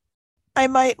go, I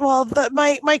might,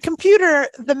 my computer,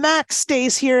 the Mac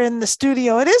stays here in the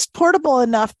studio. It is portable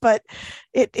enough, but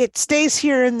it stays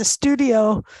here in the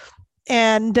studio.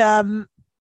 And,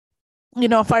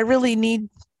 if I really need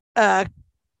a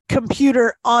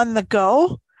computer on the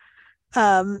go,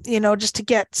 just to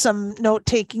get some note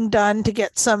taking done, to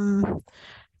get some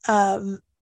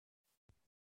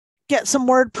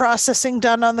word processing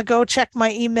done on the go, check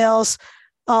my emails,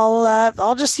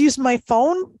 I'll just use my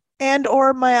phone and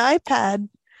or my iPad.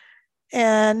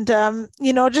 And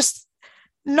just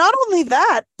not only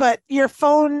that, but your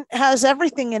phone has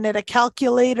everything in it, a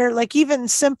calculator, like even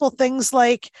simple things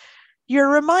like your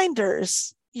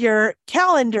reminders, your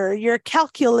calendar, your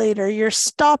calculator, your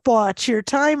stopwatch, your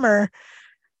timer,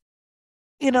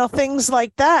 things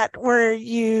like that, where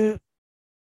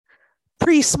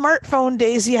pre-smartphone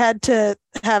days, you had to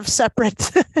have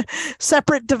separate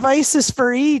separate devices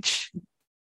for each.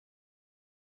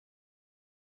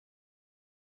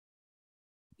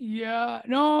 Yeah,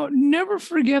 no, never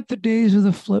forget the days of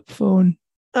the flip phone.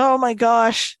 Oh my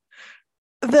gosh.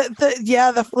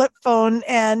 The flip phone.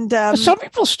 And some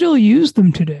people still use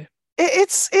them today.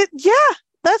 Yeah,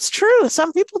 that's true.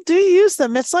 Some people do use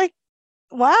them. It's like,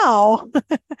 wow.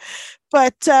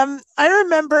 But I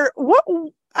remember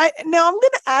now I'm going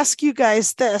to ask you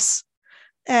guys this,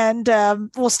 and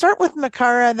we'll start with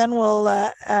Makara, and then we'll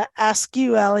ask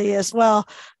you, Ali, as well.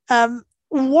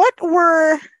 What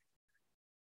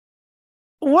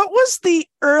was the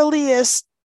earliest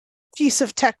piece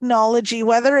of technology,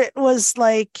 whether it was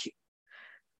like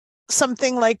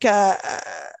something like a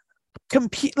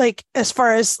compute, like as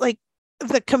far as like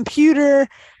the computer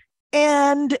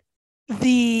and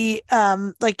the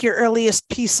like your earliest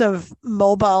piece of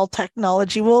mobile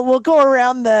technology? We'll go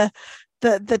around the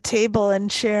table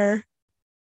and share.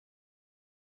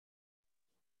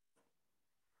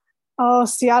 Oh,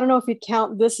 see, I don't know if you'd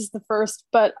count this as the first,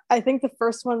 but I think the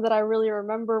first one that I really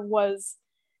remember was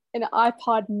an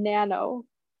iPod Nano.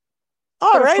 Oh,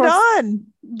 But of right course, on.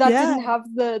 that Yeah. didn't have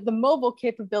the mobile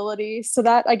capability. So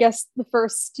that, I guess, the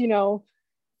first,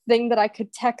 thing that I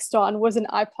could text on was an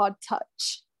iPod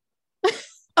Touch.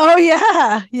 Oh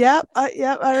yeah, yeah,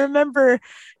 yeah. I remember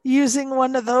using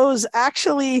one of those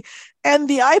actually, and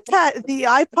the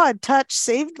iPod Touch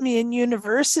saved me in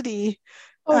university.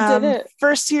 Oh, did it?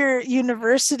 First year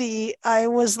university, I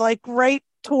was like right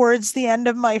towards the end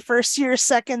of my first year,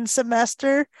 second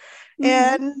semester, Mhm.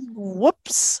 and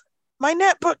whoops, my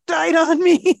netbook died on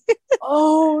me.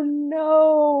 Oh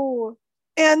no.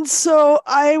 And so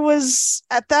I was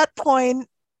at that point,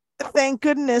 thank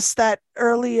goodness that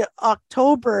early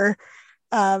October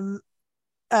um,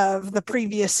 of the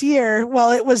previous year,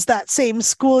 well, it was that same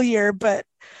school year, but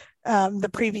the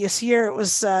previous year it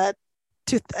was, or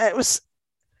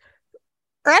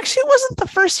actually, it wasn't the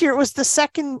first year, it was the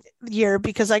second year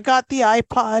because I got the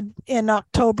iPod in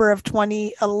October of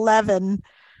 2011.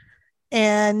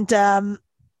 And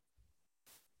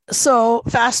so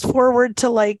fast forward to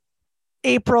like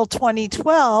April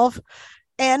 2012,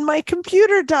 and my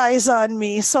computer dies on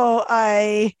me. So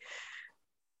I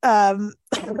um,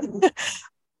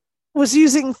 was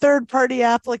using third-party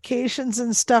applications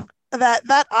and stuff. That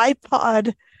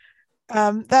iPod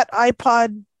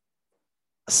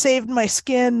saved my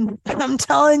skin. I'm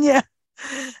telling you,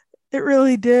 it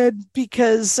really did,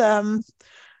 because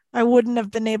I wouldn't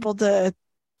have been able to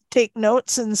take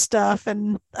notes and stuff.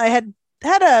 And I had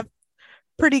a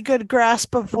pretty good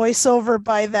grasp of voiceover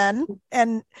by then,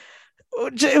 and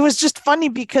it was just funny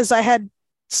because I had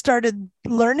started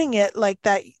learning it like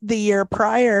that the year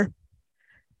prior,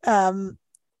 in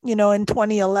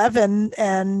 2011,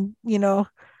 and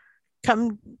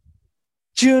come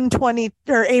June 20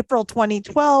 or April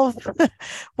 2012,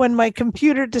 when my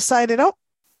computer decided,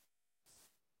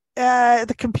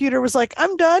 the computer was like,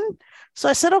 I'm done. So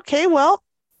I said, okay, well,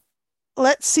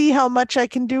 let's see how much I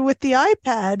can do with the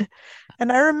iPad.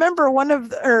 And I remember one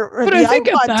of or But the I think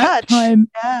at iPod that Touch. time,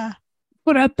 Yeah.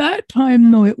 but at that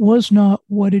time, though, it was not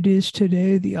what it is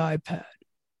today, the iPad.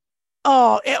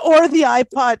 Oh, or the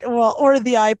iPod, well, or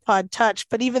the iPod Touch,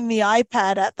 but even the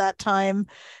iPad at that time.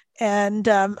 And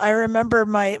I remember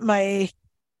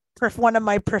one of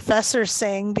my professors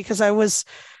saying, because I was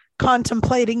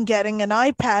contemplating getting an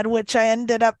iPad, which I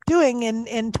ended up doing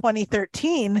in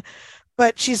 2013.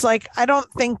 But she's like, I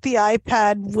don't think the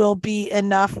iPad will be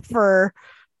enough for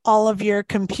all of your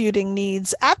computing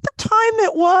needs. At the time,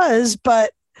 it was,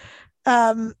 but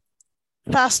um,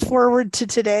 fast forward to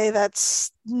today,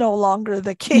 that's no longer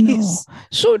the case. No.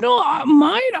 So no,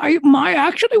 my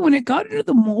actually, when it got into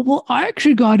the mobile, I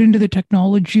actually got into the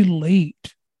technology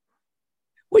late,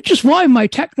 which is why my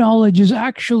technology is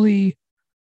actually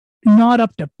not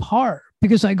up to par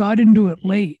because I got into it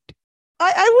late.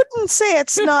 I wouldn't say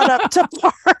it's not up to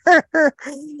par,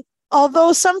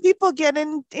 although some people get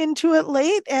into it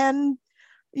late, and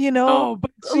Oh, but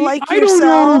see, like I don't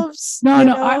know. yourselves. No,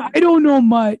 I don't know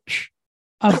much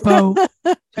about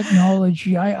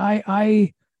technology.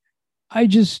 I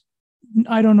just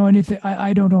I don't know anything.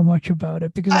 I don't know much about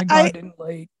it because I got in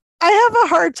late. I have a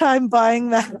hard time buying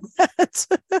that.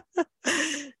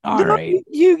 All right.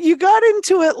 You got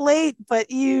into it late,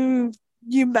 but you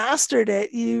mastered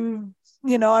it.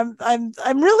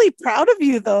 I'm really proud of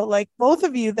you, though, like both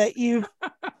of you, that you've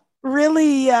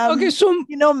really Okay, so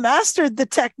mastered the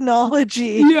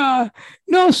technology. yeah,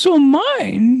 no, so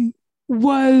mine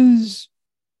was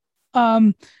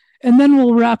and then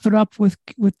we'll wrap it up with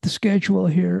the schedule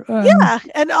here. Yeah,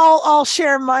 and I'll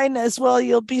share mine as well.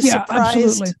 You'll be surprised.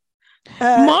 Absolutely.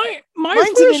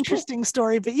 Mine's an interesting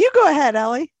story, but you go ahead,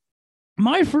 Ellie.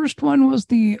 My first one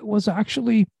was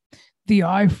actually the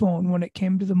iPhone when it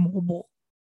came to the mobile.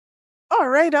 Oh,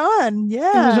 right on.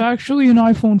 Yeah. It was actually an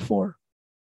iPhone 4.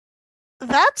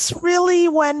 That's really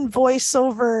when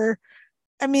voiceover,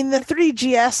 I mean, the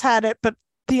 3GS had it, but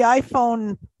the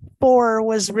iPhone 4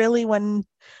 was really when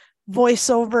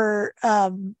voiceover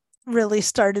really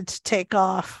started to take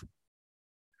off.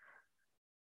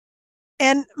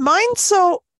 And mine,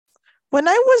 so when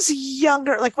I was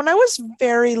younger, like when I was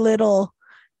very little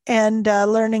and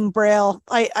learning Braille,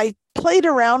 I played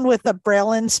around with a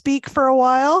Braille and Speak for a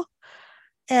while,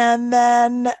 and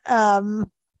then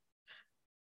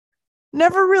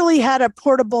never really had a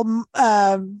portable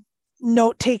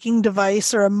note-taking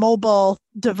device or a mobile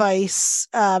device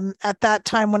at that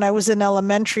time when I was in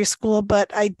elementary school,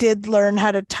 but I did learn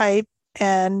how to type,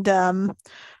 and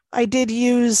I did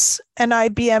use an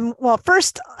IBM. Well,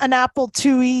 first an Apple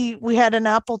IIe. We had an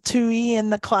Apple IIe in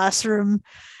the classroom,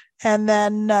 and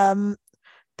then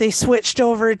they switched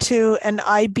over to an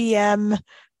IBM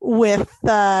with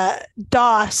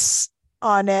DOS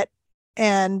on it,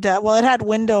 and it had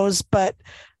Windows, but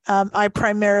I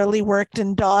primarily worked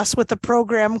in DOS with a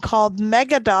program called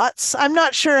Megadots. I'm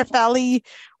not sure if Ali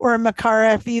or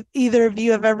Makara, if either of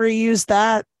you have ever used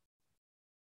that.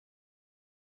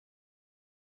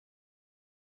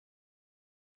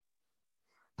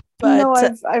 But no,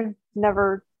 I've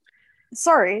never.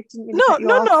 Sorry, didn't mean to no, cut you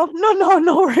no, off.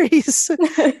 no worries.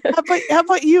 How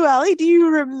about you, Ali? Do you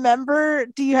remember?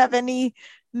 Do you have any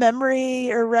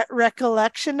memory or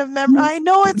recollection of memory? I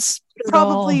know it's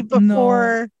probably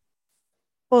before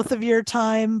both of your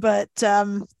time, but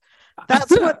that's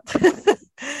what.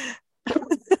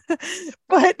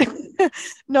 But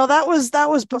no, that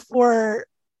was before,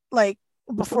 like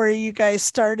before you guys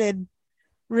started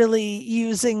really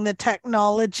using the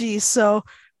technology. So,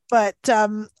 but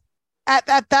at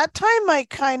that time, I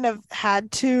kind of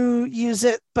had to use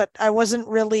it, but I wasn't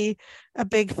really a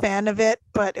big fan of it.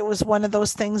 But it was one of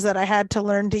those things that I had to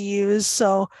learn to use.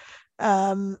 So,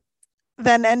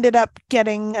 then ended up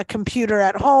getting a computer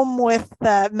at home with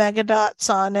Megadots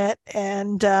on it,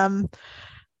 and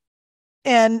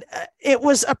it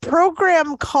was a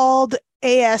program called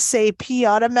ASAP,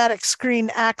 Automatic Screen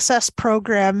Access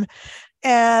Program,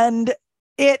 and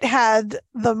it had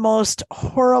the most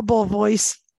horrible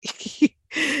voice.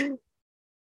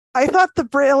 I thought the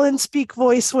Braille and Speak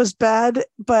voice was bad,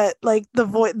 but like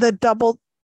the double,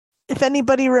 if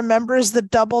anybody remembers the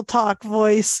double talk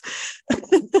voice,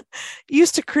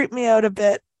 used to creep me out a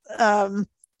bit.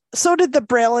 So did the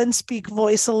Braille and Speak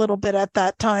voice a little bit at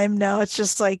that time. Now it's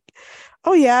just like,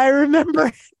 oh yeah, I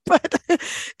remember, but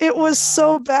it was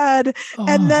so bad.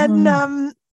 And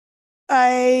then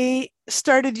I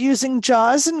started using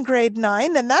JAWS in grade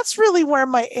 9, and that's really where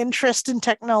my interest in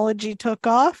technology took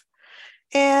off.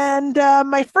 And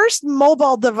my first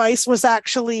mobile device was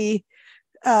actually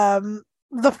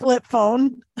the flip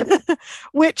phone,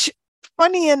 which,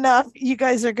 funny enough, you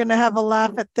guys are going to have a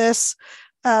laugh at this.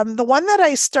 The one that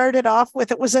I started off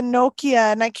with, it was a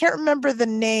Nokia, and I can't remember the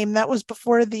name. That was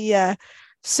before the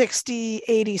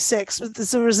 6086.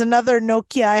 There was another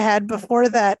Nokia I had before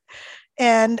that.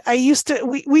 And I used to,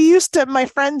 we used to, my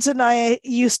friends and I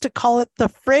used to call it the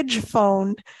fridge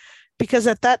phone, because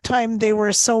at that time they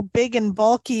were so big and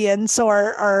bulky. And so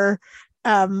our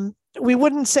we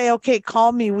wouldn't say, okay,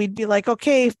 call me. We'd be like,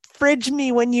 okay, fridge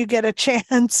me when you get a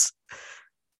chance.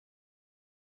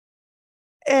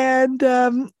 And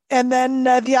then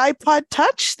the iPod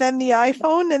Touch, then the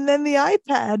iPhone, and then the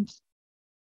iPad.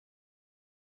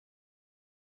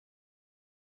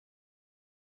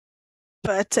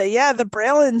 But yeah, the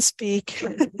Braille and Speak.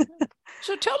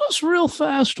 So tell us real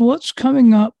fast what's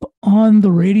coming up on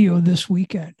the radio this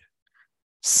weekend.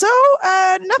 So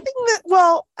nothing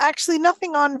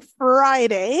on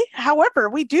Friday. However,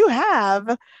 we do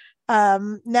have,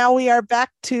 now we are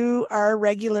back to our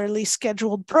regularly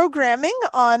scheduled programming.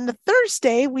 On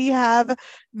Thursday, we have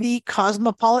the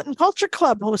Cosmopolitan Culture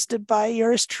Club hosted by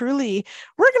yours truly.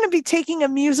 We're going to be taking a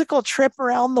musical trip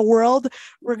around the world.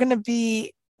 We're going to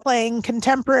be playing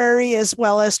contemporary as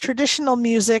well as traditional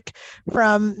music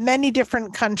from many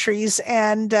different countries,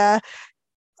 and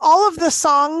all of the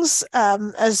songs,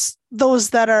 as those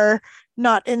that are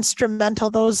not instrumental,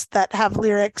 those that have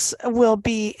lyrics, will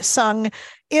be sung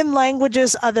in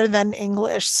languages other than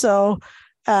English. So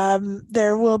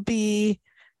there will be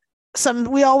some,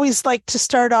 we always like to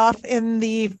start off in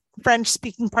the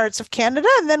French-speaking parts of Canada,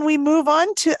 and then we move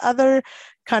on to other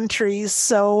countries.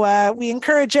 So we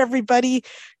encourage everybody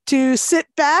to sit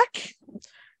back.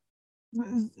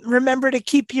 Remember to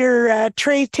keep your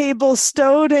tray tables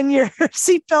stowed and your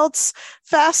seatbelts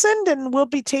fastened, and we'll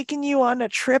be taking you on a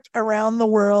trip around the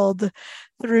world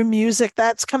through music.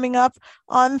 That's coming up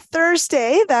on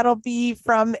Thursday. That'll be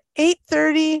from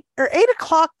 8:30 or 8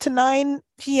 o'clock to 9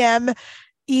 p.m.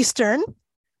 Eastern,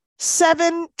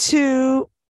 7 to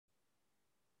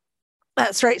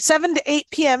 8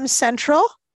 p.m. Central.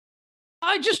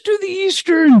 I just do the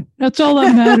Eastern. That's all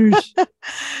that matters.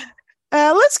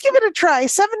 Let's give it a try.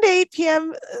 7 to 8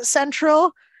 p.m.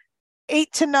 Central,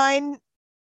 8 to 9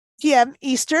 p.m.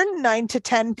 Eastern, 9 to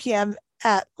 10 p.m.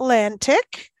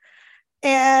 Atlantic,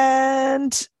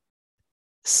 and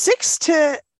 6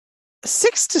 to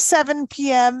 7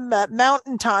 p.m.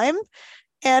 Mountain Time,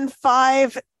 and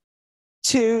 5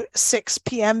 to 6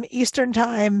 p.m. Eastern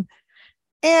Time.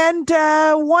 and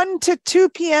 1 to 2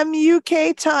 p.m.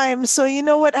 UK time. So you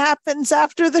know what happens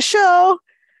after the show.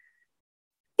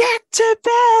 Get to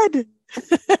bed.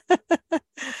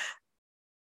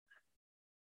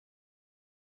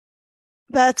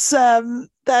 That's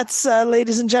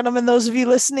ladies and gentlemen, those of you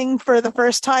listening for the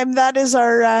first time, that is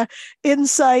our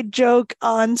inside joke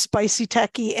on Spicy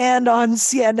Techy and on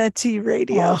Sienna T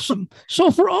Radio. Awesome. So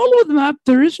for all of them,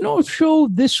 there is no show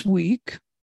this week,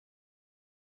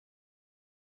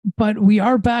 but we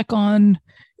are back on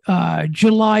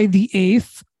July the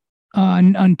 8th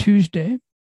on Tuesday.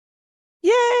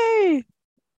 Yay!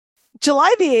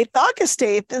 July the 8th, August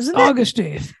 8th, isn't it? August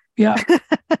 8th, yeah.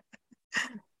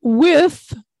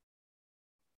 With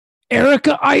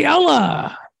Erica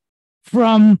Ayala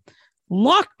from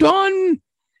Locked On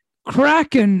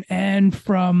Kraken and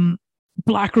from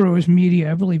Black Rose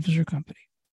Media, I believe is her company.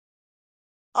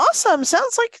 Awesome.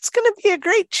 Sounds like it's going to be a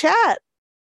great chat.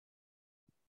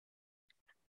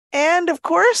 And of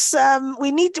course,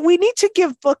 we need to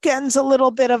give Bookends a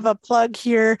little bit of a plug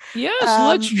here. Yes,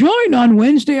 let's join on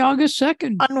Wednesday, August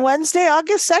 2nd. On Wednesday,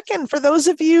 August 2nd. For those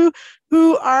of you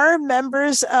who are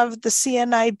members of the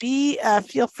CNIB,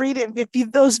 feel free to,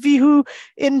 those of you who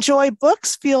enjoy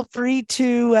books, feel free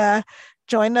to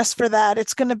join us for that.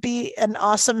 It's going to be an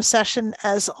awesome session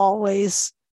as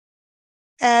always.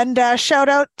 And shout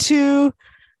out to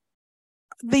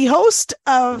the host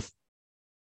of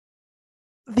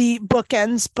the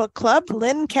Bookends Book Club,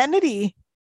 Lynn Kennedy.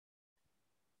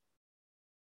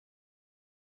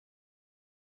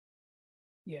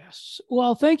 Yes.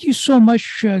 Well, thank you so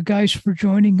much, guys, for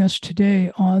joining us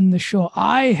today on the show.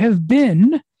 I have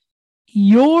been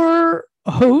your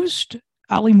host,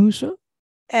 Ali Musa.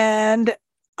 And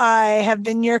I have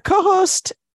been your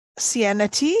co-host, Sienna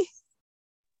T.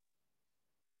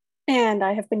 And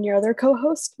I have been your other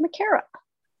co-host, Makara.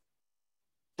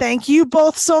 Thank you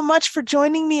both so much for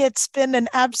joining me. It's been an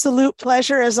absolute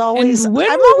pleasure as always. I'm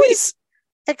always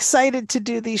excited to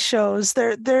do these shows.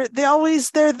 They're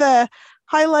the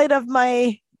highlight of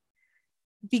my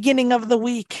beginning of the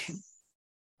week.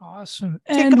 Awesome.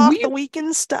 Kick off the week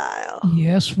in style.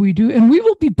 Yes, we do. And we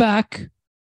will be back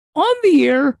on the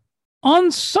air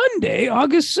on Sunday,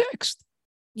 August 6th.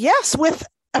 Yes, with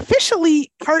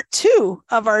officially part 2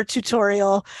 of our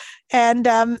tutorial. And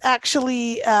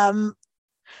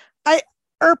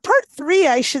part 3,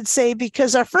 I should say,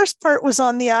 because our first part was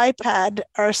on the iPad.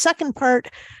 Our second part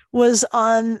was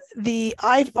on the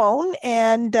iPhone.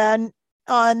 And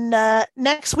on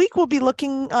next week, we'll be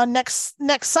looking on next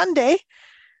Sunday,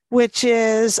 which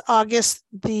is August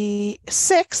the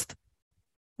 6th.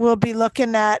 We'll be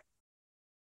looking at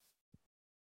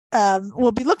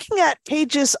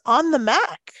pages on the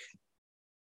Mac.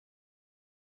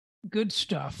 Good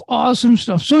stuff. Awesome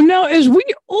stuff. So now, as we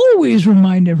always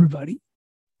remind everybody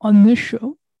on this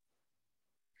show,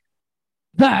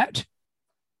 that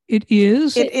it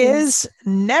is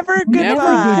never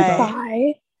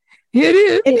goodbye. It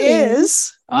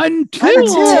is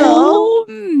until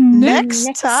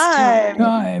next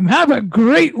time. Have a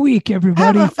great week,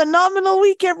 everybody. Have a phenomenal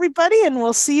week, everybody, and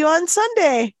we'll see you on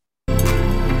Sunday.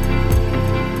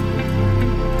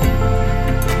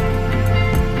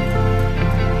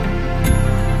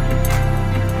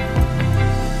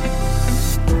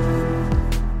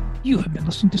 You have been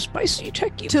listening to Spicy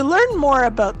Techy. To learn more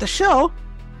about the show,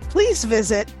 please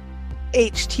visit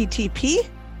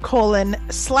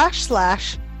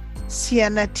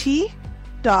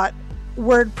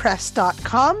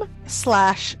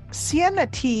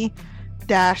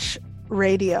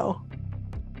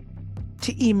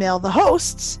To email the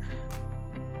hosts,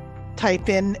 type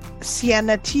in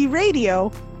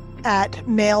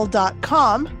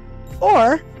siennatradio@mail.com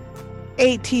or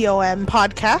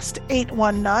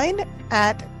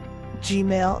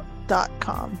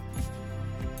atompodcast819@gmail.com.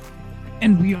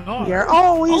 And we are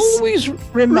always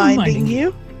reminding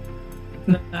you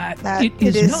that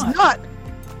it is not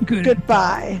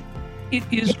goodbye. It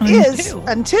is until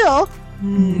until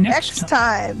next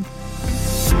time.